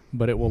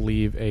 but it will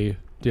leave a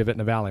divot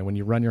in a valley. When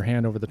you run your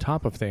hand over the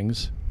top of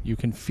things, you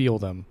can feel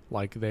them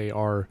like they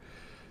are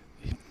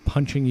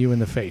punching you in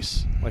the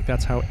face. Like,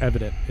 that's how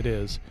evident it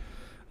is.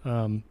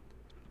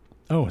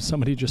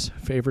 Somebody just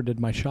favorited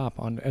my shop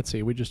on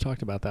Etsy. We just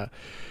talked about that.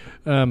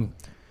 And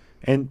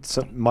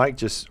Mike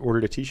just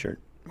ordered a T-shirt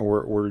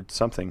or ordered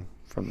something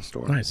from the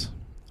store. Nice.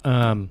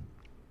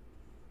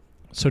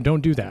 So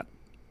don't do that,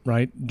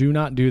 right? Do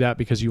not do that,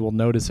 because you will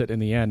notice it in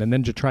the end. And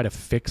then to try to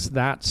fix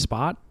that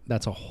spot,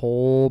 that's a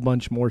whole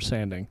bunch more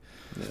sanding,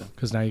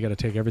 because now you got to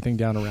take everything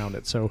down around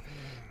it. So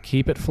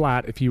keep it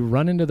flat. If you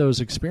run into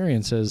those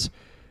experiences,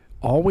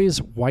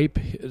 always wipe.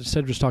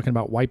 Instead of just talking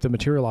about wipe the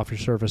material off your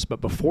surface,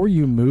 but before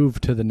you move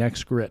to the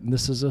next grit, and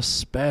this is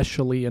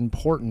especially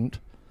important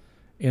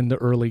in the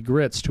early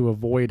grits to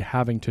avoid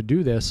having to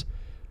do this,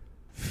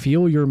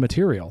 feel your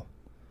material.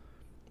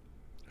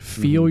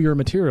 Feel your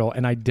material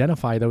and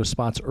identify those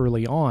spots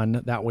early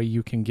on. That way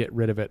you can get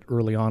rid of it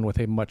early on with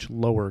a much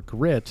lower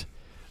grit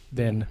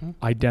than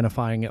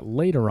identifying it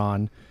later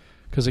on.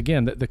 Because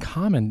again, the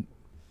common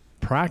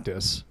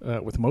practice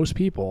with most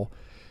people,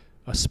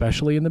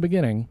 especially in the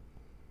beginning,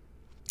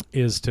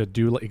 is to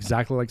do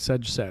exactly like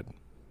Sedge said.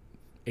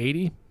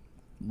 80,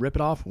 rip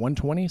it off.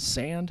 120,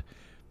 sand,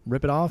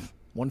 rip it off.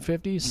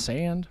 150,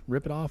 sand,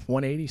 rip it off.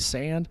 180,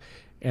 sand.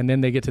 And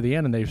then they get to the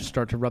end and they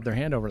start to rub their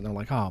hand over it, and they're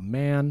like, oh,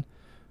 man.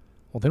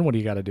 Well, then what do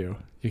you got to do?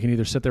 You can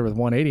either sit there with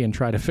 180 and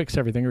try to fix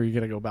everything, or you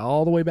got to go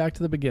all the way back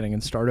to the beginning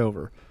and start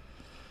over.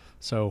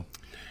 So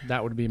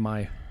that would be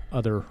my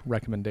other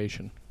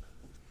recommendation.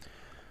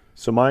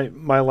 So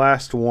my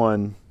last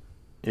one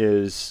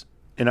is,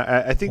 and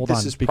I think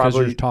this is because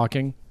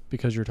probably...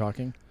 Because you're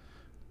talking.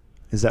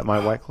 Is that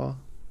my White Claw?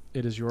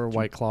 It is your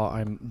White Claw.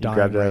 I'm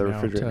dying right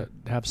now to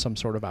have some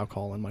sort of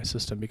alcohol in my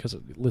system, because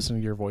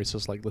listening to your voice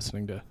is like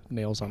listening to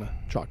nails on a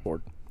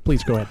chalkboard.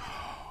 Please go ahead.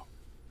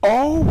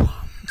 Oh,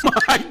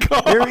 my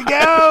God. Here we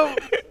go.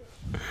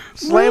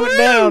 Slam it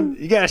down.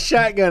 You got to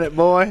shotgun it,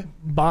 boy.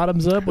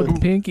 Bottoms up with the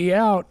pinky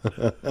out.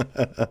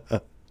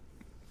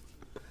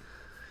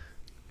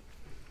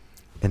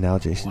 And now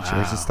Jason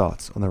shares his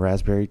thoughts on the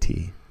raspberry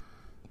tea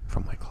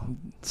from White Claw.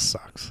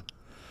 Sucks.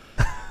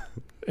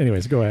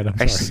 Anyways, go ahead.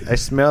 I'm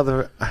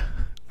sorry.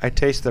 I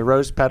taste the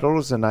rose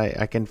petals, and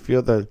I can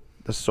feel the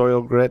the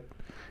soil grit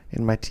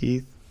in my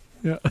teeth.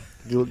 Yeah.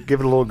 You'll give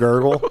it a little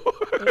gurgle.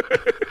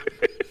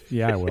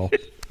 Yeah, I will.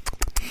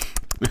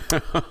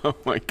 Oh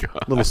my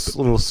God.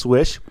 Little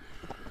swish.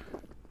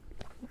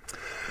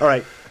 All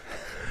right.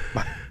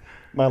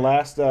 My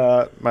last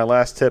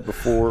tip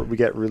before we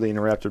get really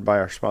interrupted by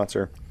our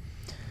sponsor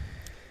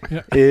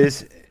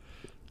is,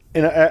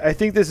 and I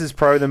think this is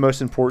probably the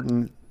most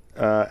important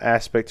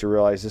aspect to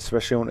realize,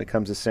 especially when it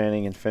comes to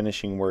sanding and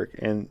finishing work.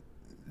 And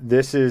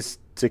this is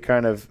to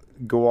kind of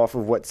go off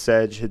of what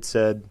Sedge had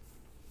said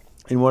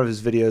in one of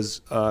his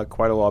videos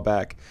quite a while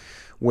back,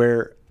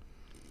 where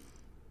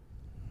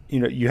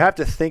you have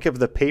to think of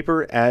the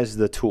paper as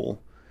the tool.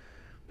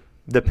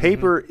 The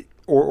paper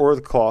or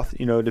the cloth,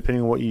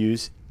 depending on what you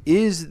use,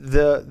 is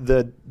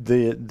the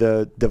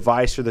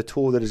device or the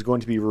tool that is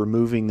going to be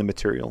removing the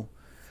material.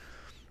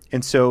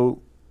 And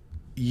so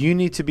you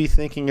need to be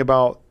thinking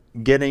about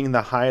getting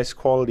the highest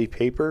quality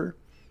paper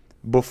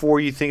before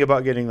you think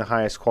about getting the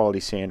highest quality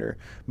sander,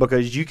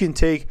 because you can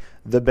take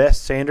the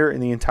best sander in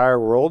the entire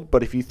world,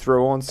 but if you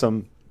throw on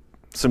some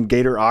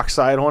Gator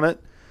oxide on it,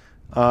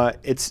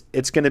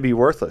 it's going to be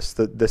worthless.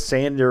 The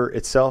sander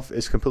itself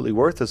is completely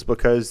worthless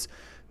because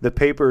the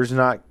paper is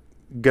not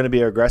going to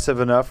be aggressive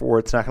enough, or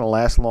it's not going to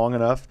last long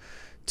enough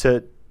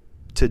to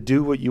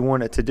do what you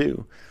want it to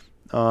do.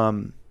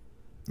 I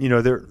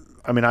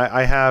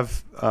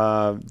have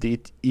the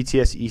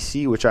ETS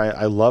EC, which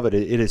I love it.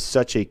 It is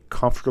such a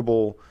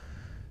comfortable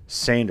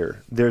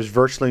sander. There's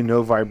virtually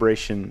no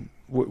vibration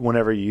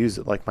whenever you use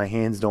it. Like, my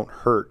hands don't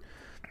hurt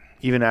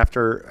even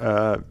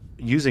after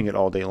using it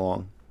all day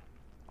long.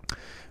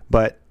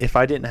 But if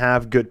I didn't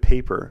have good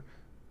paper,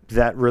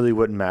 that really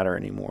wouldn't matter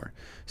anymore.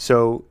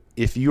 So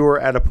if you're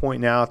at a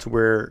point now to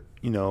where,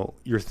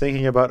 you're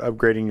thinking about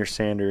upgrading your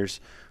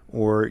sanders,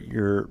 or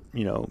you're,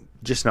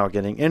 just now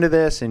getting into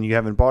this and you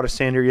haven't bought a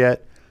sander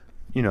yet,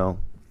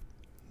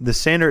 the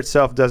sander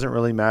itself doesn't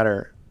really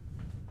matter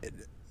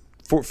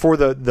for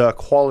the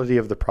quality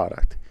of the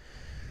product.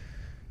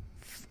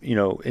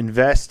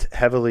 Invest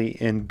heavily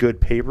in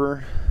good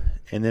paper,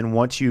 and then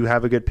once you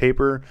have a good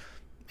paper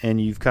and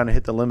you've kind of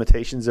hit the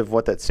limitations of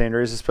what that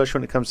sander is, especially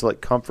when it comes to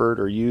like comfort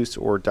or use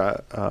or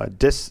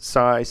disc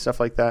size, stuff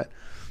like that,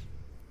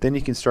 then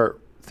you can start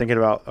thinking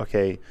about,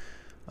 okay,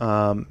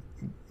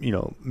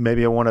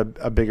 maybe I want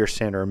a bigger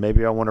sander, or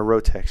maybe I want a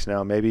Rotex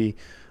now, maybe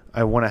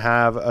I want to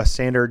have a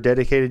sander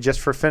dedicated just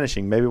for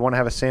finishing, maybe I want to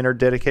have a sander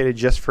dedicated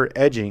just for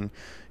edging,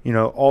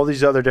 all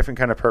these other different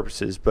kind of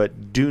purposes.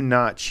 But do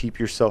not cheap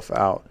yourself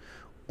out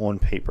on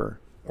paper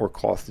or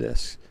cloth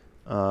discs.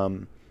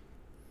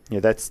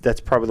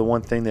 That's probably the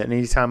one thing that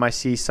anytime I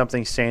see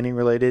something sanding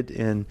related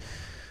and,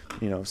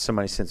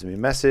 somebody sends me a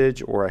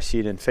message, or I see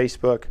it in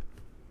Facebook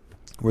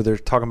where they're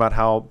talking about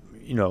how,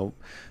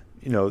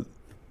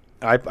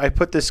 I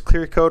put this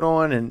clear coat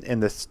on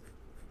and this,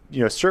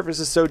 surface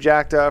is so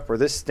jacked up, or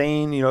this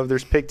stain,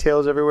 there's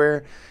pigtails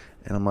everywhere.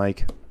 And I'm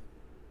like,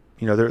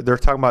 they're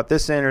talking about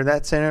this sander and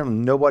that sander,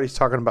 and nobody's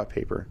talking about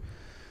paper.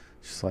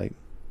 Just like,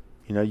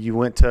 you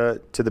went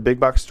to the big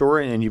box store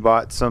and you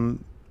bought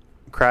some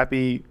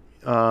crappy,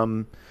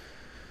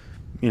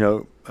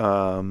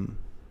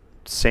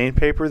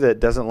 sandpaper that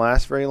doesn't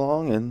last very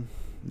long, and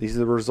these are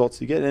the results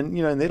you get. And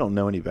and they don't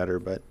know any better,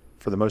 but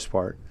for the most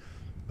part.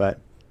 But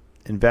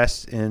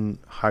invest in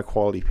high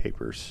quality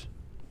papers.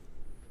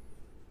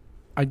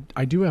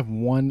 I do have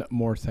one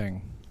more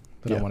thing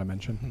that I want to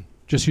mention.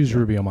 Just use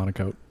Rubio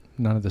Monocoat.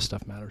 None of this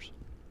stuff matters.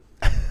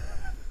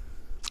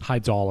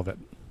 Hides all of it.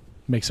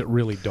 Makes it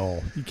really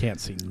dull. You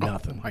can't see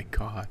nothing. Oh my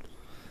God.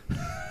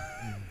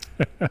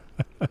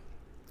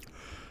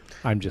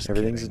 I'm just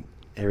kidding.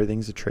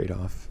 Everything's a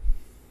trade-off.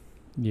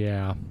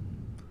 Yeah.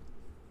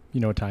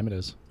 You know what time it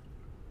is.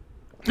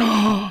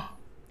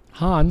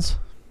 Hans.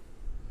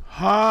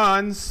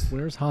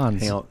 Where's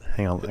Hans?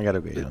 Hang on. I got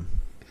to get him.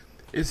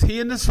 Is he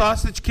in the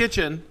sausage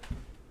kitchen?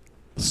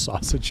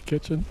 Sausage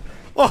kitchen?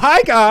 Oh,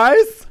 hi,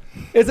 guys.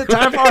 Is it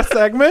time for our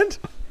segment?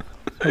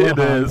 It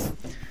is.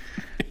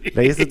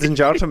 Ladies and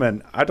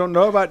gentlemen, I don't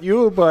know about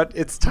you, but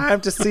it's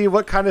time to see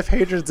what kind of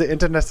hatred the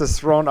internet has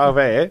thrown our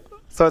way.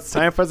 So it's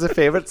time for the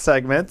favorite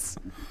segments.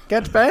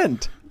 Get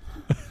bent.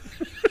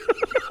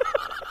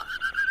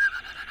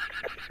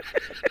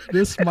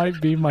 This might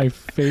be my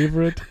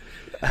favorite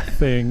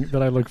thing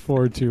that I look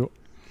forward to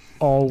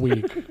all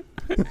week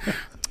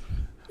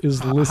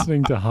is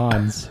listening to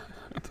Hans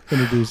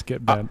introduce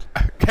Get Bent.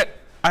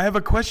 I have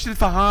a question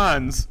for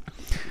Hans.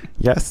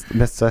 Yes,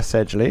 Mr.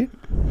 Sedgley.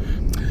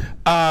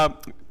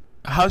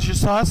 How's your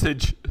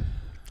sausage?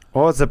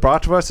 Oh, the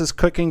bratwurst is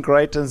cooking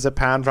great in the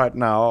pan right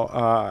now.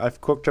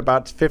 I've cooked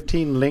about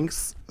 15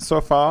 links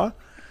so far,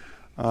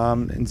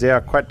 and they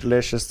are quite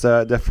delicious.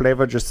 The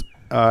flavor just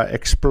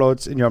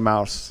explodes in your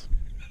mouth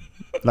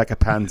like a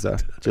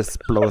panzer, just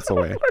blows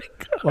away.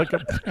 Like a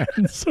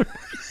panzer.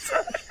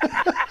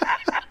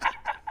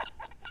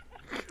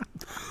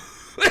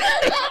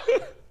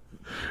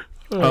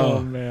 Oh,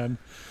 man.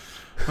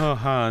 Oh,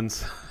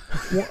 Hans.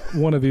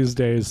 One of these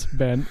days,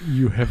 Ben,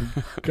 you have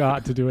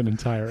got to do an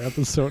entire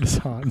episode as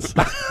Hans.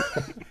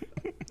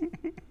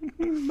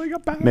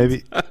 megapounds.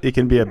 Maybe it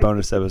can be a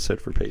bonus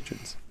episode for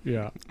patrons.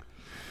 Yeah.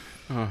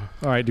 All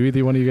right. Do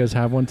either one of you guys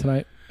have one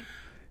tonight?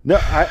 No,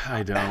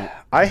 I don't.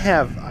 I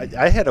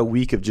had a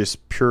week of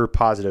just pure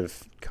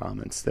positive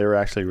comments. They were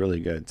actually really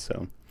good.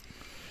 So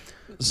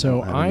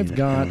I don't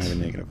have any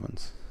negative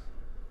ones.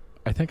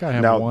 I think I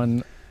have Now,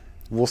 one.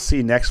 We'll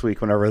see next week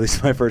when I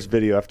release my first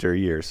video after a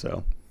year.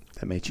 So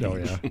that may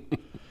change. Oh yeah.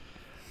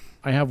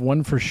 I have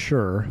one for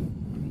sure.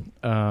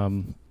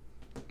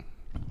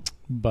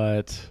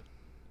 But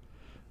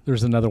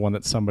there's another one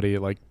that somebody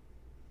like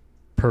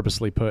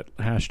purposely put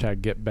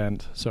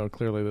 #GetBent. So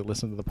clearly they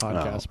listened to the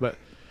podcast. But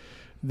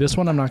this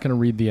one I'm not going to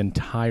read the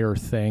entire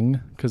thing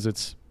because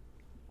it's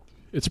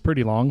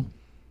pretty long.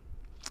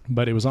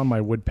 But it was on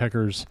my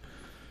Woodpeckers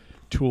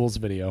Tools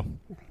video.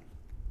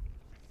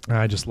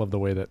 I just love the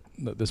way that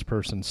this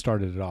person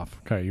started it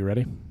off. Okay, you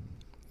ready?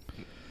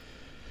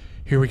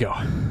 Here we go.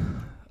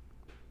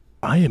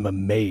 I am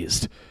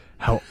amazed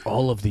how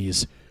all of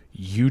these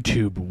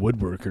YouTube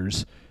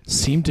woodworkers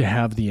seem to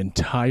have the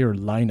entire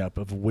lineup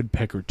of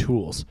woodpecker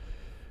tools.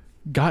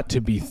 Got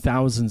to be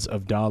thousands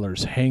of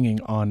dollars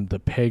hanging on the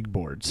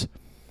pegboards.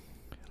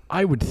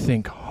 I would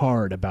think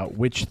hard about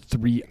which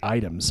 3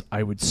 items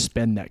I would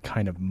spend that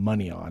kind of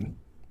money on.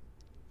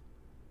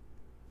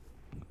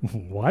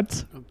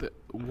 What?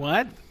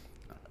 What?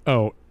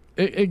 Oh,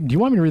 do you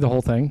want me to read the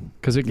whole thing?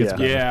 Because it gets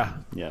better.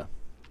 Yeah.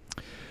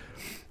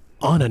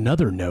 On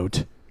another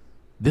note,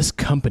 this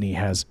company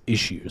has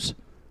issues.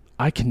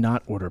 I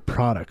cannot order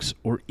products,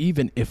 or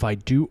even if I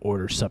do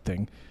order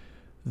something,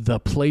 the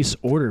place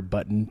order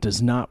button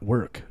does not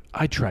work.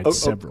 I tried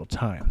several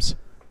times.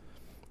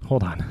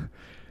 Hold on.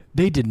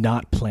 They did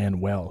not plan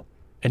well,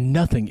 and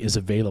nothing is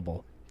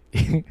available.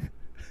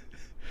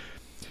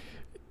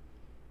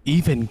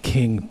 Even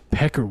King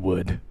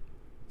Peckerwood,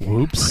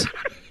 whoops,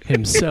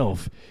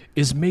 himself,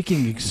 is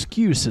making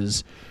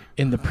excuses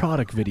in the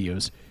product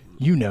videos.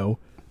 You know,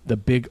 the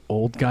big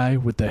old guy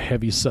with the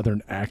heavy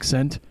southern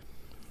accent.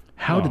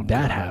 How did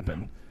that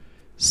happen?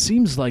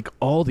 Seems like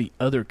all the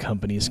other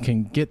companies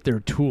can get their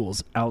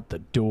tools out the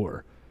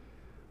door.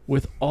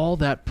 With all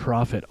that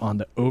profit on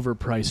the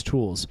overpriced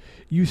tools,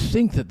 you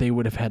think that they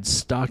would have had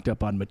stocked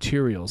up on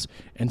materials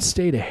and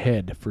stayed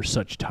ahead for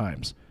such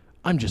times.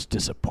 I'm just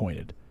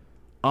disappointed.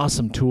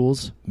 Awesome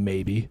tools,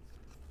 maybe.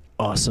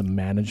 Awesome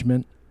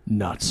management,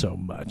 not so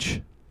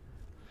much.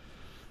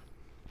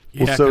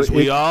 Yeah, Well, so because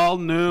we all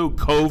knew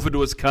COVID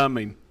was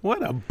coming.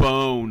 What a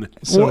bone.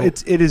 So, Well,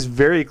 it is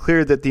very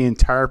clear that the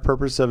entire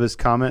purpose of his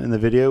comment in the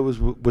video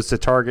was to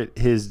target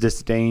his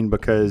disdain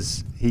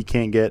because he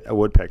can't get a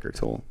woodpecker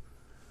tool.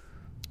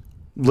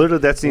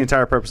 Literally, that's the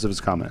entire purpose of his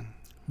comment.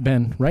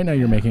 Ben, right now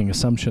you're making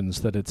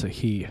assumptions that it's a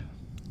he.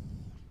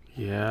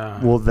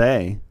 Yeah. Well,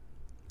 I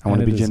want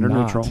to And be it is gender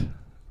not. neutral.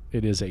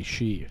 It is a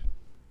she.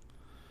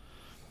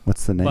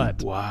 What's the name?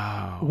 But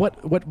Wow.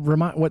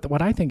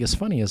 what I think is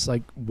funny is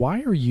like,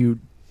 why are you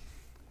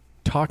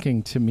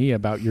talking to me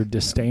about your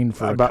disdain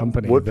for about a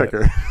company?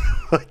 woodpecker.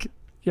 Like,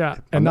 Yeah,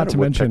 I'm and not a to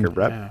mention, woodpecker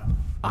rep. Yeah.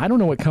 I don't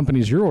know what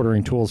companies you're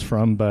ordering tools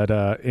from, but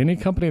any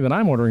company that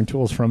I'm ordering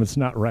tools from, it's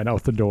not right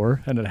out the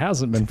door, and it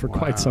hasn't been for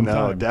quite some No,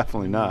 time.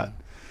 definitely not.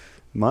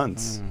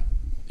 Months.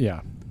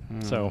 Yeah.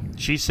 So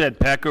She said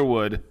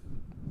Peckerwood.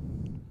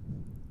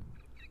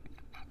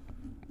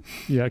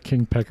 yeah,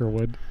 King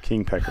Peckerwood.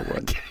 King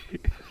Peckerwood.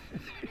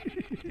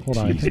 Hold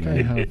on, I think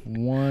I have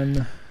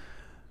one.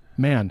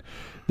 Man,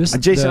 this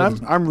Jason,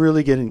 I'm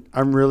really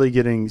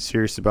getting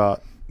serious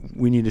about.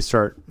 We need to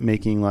start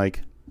making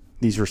like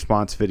these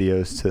response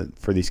videos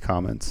for these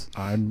comments.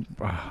 I'm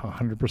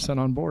 100%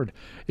 on board.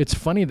 It's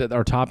funny that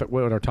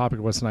what our topic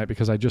was tonight,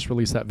 because I just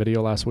released that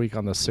video last week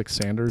on the 6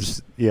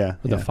 Sanders, Yeah.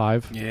 the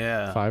 5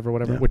 or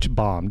whatever, Yeah. which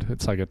bombed.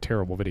 It's like a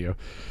terrible video.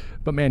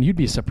 But man, you'd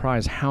be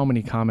surprised how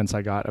many comments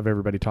I got of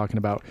everybody talking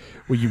about,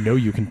 well,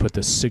 you can put the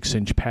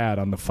 6-inch pad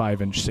on the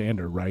 5-inch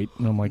sander, right?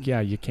 And I'm like,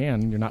 yeah, you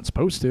can. You're not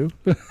supposed to.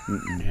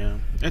 Yeah.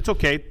 It's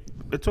okay.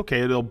 It's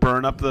okay. It'll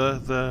burn up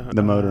the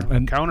motor.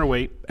 And-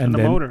 counterweight and the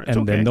then, motor. It's and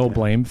okay. then they'll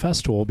blame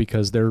Festool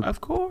because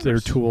Of course. their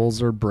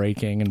tools are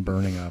breaking and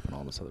burning up and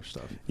all this other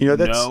stuff. You know,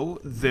 that's No,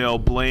 they'll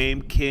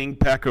blame King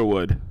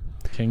Peckerwood.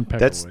 King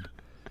That's- Peckerwood.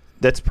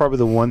 that's probably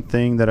the one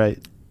thing that I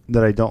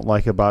don't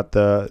like about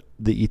the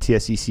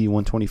ETS-EC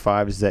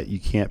 125 is that you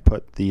can't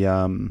put the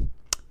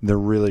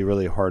really,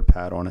 really hard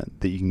pad on it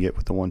that you can get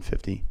with the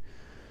 150.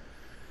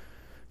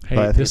 But I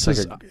Hey, think this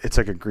is. it's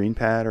like a green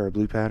pad or a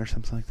blue pad or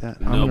something like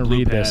that. No, I'm going to blue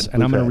read pad. this, and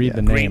Blue I'm going to pad, read yeah.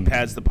 the Green name.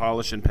 pad's the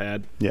polishing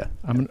pad. Yeah.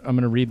 I'm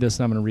going to read this,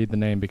 and I'm going to read the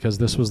name because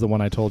this was the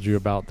one I told you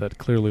about that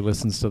clearly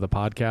listens to the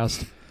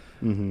podcast.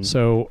 Mm-hmm.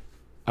 So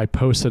I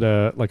posted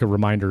a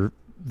reminder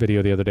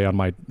video the other day on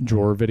my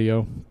drawer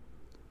video,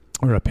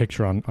 or a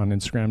picture on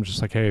Instagram,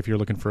 just like, hey, if you're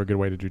looking for a good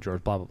way to do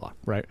drawers, blah, blah, blah,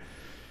 right?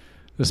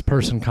 This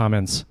person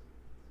comments,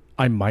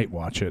 I might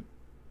watch it.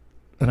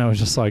 And I was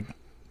just like,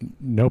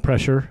 no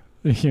pressure,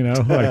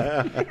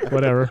 like,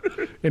 whatever.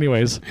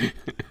 Anyways,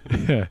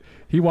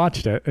 he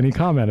watched it, and he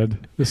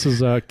commented, this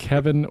is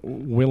Kevin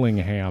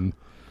Willingham,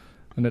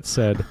 and it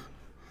said,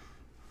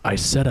 I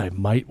said I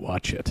might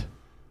watch it.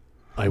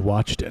 I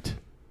watched it.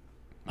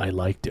 I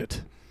liked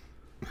it.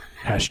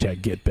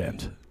 Hashtag get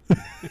bent.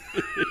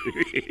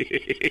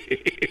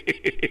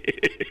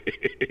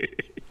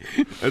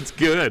 That's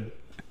good.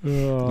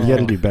 You got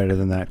to do better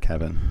than that,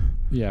 Kevin.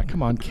 Yeah,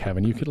 come on,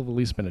 Kevin. You could have at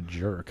least been a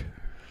jerk.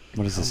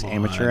 What is this, Come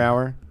amateur on.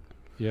 hour?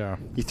 Yeah.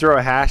 You throw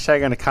a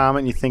hashtag on a comment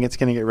and you think it's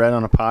going to get read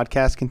on a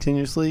podcast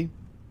continuously?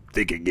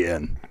 Think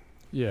again.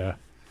 Yeah.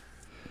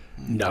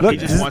 No, Look, he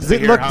just wants to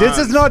hear this is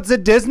Hans. not the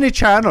Disney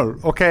Channel,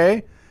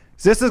 okay?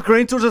 This is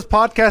Green Soldiers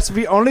podcast.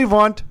 We only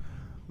want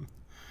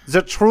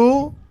the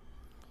true,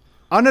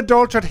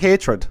 unadulterated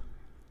hatred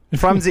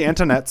from the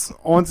internets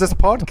on this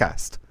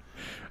podcast.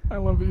 I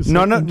love these.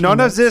 None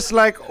of this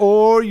like,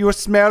 oh, you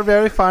smell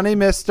very funny,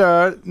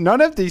 mister. None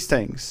of these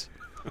things.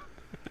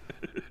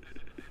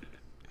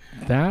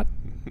 That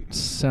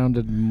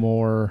sounded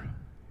more,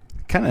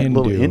 Kind of a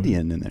little Hindu.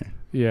 Indian in there.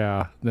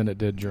 yeah, than it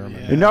did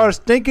German. Yeah. You know, I was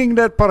thinking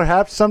that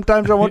perhaps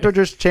sometimes I want to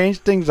just change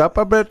things up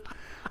a bit.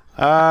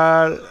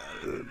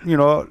 You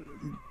know,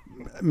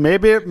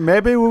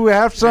 maybe we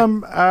have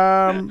some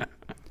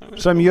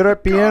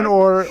European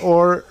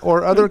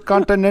or other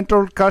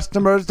continental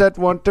customers that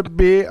want to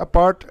be a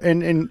part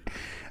in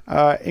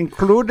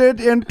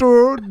included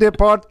into the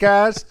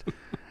podcast.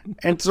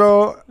 And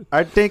so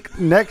I think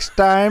next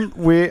time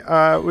we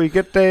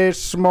get a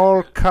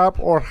small cup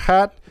or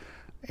hat,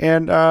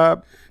 and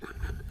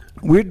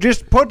we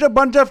just put a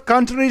bunch of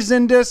countries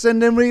in this,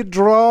 and then we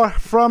draw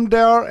from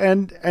there,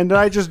 and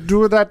I just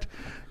do that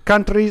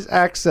country's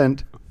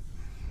accent.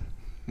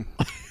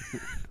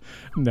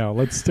 No,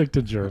 let's stick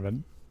to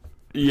German.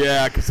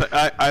 Yeah, because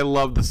I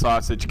love the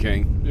Sausage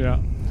King. Yeah.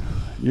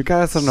 You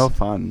guys are no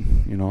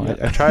fun, you know.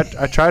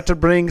 I tried to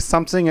bring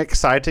something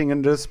exciting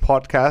in this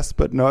podcast,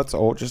 but no, it's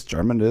all just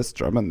German this,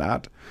 German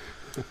that.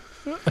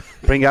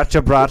 Bring out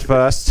your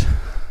bratwurst.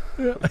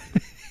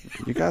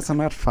 You guys are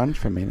not fun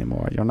for me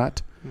anymore. You're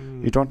not.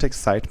 You don't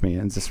excite me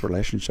in this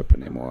relationship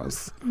anymore.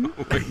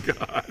 Oh my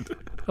God.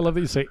 I love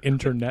that you say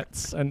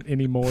internets and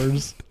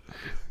anymores.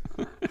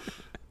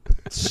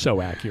 So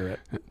accurate.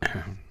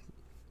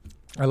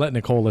 I let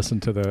Nicole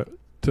listen to the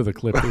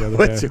clip the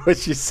other day. What'd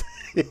she say?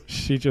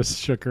 She just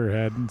shook her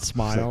head and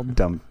smiled.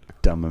 Dumb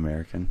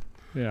American.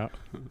 Yeah.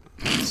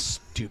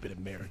 Stupid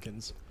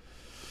Americans.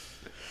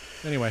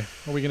 Anyway,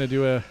 are we gonna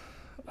do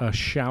a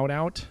shout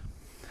out?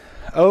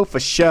 Oh, for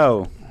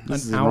show.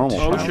 This An is a normal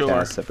out- Oh,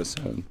 podcast sure.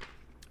 episode.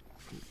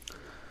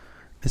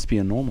 This be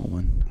a normal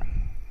one.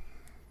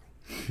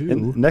 Who?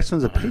 And next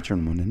one's a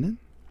patron one, isn't it?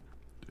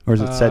 Or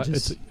is it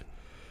Sedges?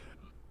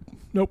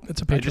 Nope,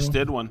 it's a I patron. just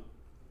did one.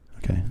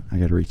 Okay, I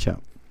got to reach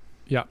out.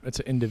 Yeah, it's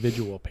an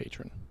individual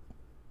patron.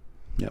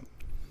 Yep.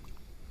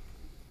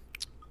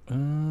 Did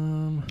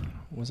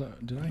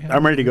I have?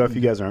 I'm ready to go if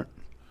you guys aren't.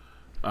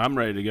 I'm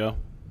ready to go.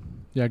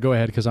 Yeah, go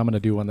ahead because I'm gonna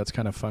do one that's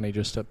kind of funny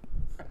just to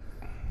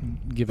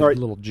give All a right.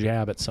 little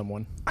jab at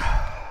someone.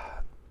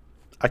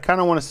 I kind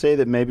of want to say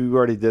that maybe we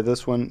already did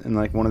this one in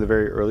like one of the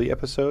very early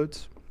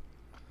episodes.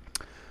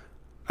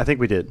 I think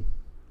we did.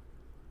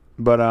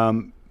 But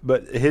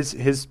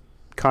his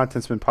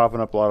content's been popping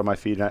up a lot on my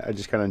feed, and I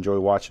just kind of enjoy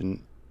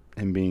watching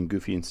him being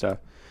goofy and stuff.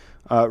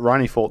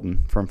 Ronnie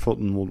Fulton from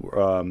Fulton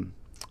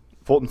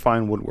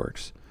Fine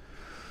Woodworks.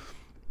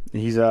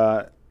 He's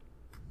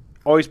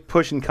always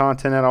pushing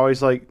content out,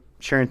 always like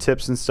sharing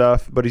tips and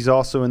stuff, but he's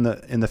also in the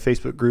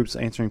Facebook groups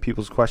answering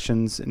people's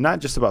questions, not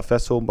just about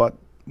festival, but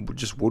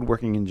just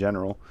woodworking in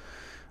general.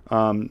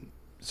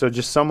 So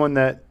just someone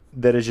that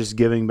is just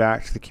giving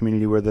back to the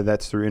community, whether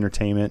that's through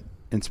entertainment,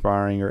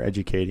 inspiring, or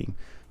educating.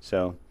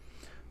 So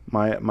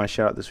my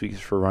shout out this week is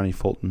for Ronnie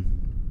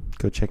Fulton.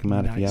 Go check him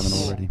out if you haven't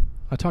Nice. already.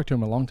 I talked to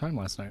him a long time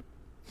last night.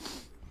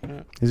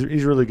 He's a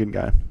really good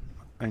guy.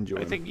 I enjoy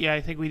him. I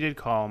think we did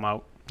call him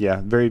out.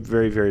 Yeah, very,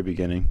 very, very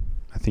beginning.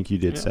 I think you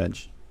did, Yeah.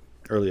 Sedge.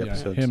 Early Yeah,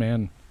 episodes. him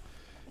and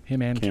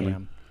Cameron.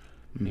 Cam.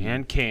 Mhm.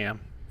 And Cam.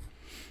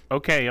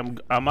 Okay,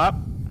 I'm up.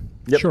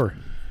 Yep. Sure.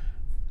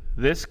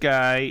 This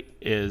guy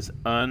is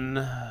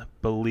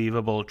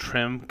unbelievable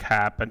trim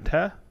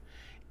carpenter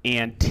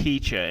and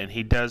teacher, and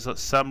he does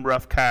some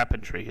rough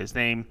carpentry. His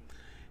name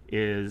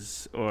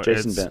is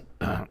Jason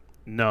Bent.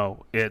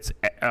 No, it's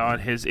on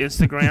his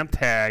Instagram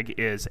tag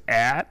is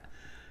at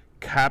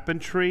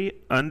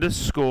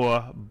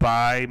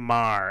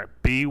carpentry_by-mar,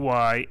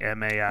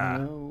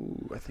 BYMAR. Oh,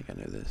 I think I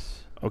know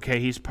this. Okay,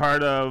 he's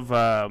part of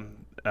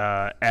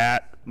at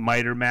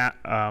Miter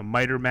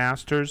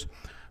Masters,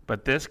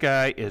 but this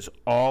guy is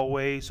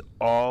always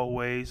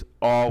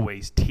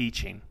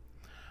teaching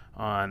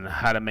on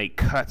how to make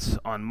cuts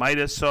on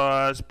miter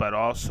saws, but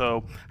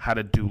also how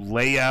to do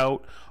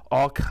layout,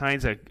 all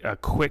kinds of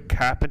quick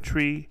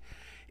carpentry,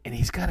 and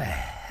he's got a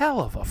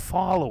hell of a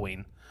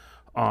following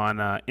on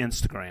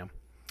Instagram.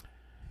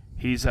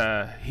 He's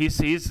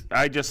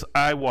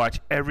I watch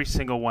every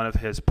single one of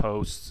his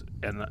posts,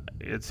 and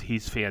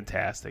he's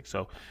fantastic.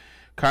 So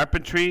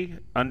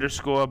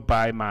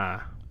carpentry_by-ma.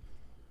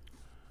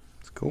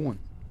 It's a cool one.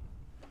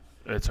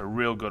 It's a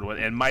real good one.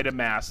 And Mida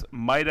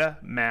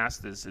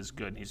Masters is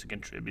good. He's a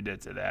contributor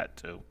to that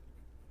too.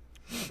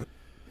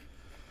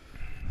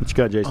 What you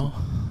got, Jason?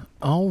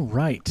 All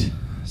right.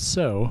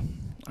 So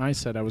I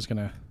said I was going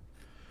to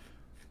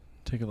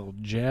take a little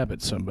jab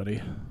at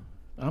somebody.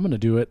 I'm going to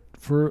do it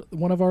for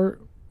one of our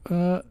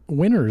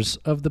winners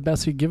of the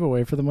Bessie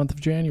giveaway for the month of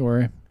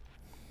January.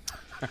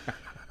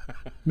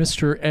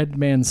 Mr. Ed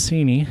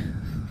Mancini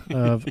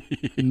of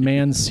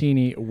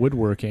Mancini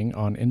Woodworking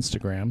on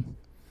Instagram.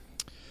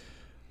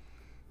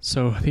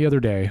 So the other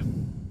day,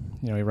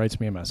 he writes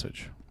me a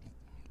message.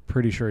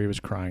 Pretty sure he was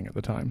crying at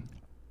the time.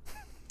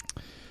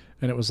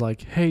 And it was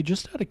like, hey,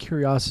 just out of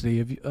curiosity,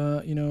 have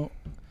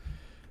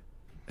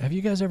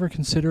you guys ever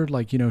considered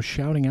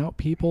shouting out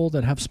people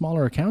that have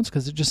smaller accounts?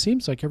 Because it just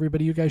seems like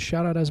everybody you guys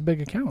shout out has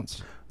big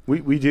accounts.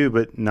 We do,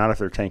 but not if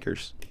they're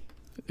tankers.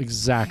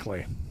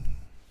 Exactly.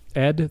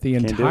 Ed, the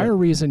entire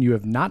reason you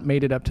have not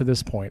made it up to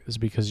this point is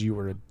because you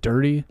were a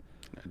dirty,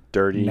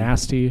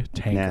 nasty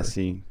tanker.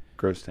 Nasty,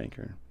 gross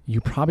tanker. You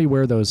probably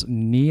wear those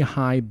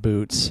knee-high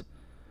boots.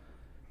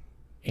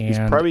 And he's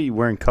probably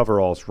wearing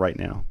coveralls right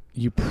now.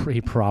 He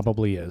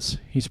probably is.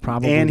 He's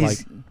probably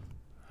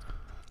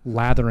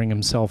lathering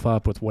himself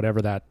up with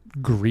whatever that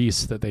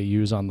grease that they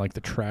use on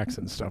the tracks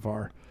and stuff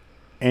are.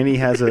 And he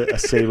has a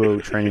Sabo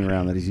training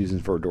round that he's using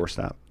for a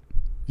doorstop.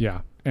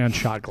 Yeah, and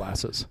shot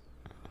glasses.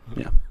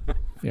 Yeah.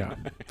 Yeah.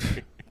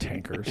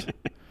 Tankers.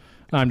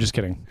 I'm just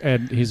kidding.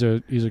 Ed, he's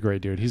a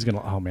great dude. He's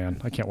gonna. Oh man,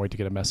 I can't wait to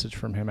get a message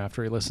from him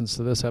after he listens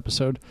to this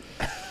episode.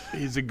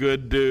 He's a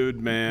good dude,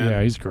 man.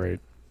 Yeah, he's great.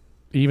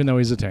 Even though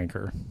he's a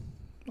tanker,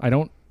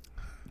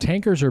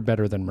 tankers are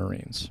better than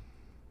Marines.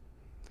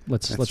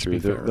 Let's true. be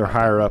fair. They're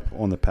higher up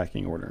on the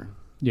pecking order.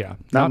 Yeah,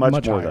 not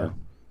much more higher. though.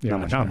 Yeah,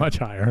 not much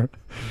higher.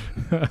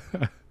 But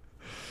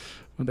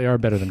they are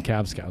better than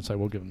Cab Scouts. I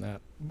will give them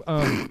that.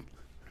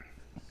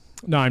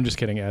 No, I'm just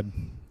kidding, Ed.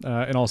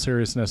 In all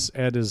seriousness,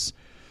 Ed is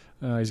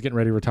he's getting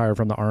ready to retire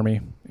from the Army,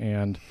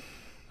 and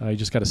he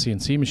just got a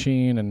CNC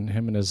machine, and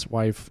him and his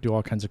wife do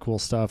all kinds of cool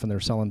stuff, and they're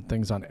selling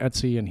things on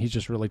Etsy, and he's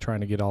just really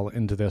trying to get all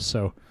into this.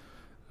 So,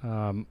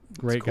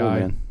 great cool, guy.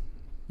 Man.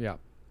 Yeah,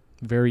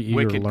 very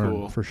eager to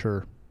learn for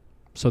sure.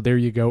 So there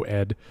you go,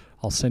 Ed.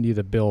 I'll send you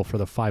the bill for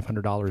the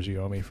 $500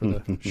 you owe me for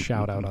the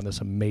shout out on this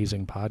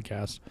amazing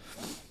podcast.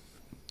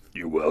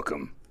 You're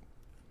welcome.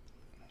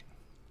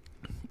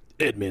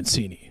 Ed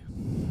Mancini.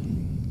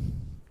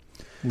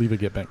 Leave a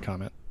Get Bent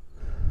comment.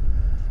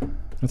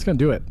 That's going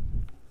to do it.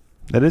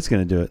 That is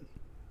going to do it.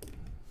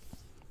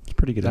 It's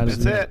pretty good.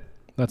 That's it.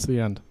 That's the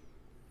end.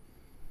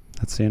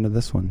 That's the end of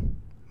this one.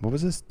 What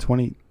was this?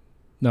 20?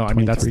 No, I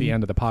mean, that's the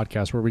end of the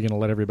podcast. Were we going to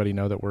let everybody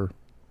know that we're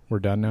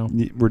done now?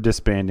 We're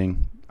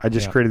disbanding. I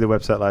just created the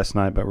website last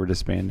night, but we're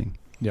disbanding.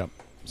 Yep.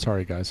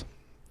 Sorry, guys.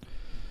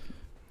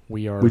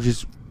 We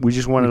just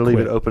wanted to leave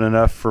it open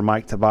enough for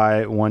Mike to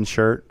buy one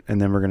shirt,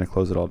 and then we're going to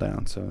close it all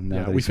down. So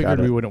now that we figured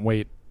we wouldn't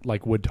wait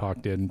like Wood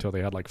Talk did until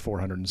they had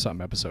 400 and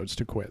something episodes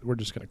to quit. We're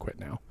just going to quit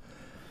now.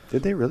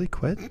 Did they really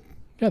quit?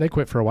 Yeah, they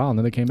quit for a while, and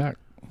then they came back.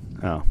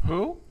 Oh.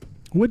 Who?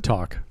 Wood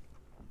Talk.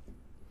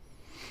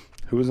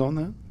 Who was on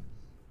that?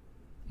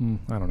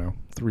 I don't know.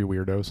 3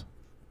 weirdos.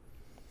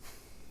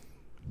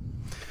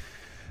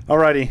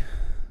 Alrighty.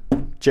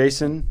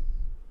 Jason.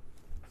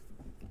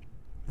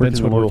 Where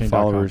can the loyal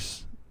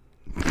followers...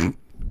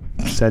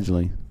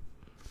 Sedgley.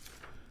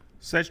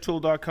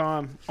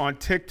 SedgeTool.com, on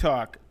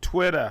TikTok,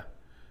 Twitter,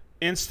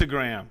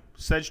 Instagram,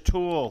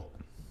 SedgeTool.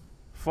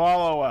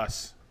 Follow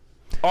us.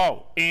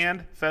 Oh,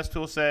 and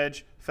Festool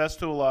Sedge,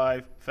 Festool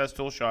Live,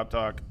 Festool Shop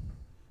Talk.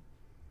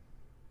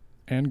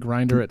 And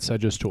Grinder at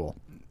Sedge's Tool.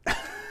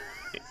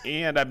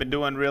 And I've been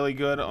doing really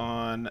good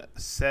on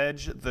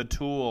Sedge the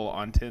Tool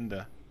on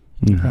Tinder.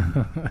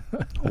 A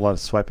lot of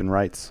swiping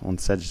rights on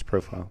Sedge's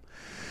profile.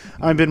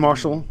 I'm Ben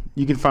Marshall.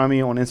 You can find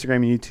me on Instagram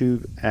and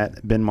YouTube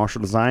at Ben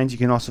Marshall Designs. You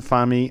can also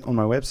find me on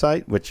my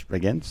website, which,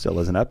 again, still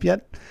isn't up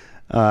yet,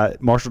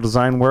 Marshall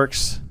Design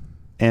Works,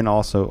 and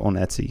also on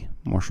Etsy,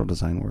 Marshall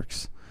Design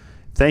Works.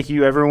 Thank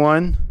you,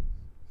 everyone,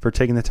 for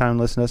taking the time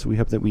to listen to us. We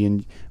hope that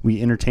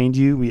we entertained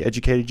you, we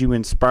educated you,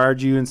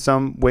 inspired you in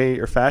some way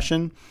or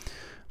fashion.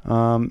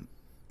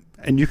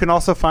 And you can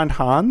also find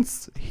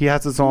Hans. He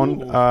has his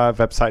own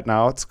website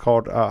now. It's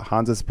called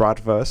Hans's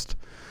Bratwurst.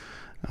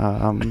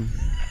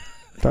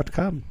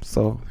 .com.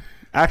 So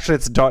actually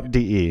it's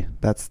 .de.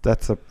 That's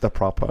the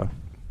proper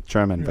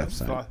German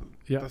website.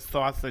 The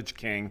Sausage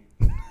King.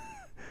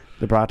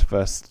 The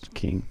Bratwurst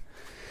King.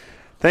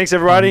 Thanks,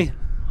 everybody.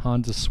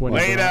 Hans is sweating.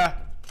 Later.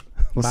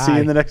 We'll see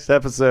you in the next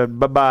episode.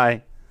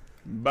 Bye-bye.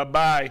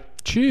 Bye-bye.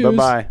 Cheers.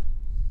 Bye-bye.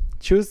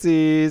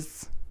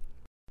 Choosies.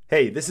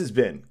 Hey, this is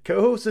Ben,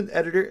 co-host and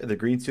editor of the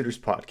Green Suiters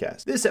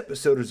podcast. This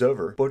episode is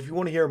over, but if you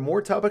want to hear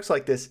more topics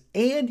like this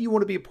and you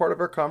want to be a part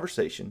of our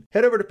conversation,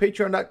 head over to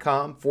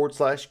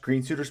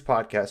patreon.com/Green Suiters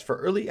podcast for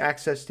early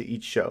access to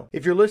each show.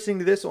 If you're listening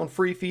to this on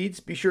free feeds,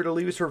 be sure to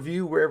leave us a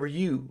review wherever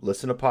you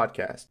listen to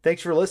podcasts.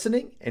 Thanks for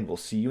listening, and we'll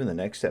see you in the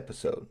next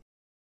episode.